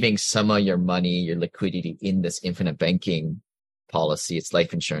leaving some of your money, your liquidity in this infinite banking policy, it's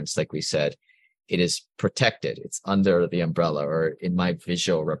life insurance, like we said, it is protected. It's under the umbrella, or in my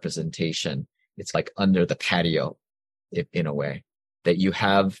visual representation, it's like under the patio, in a way, that you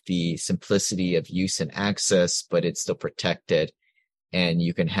have the simplicity of use and access, but it's still protected. And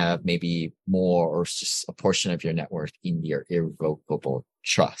you can have maybe more or just a portion of your net worth in your irrevocable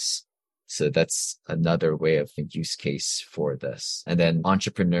trust. So that's another way of a use case for this. And then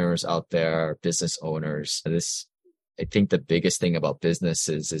entrepreneurs out there, business owners, I think the biggest thing about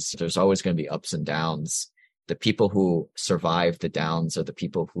businesses is there's always going to be ups and downs. The people who survive the downs are the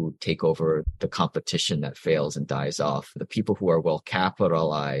people who take over the competition that fails and dies off. The people who are well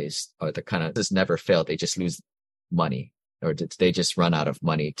capitalized are the kind of, this never fail. They just lose money, or they just run out of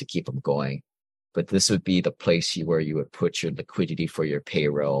money to keep them going. but this would be the place where you would put your liquidity for your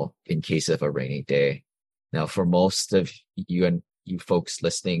payroll in case of a rainy day. Now, for most of you and you folks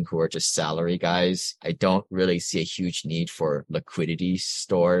listening who are just salary guys, I don't really see a huge need for liquidity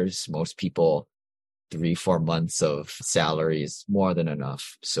stores. Most people, 3-4 months of salary is more than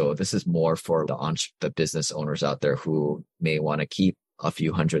enough. So this is more for the business owners out there who may want to keep a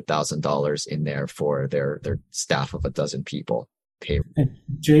few $100,000 in there for their staff of a dozen people.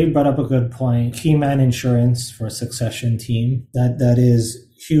 Jay brought up a good point. Keyman insurance for a succession team. That is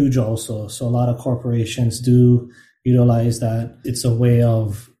huge also. So a lot of corporations do utilize that. It's a way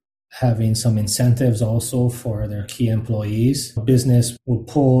of having some incentives also for their key employees. Business will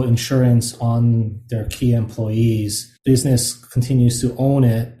pull insurance on their key employees. Business continues to own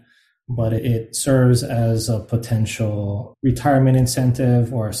it, but it serves as a potential retirement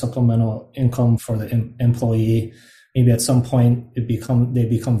incentive or supplemental income for the employee. Maybe at some point they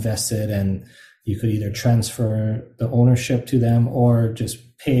become vested, and you could either transfer the ownership to them or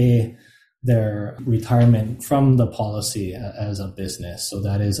just pay their retirement from the policy as a business. So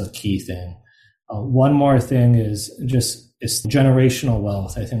that is a key thing. One more thing is generational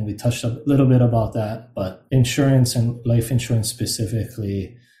wealth. I think we touched a little bit about that, but insurance and life insurance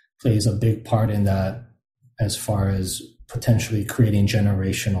specifically plays a big part in that as far as potentially creating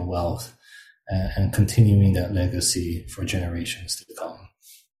generational wealth and continuing that legacy for generations to come.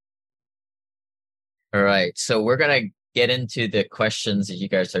 All right. So we're going to get into the questions that you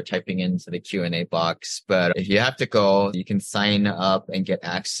guys are typing into the Q&A box. But if you have to go, you can sign up and get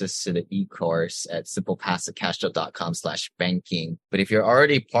access to the e-course at simplepassivecashflow.com/banking. But if you're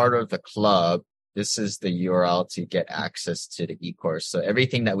already part of the club, this is the URL to get access to the e-course. So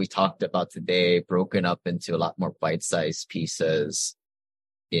everything that we talked about today, broken up into a lot more bite-sized pieces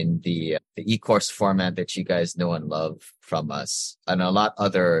in the e-course format that you guys know and love from us, and a lot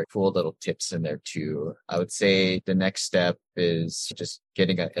other cool little tips in there too. I would say the next step is just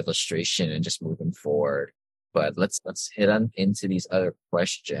getting an illustration and just moving forward. But let's hit on into these other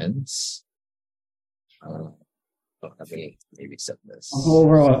questions. Let me maybe set this. I'll go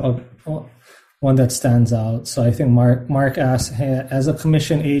over one that stands out. So I think Mark asked, hey, as a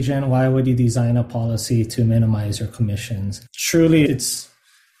commission agent, why would you design a policy to minimize your commissions? Truly,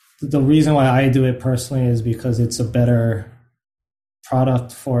 the reason why I do it personally is because it's a better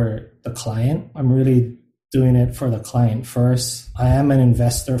product for the client. I'm really doing it for the client first. I am an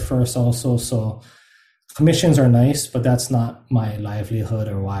investor first also, so commissions are nice, but that's not my livelihood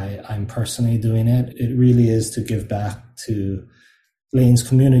or why I'm personally doing it. It really is to give back to Lane's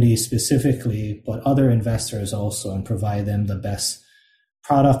community specifically, but other investors also, and provide them the best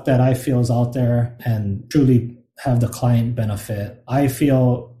product that I feel is out there and truly have the client benefit. I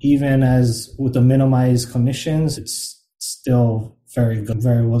feel even as with the minimized commissions, it's still very good,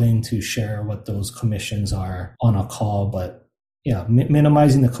 very willing to share what those commissions are on a call. But yeah,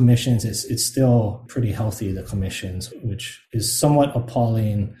 minimizing the commissions, it's still pretty healthy, the commissions, which is somewhat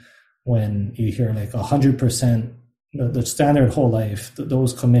appalling when you hear like 100%, the standard whole life,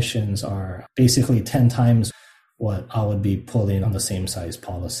 those commissions are basically 10 times what I would be pulling on the same size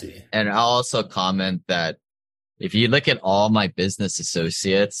policy. And I'll also comment that if you look at all my business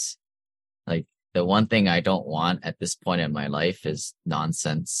associates, like the one thing I don't want at this point in my life is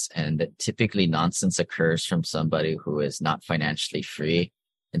nonsense. And that typically nonsense occurs from somebody who is not financially free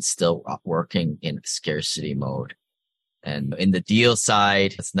and still working in scarcity mode. And in the deal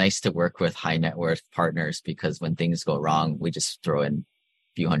side, it's nice to work with high net worth partners because when things go wrong, we just throw in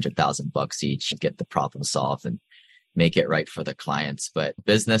a few $100,000 each and get the problem solved and make it right for the clients. But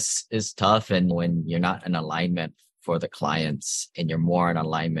business is tough. And when you're not in alignment for the clients and you're more in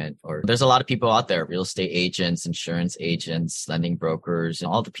alignment, or there's a lot of people out there, real estate agents, insurance agents, lending brokers, and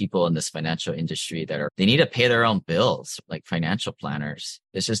all the people in this financial industry that they need to pay their own bills, like financial planners.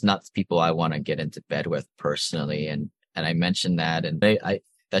 It's just not people I want to get into bed with personally. And I mentioned that, and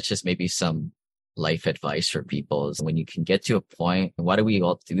that's just maybe some life advice for people is when you can get to a point, why do we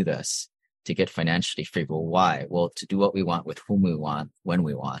all do this? To get financially free. Well, why? Well, to do what we want with whom we want, when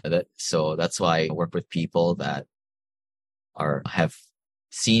we want. So that's why I work with people that have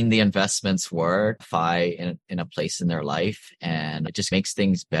seen the investments work in a place in their life, and it just makes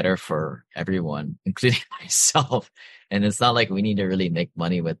things better for everyone, including myself. And it's not like we need to really make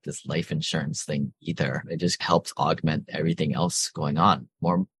money with this life insurance thing either. It just helps augment everything else going on.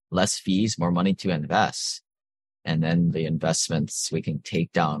 Less fees, more money to invest. And then the investments, we can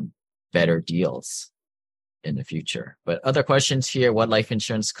take down better deals in the future. But other questions here. What life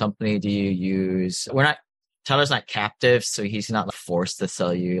insurance company do you use? Tyler's not captive, so he's not forced to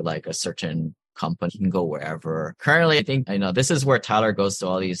sell you like a certain company. You can go wherever. Currently, I think, I know this is where Tyler goes to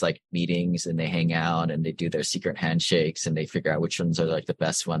all these like meetings and they hang out and they do their secret handshakes and they figure out which ones are like the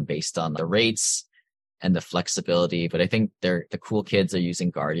best one based on the rates and the flexibility. But I think the cool kids are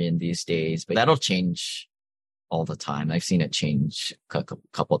using Guardian these days, but that'll change all the time. I've seen it change a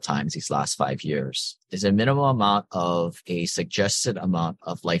couple of times these last 5 years. There's a minimum amount of a suggested amount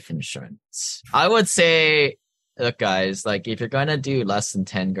of life insurance. I would say, look, guys, like if you're going to do less than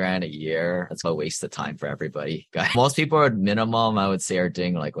 10 grand a year, that's a waste of time for everybody. Most people at minimum, I would say, are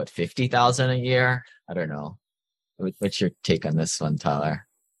doing like what, 50,000 a year. I don't know. What's your take on this one, Tyler?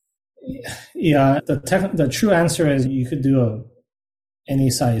 Yeah, the true answer is you could do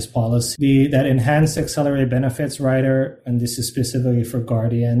any size policy. That enhanced accelerated benefits rider, and this is specifically for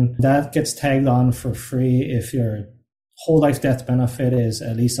Guardian, that gets tagged on for free if your whole life death benefit is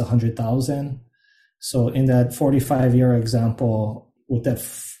at least 100,000. So in that 45-year example, with that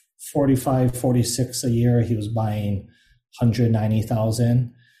 46 a year, he was buying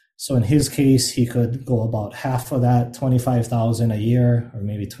 190,000. So in his case, he could go about half of that, 25,000 a year, or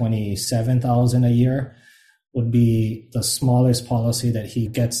maybe 27,000 a year would be the smallest policy that he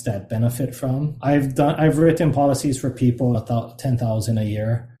gets that benefit from. I've written policies for people about 10,000 a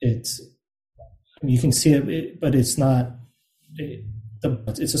year. You can see it, but it's not.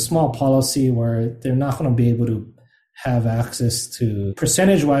 It's a small policy where they're not going to be able to have access to,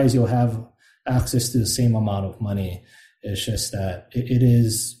 percentage-wise, you'll have access to the same amount of money. It's just that it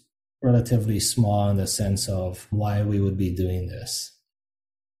is relatively small in the sense of why we would be doing this.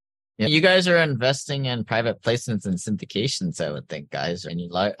 Yeah, you guys are investing in private placements and syndications, I would think, guys. And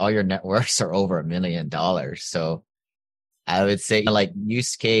all your networks are over $1 million. So I would say, like,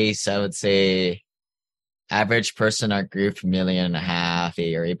 use case, I would say average person our group, $1.5 million,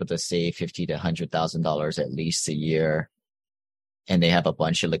 they are able to save $50,000 to $100,000 at least a year. And they have a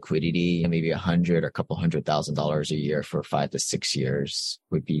bunch of liquidity, maybe $100,000 or a couple $100,000 a year for 5 to 6 years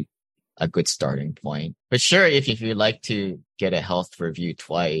would be a good starting point. But sure, if you'd like to get a health review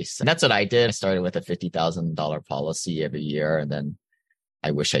twice, and that's what I did. I started with a $50,000 policy every year, and then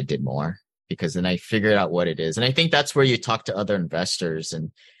I wish I did more because then I figured out what it is. And I think that's where you talk to other investors,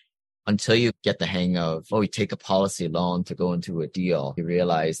 and until you get the hang of, you take a policy loan to go into a deal, you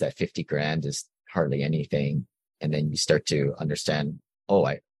realize that 50 grand is hardly anything. And then you start to understand,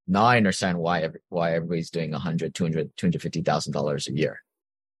 I understand why everybody's doing $100,000, $200,000, $250,000 a year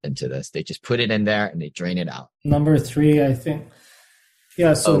into this. They just put it in there and they drain it out. Number 3, I think.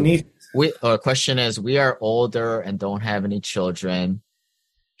 Yeah. So question is, we are older and don't have any children.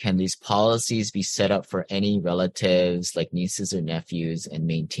 Can these policies be set up for any relatives like nieces or nephews and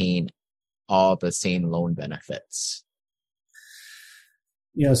maintain all the same loan benefits?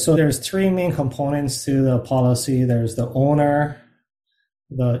 Yeah, so there's 3 main components to the policy. There's the owner,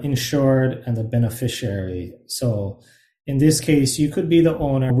 the insured, and the beneficiary. So in this case, you could be the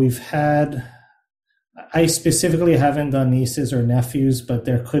owner. I specifically haven't done nieces or nephews, but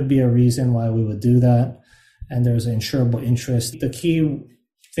there could be a reason why we would do that. And there's an insurable interest. The key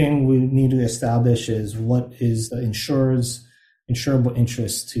thing we need to establish is what is the insurer's insurable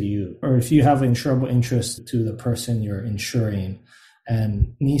interest to you, or if you have an insurable interest to the person you're insuring.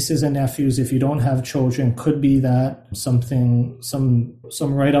 And nieces and nephews, if you don't have children, could be that some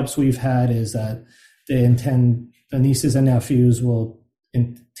write-ups we've had is that the nieces and nephews will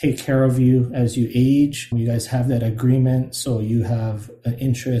take care of you as you age. You guys have that agreement, so you have an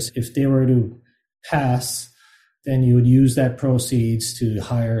interest. If they were to pass, then you would use that proceeds to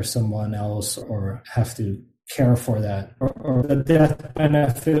hire someone else or have to care for that. Or the death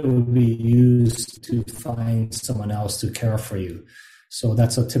benefit would be used to find someone else to care for you. So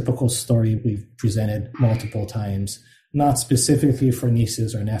that's a typical story we've presented multiple times, not specifically for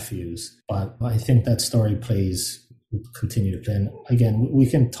nieces or nephews, but I think that story will continue to play. And again, we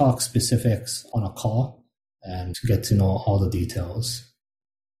can talk specifics on a call and to get to know all the details.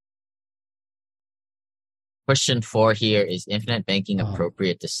 Question 4 here, is internet banking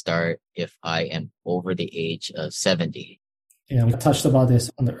appropriate to start if I am over the age of 70? Yeah, we touched about this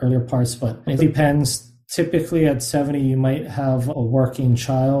on the earlier parts, but it depends. Typically at 70, you might have a working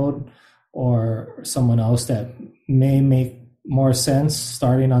child or someone else that may make more sense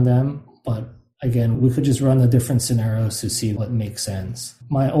starting on them. But again, we could just run the different scenarios to see what makes sense.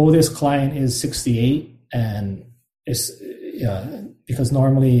 My oldest client is 68, and because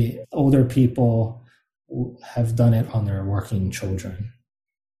normally older people have done it on their working children.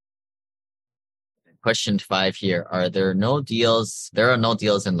 Question 5 here, there are no deals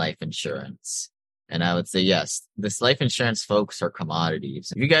in life insurance. And I would say, yes, this life insurance folks are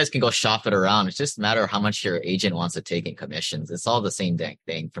commodities. You guys can go shop it around. It's just a matter of how much your agent wants to take in commissions. It's all the same dang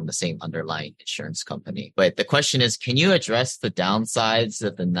thing from the same underlying insurance company. But the question is, can you address the downsides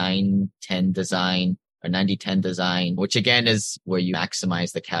of the 9-10 design or 90-10 design, which again is where you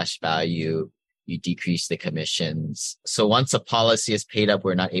maximize the cash value, you decrease the commissions. So once a policy is paid up,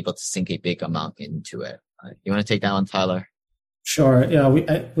 we're not able to sink a big amount into it. You want to take that one, Tyler? Sure. Yeah, we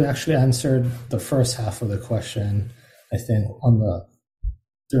actually answered the first half of the question, I think,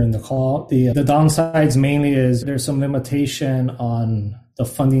 during the call. The downsides mainly is there's some limitation on the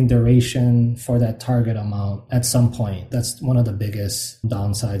funding duration for that target amount at some point. That's one of the biggest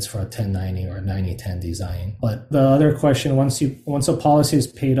downsides for a 1090 or 90-10 design. But the other question, once a policy is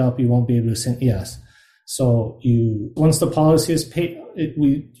paid up, you won't be able to send. Yes. So once the policy is paid,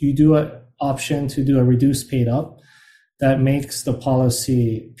 you do an option to do a reduced paid up. That makes the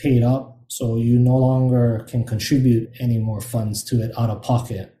policy paid up, so you no longer can contribute any more funds to it out of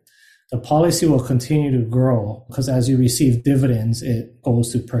pocket. The policy will continue to grow because as you receive dividends, it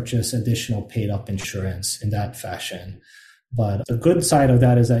goes to purchase additional paid up insurance in that fashion. But the good side of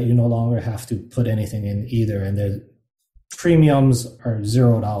that is that you no longer have to put anything in either, and the premiums are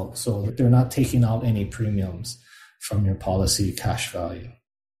zeroed out, so they're not taking out any premiums from your policy cash value.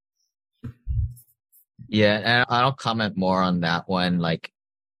 Yeah, and I'll comment more on that one. Like,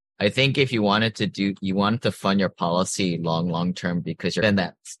 I think if you wanted to fund your policy long term because you're in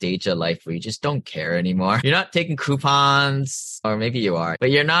that stage of life where you just don't care anymore. You're not taking coupons, or maybe you are,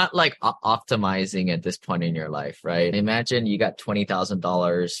 but you're not like optimizing at this point in your life, right? Imagine you got $20,000,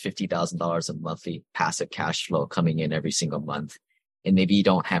 $50,000 of monthly passive cash flow coming in every single month, and maybe you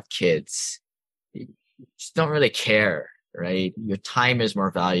don't have kids. You just don't really care, right? Your time is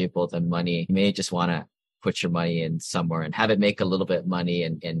more valuable than money. You may just want to put your money in somewhere and have it make a little bit of money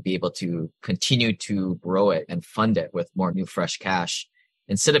and be able to continue to grow it and fund it with more new fresh cash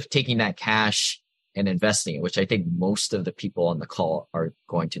instead of taking that cash and investing it, which I think most of the people on the call are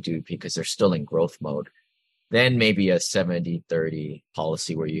going to do because they're still in growth mode. Then maybe a 70-30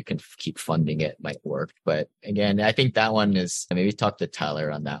 policy where you can keep funding it might work. But again, I think that one is, maybe talk to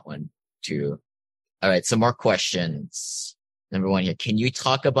Tyler on that one too. All right. Some more questions. Number one here, can you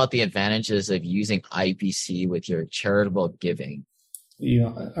talk about the advantages of using IBC with your charitable giving?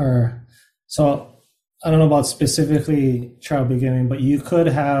 So I don't know about specifically charitable giving, but you could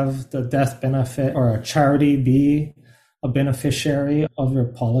have the death benefit or a charity be a beneficiary of your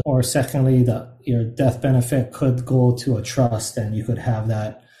policy. Or secondly, your death benefit could go to a trust and you could have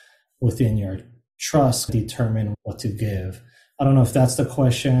that within your trust determine what to give. I don't know if that's the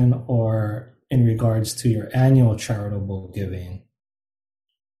question or in regards to your annual charitable giving.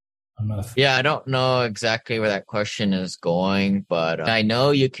 I don't know exactly where that question is going, but I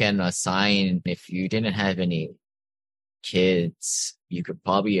know you can assign, if you didn't have any kids, you could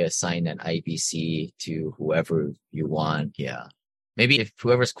probably assign an IBC to whoever you want. Yeah. Maybe if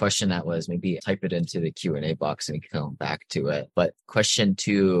whoever's question that was, maybe type it into the Q&A box and we can come back to it. But question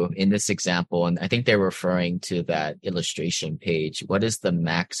 2, in this example, and I think they're referring to that illustration page, what is the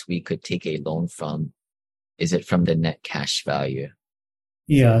max we could take a loan from? Is it from the net cash value?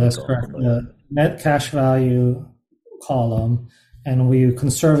 Yeah, that's correct. The net cash value column, and we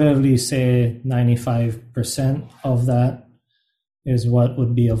conservatively say 95% of that is what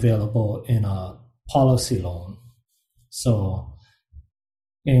would be available in a policy loan. So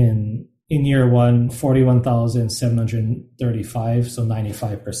in year one, 41,735, so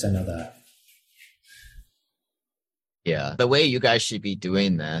 95% of that. Yeah. The way you guys should be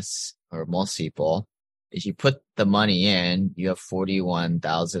doing this, or most people, is you put the money in, you have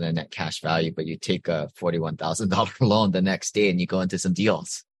 41,000 in net cash value, but you take a $41,000 loan the next day and you go into some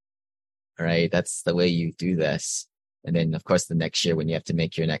deals. All right. That's the way you do this. And then, of course, the next year when you have to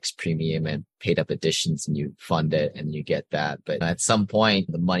make your next premium and paid up additions and you fund it and you get that. But at some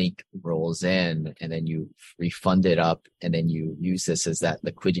point, the money rolls in and then you refund it up and then you use this as that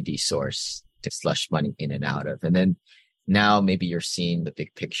liquidity source to slush money in and out of. And then now maybe you're seeing the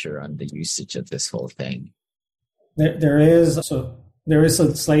big picture on the usage of this whole thing. There is a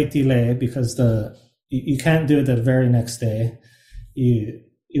slight delay because you can't do it the very next day.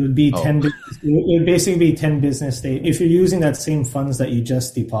 It would be 10. It would basically be 10 business days if you're using that same funds that you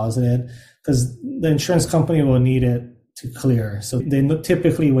just deposited, because the insurance company will need it to clear. So they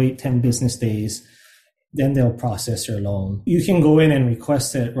typically wait 10 business days, then they'll process your loan. You can go in and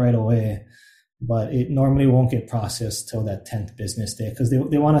request it right away, but it normally won't get processed till that 10th business day because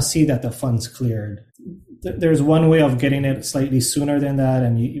they want to see that the funds cleared. There's one way of getting it slightly sooner than that.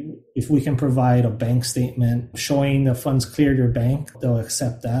 And if we can provide a bank statement showing the funds cleared your bank, they'll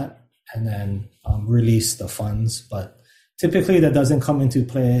accept that. And then release the funds. But typically that doesn't come into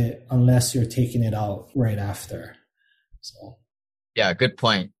play unless you're taking it out right after. So Yeah, good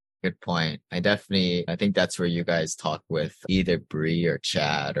point. Good point. I think that's where you guys talk with either Bree or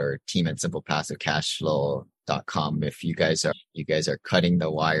Chad or team at simplepassivecashflow.com. If you guys are cutting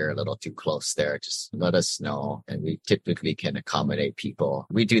the wire a little too close there, just let us know. And we typically can accommodate people.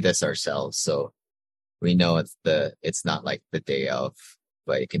 We do this ourselves. So we know it's not like the day of,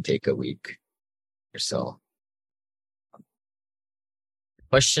 but it can take a week or so.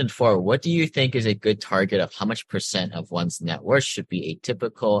 Question 4, what do you think is a good target of how much % of one's net worth should be a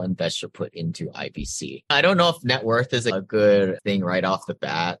typical investor put into IBC? I don't know if net worth is a good thing right off the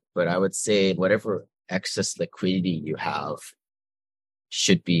bat, but I would say whatever excess liquidity you have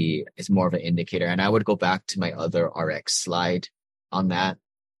is more of an indicator. And I would go back to my other RX slide on that.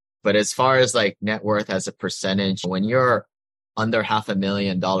 But as far as like net worth as a percentage, when you're under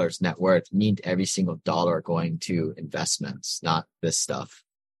 $500,000 net worth, you need every single dollar going to investments, not this stuff.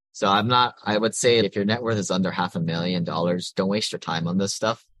 So I would say if your net worth is under $500,000, don't waste your time on this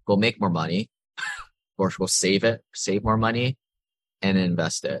stuff. Go make more money or go save more money and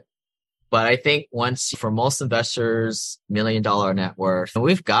invest it. But I think for most investors, $1 million net worth,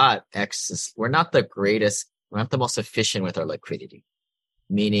 we've got excess. We're not the most efficient with our liquidity.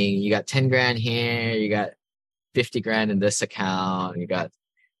 Meaning you got 10 grand here, you got 50 grand in this account, you got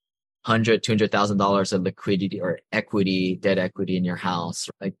 $200,000 of liquidity or debt equity in your house.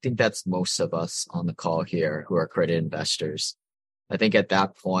 I think that's most of us on the call here who are credit investors. I think at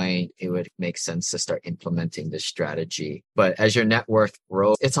that point, it would make sense to start implementing this strategy. But as your net worth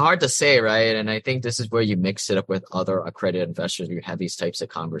grows, it's hard to say, right? And I think this is where you mix it up with other accredited investors. You have these types of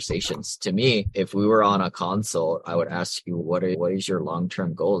conversations. To me, if we were on a consult, I would ask you, what is your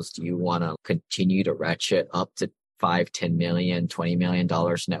long-term goals? Do you want to continue to ratchet up to $5, $10 million, $20 million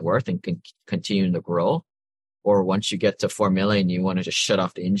net worth and continue to grow? Or once you get to 4 million, you want to just shut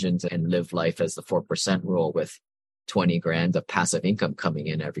off the engines and live life as the 4% rule with 20 grand of passive income coming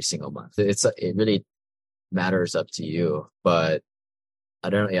in every single month. It really matters up to you, but I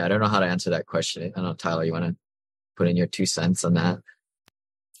don't know how to answer that question. I don't know, Tyler, you want to put in your 2 cents on that?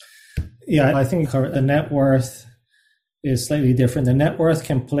 Yeah, I think the net worth is slightly different. The net worth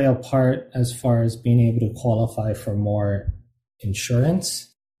can play a part as far as being able to qualify for more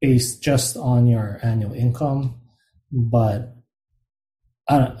insurance based just on your annual income. But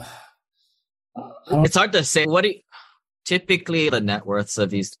it's hard to say. Typically the net worths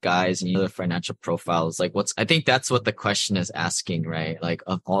of these guys and other financial profiles, I think that's what the question is asking, right? Like,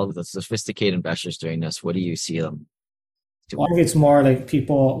 of all of the sophisticated investors doing this, what do you see them doing? I think it's more like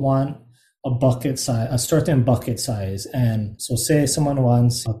people want a certain bucket size. And so say someone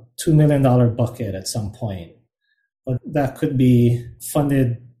wants a $2 million bucket at some point, but that could be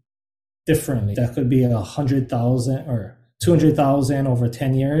funded differently. That could be 100,000 or 200,000 over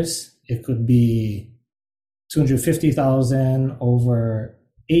 10 years. It could be 250,000 over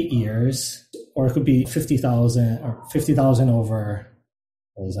 8 years, or it could be 50,000 or 50,000 over,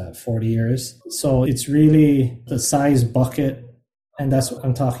 40 years. So it's really the size bucket. And that's what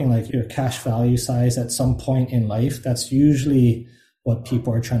I'm talking, like your cash value size at some point in life. That's usually what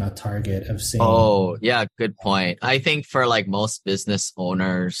people are trying to target of saying. Oh, yeah, good point. I think for like most business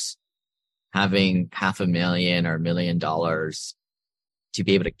owners, having $500,000 or $1 million to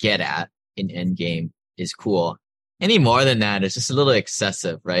be able to get at in endgame is cool. Any more than that is just a little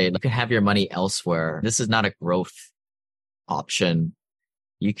excessive, right? You can have your money elsewhere. This is not a growth option.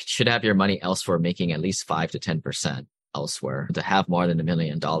 You should have your money elsewhere, making at least 5 to 10% elsewhere. To have more than $1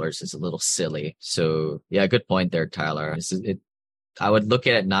 million is a little silly. So yeah, good point there, Tyler. I would look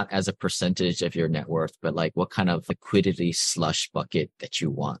at it not as a percentage of your net worth, but like what kind of liquidity slush bucket that you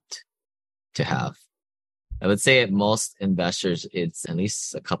want to have. I would say at most investors, it's at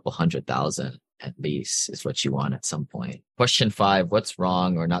least a couple 100,000 at least is what you want at some point. Question 5, what's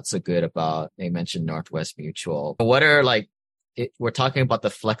wrong or not so good about, they mentioned Northwest Mutual. What are we're talking about the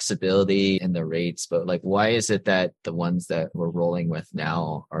flexibility and the rates, but like, why is it that the ones that we're rolling with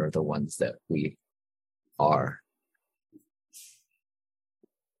now are the ones that we are?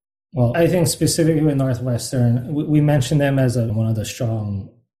 Well, I think specifically with Northwestern, we mentioned them as one of the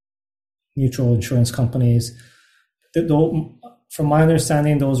strong mutual insurance companies. From my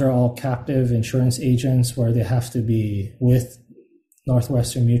understanding, those are all captive insurance agents where they have to be with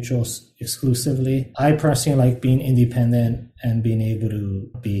Northwestern Mutual exclusively. I personally like being independent and being able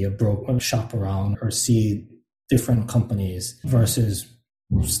to be a broker, shop around or see different companies versus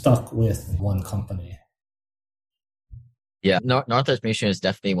stuck with one company. Yeah, Northwest Mutual is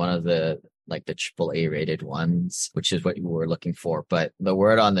definitely one of the like the AAA rated ones, which is what you were looking for. But the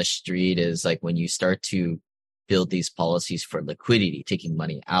word on the street is like when you start to build these policies for liquidity, taking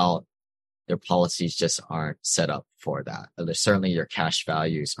money out, their policies just aren't set up for that. Certainly your cash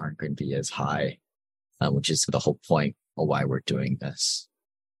values aren't going to be as high, which is the whole point of why we're doing this,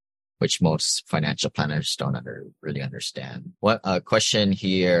 which most financial planners don't really understand. What question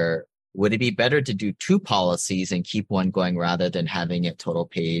here, would it be better to do 2 policies and keep one going rather than having it total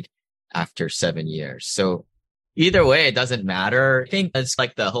paid after 7 years? So either way, it doesn't matter. I think it's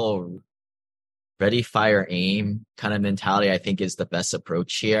like the whole ready, fire, aim kind of mentality, I think is the best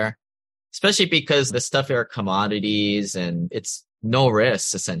approach here, especially because the stuff are commodities and it's no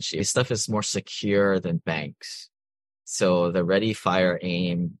risk, essentially. This stuff is more secure than banks. So the ready, fire,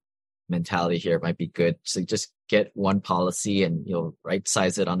 aim mentality here might be good. So just get one policy and you'll right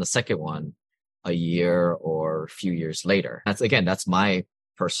size it on the second one a year or a few years later. That's my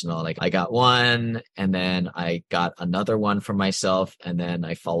personal, like I got one and then I got another one for myself and then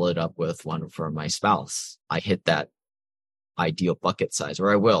I followed up with one for my spouse. I hit that ideal bucket size,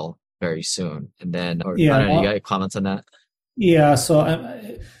 or I will very soon. And then, I don't know, you got any comments on that? Yeah. So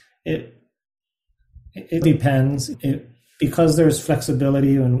it depends. Because there's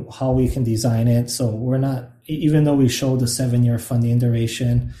flexibility in how we can design it. So we're not, even though we show the 7-year funding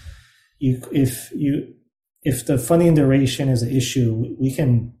duration, if the funding duration is an issue, we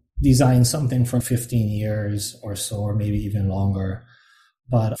can design something for 15 years or so, or maybe even longer.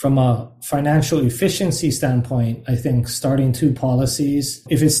 But from a financial efficiency standpoint, I think starting 2 policies,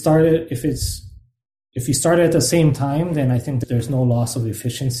 if you start at the same time, then I think there's no loss of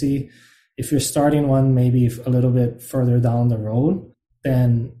efficiency. If you're starting one maybe a little bit further down the road,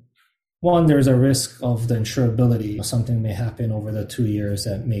 then one, there's a risk of the insurability. Something may happen over the 2 years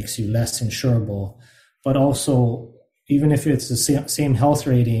that makes you less insurable. But also, even if it's the same health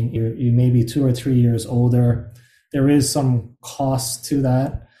rating, you may be 2 or 3 years older. There is some cost to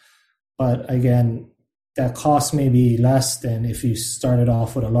that. But again, that cost may be less than if you started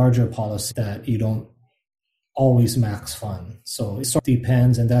off with a larger policy that you don't always max fund. So it sort of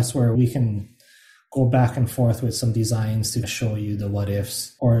depends, and that's where we can go back and forth with some designs to show you the what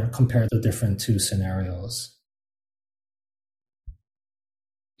ifs or compare the different 2 scenarios.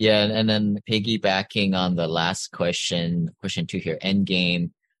 Yeah, and then piggybacking on the last question 2 here,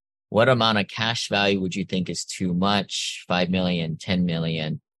 endgame, what amount of cash value would you think is too much? 5 million, 10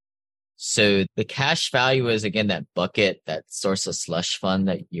 million? So the cash value is, again, that bucket, that source of slush fund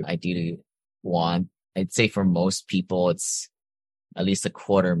that you ideally want. I'd say for most people, it's at least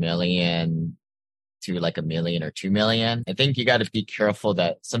 $250,000 to like $1 million or $2 million. I think you got to be careful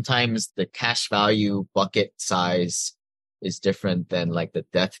that sometimes the cash value bucket size is different than like the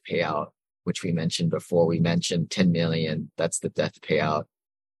death payout, which we mentioned before. We mentioned 10 million. That's the death payout.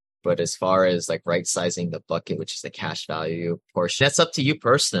 But as far as like right sizing the bucket, which is the cash value portion, that's up to you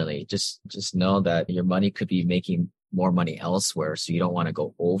personally. Just know that your money could be making more money elsewhere. So you don't want to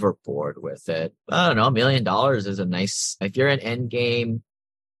go overboard with it. I don't know, $1 million is a nice, if you're an end game,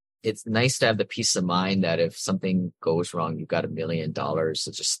 it's nice to have the peace of mind that if something goes wrong, you've got $1 million to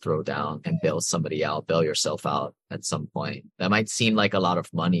just throw down and bail somebody out, bail yourself out at some point. That might seem like a lot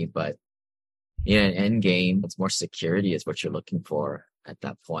of money, but in an end game, it's more security is what you're looking for at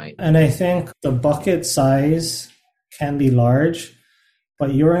that point. And I think the bucket size can be large,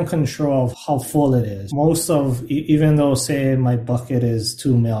 but you're in control of how full it is. Even though say my bucket is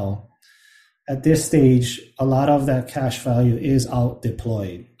 2 mil, at this stage, a lot of that cash value is out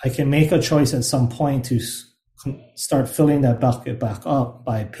deployed. I can make a choice at some point to start filling that bucket back up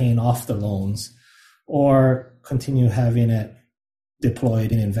by paying off the loans or continue having it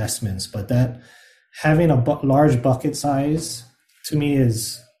deployed in investments. But that having a large bucket size to me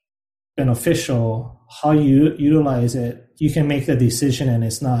is beneficial. How you utilize it, you can make the decision and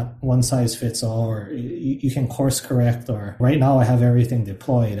it's not one size fits all, or you can course correct, or right now I have everything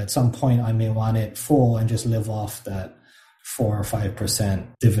deployed. At some point I may want it full and just live off that 4 or 5%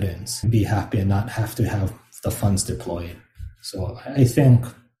 dividends, be happy and not have to have the funds deployed. So I think,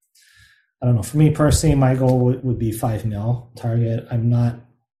 I don't know, for me personally, my goal would be 5 mil target. I'm not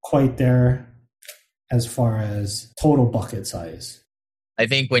quite there as far as total bucket size. I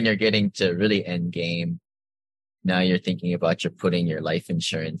think when you're getting to really end game, now you're thinking about you're putting your life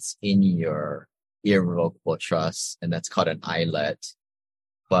insurance in your irrevocable trust, and that's called an ILET.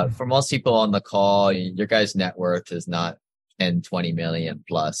 But for most people on the call, your guys' net worth is not 10, 20 million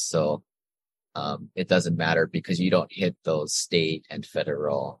plus. So it doesn't matter because you don't hit those state and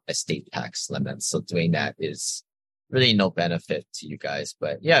federal estate tax limits. So doing that is really no benefit to you guys.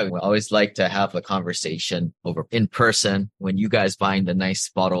 But yeah, we always like to have a conversation over in person when you guys buying the nice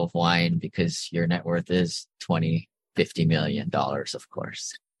bottle of wine because your net worth is $20-50 million, of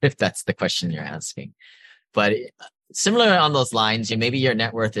course, if that's the question you're asking. But similar on those lines, maybe your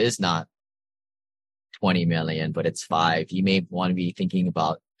net worth is not 20 million, but it's 5. You may want to be thinking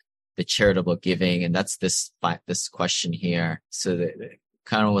about the charitable giving. And that's this question here. So that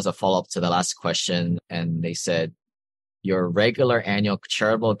kind of was a follow up to the last question. And they said, your regular annual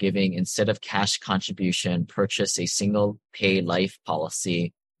charitable giving, instead of cash contribution, purchase a single pay life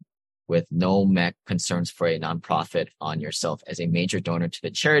policy with no MEC concerns for a nonprofit on yourself as a major donor to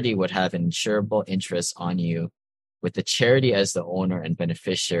the charity would have insurable interest on you. With the charity as the owner and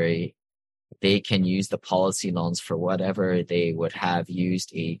beneficiary, they can use the policy loans for whatever they would have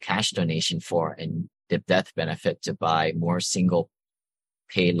used a cash donation for and the death benefit to buy more single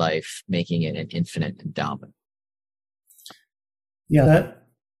pay life, making it an infinite endowment. Yeah, that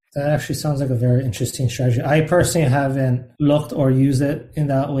actually sounds like a very interesting strategy. I personally haven't looked or used it in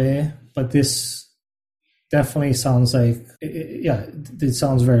that way, but this definitely sounds like, it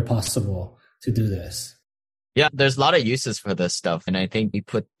sounds very possible to do this. Yeah, there's a lot of uses for this stuff. And I think we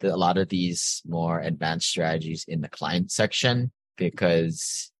put a lot of these more advanced strategies in the client section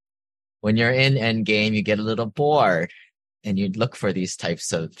because when you're in Endgame, you get a little bored and you'd look for these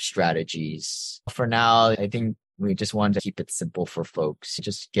types of strategies. For now, I think we just wanted to keep it simple for folks.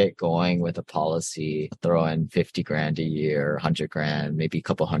 Just get going with a policy, throw in 50 grand a year, 100 grand, maybe a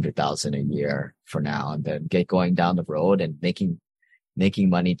couple 100,000 a year for now, and then get going down the road and making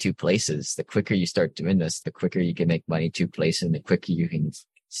money 2 places. The quicker you start doing this, the quicker you can make money 2 places, and the quicker you can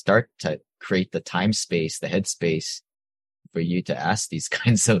start to create the time space, the headspace for you to ask these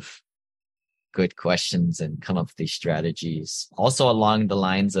kinds of good questions and come up with these strategies. Also along the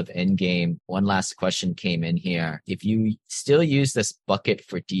lines of Endgame, one last question came in here. If you still use this bucket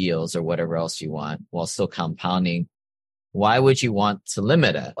for deals or whatever else you want while still compounding, why would you want to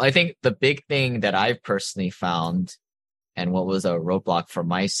limit it? I think the big thing that I've personally found and what was a roadblock for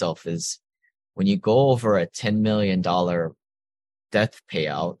myself is when you go over a $10 million death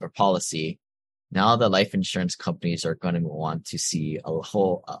payout or policy, now the life insurance companies are going to want to see a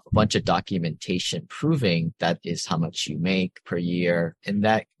bunch of documentation proving that is how much you make per year. And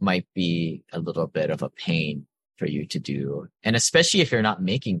that might be a little bit of a pain for you to do. And especially if you're not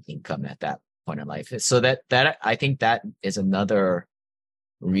making income at that point in life. So that I think that is another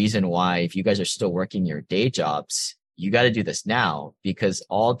reason why if you guys are still working your day jobs, you got to do this now because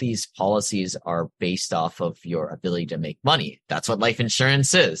all these policies are based off of your ability to make money. That's what life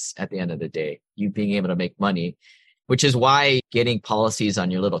insurance is at the end of the day, you being able to make money, which is why getting policies on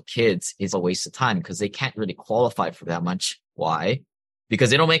your little kids is a waste of time because they can't really qualify for that much. Why?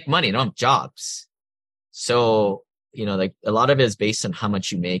 Because they don't make money. They don't have jobs. So, like a lot of it is based on how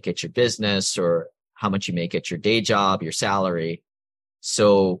much you make at your business or how much you make at your day job, your salary.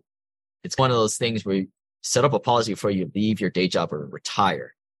 So it's one of those things where you set up a policy before you leave your day job or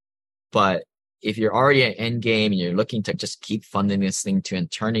retire. But if you're already at Endgame and you're looking to just keep funding this thing to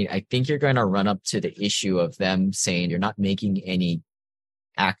eternity, I think you're going to run up to the issue of them saying you're not making any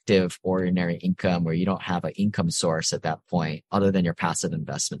active ordinary income or you don't have an income source at that point, other than your passive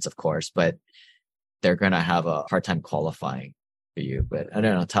investments, of course, but they're going to have a hard time qualifying for you. But I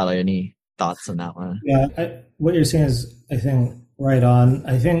don't know, Tyler, any thoughts on that one? Yeah, what you're saying is, I think, right on.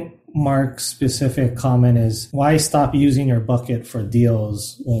 I think Mark's specific comment is why stop using your bucket for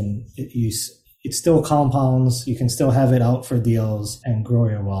deals when it still compounds. You can still have it out for deals and grow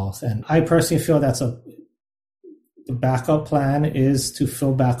your wealth. And I personally feel the backup plan is to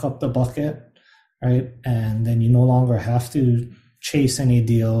fill back up the bucket, right? And then you no longer have to chase any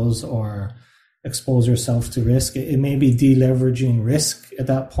deals or expose yourself to risk. It may be deleveraging risk at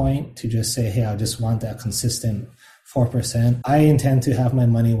that point to just say, hey, I just want that consistent 4%. I intend to have my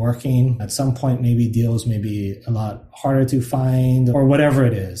money working. At some point, maybe deals may be a lot harder to find or whatever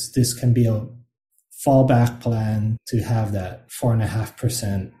it is. This can be a fallback plan to have that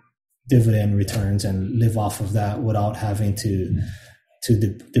 4.5% dividend returns and live off of that without having to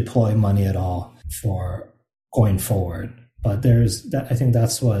deploy money at all for going forward. But there's that. I think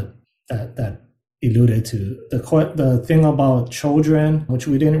that's what that alluded to. The thing about children, which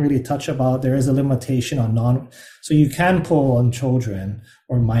we didn't really touch about, there is a limitation on so you can pull on children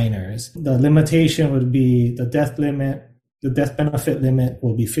or minors. The limitation would be the death benefit limit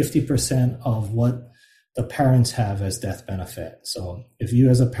will be 50% of what the parents have as death benefit. So if you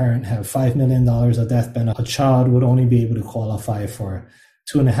as a parent have $5 million of death benefit, a child would only be able to qualify for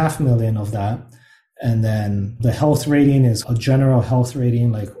 $2.5 million of that. And then the health rating is a general health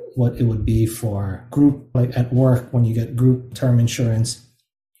rating, like what it would be for group, like at work when you get group term insurance.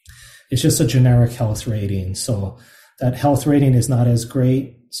 It's just a generic health rating. So that health rating is not as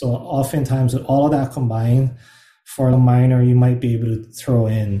great. So oftentimes with all of that combined, for a minor, you might be able to throw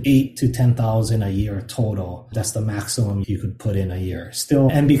in 8 to 10,000 a year total. That's the maximum you could put in a year still.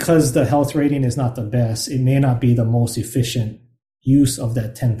 And because the health rating is not the best, it may not be the most efficient use of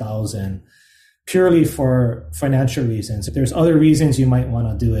that 10,000 purely for financial reasons. If there's other reasons, you might want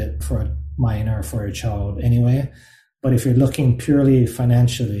to do it for a minor, for a child anyway. But if you're looking purely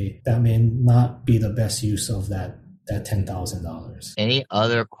financially, that may not be the best use of that $10,000. Any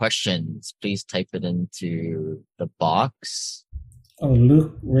other questions? Please type it into the box. Oh,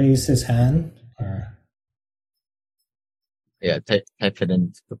 Luke raised his hand. Yeah, type it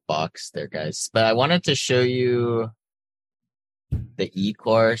into the box there, guys. But I wanted to show you the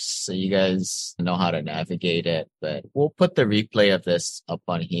e-course so you guys know how to navigate it. But we'll put the replay of this up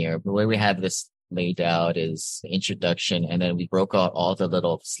on here. The way we have this laid out is the introduction, and then we broke out all the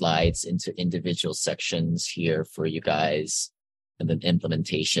little slides into individual sections here for you guys, and then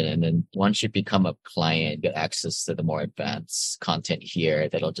implementation. And then once you become a client, you get access to the more advanced content here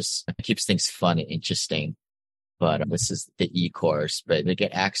that'll just keeps things fun and interesting. But this is the e-course. But to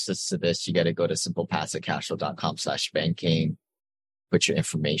get access to this, you got to go to simplepassivecashflow.com/banking, put your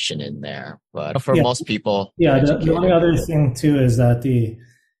information in there. But for most people, the only other thing too is that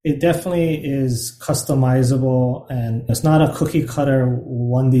it definitely is customizable, and it's not a cookie cutter,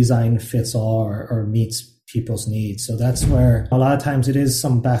 one design fits all or meets people's needs. So that's where a lot of times it is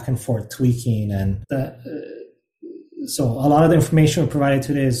some back and forth tweaking. And so a lot of the information we provided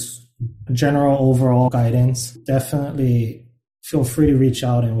today is general overall guidance. Definitely feel free to reach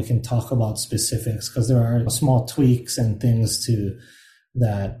out and we can talk about specifics, because there are small tweaks and things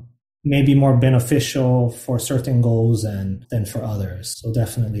that may be more beneficial for certain goals than for others. So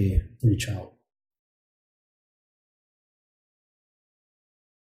definitely reach out.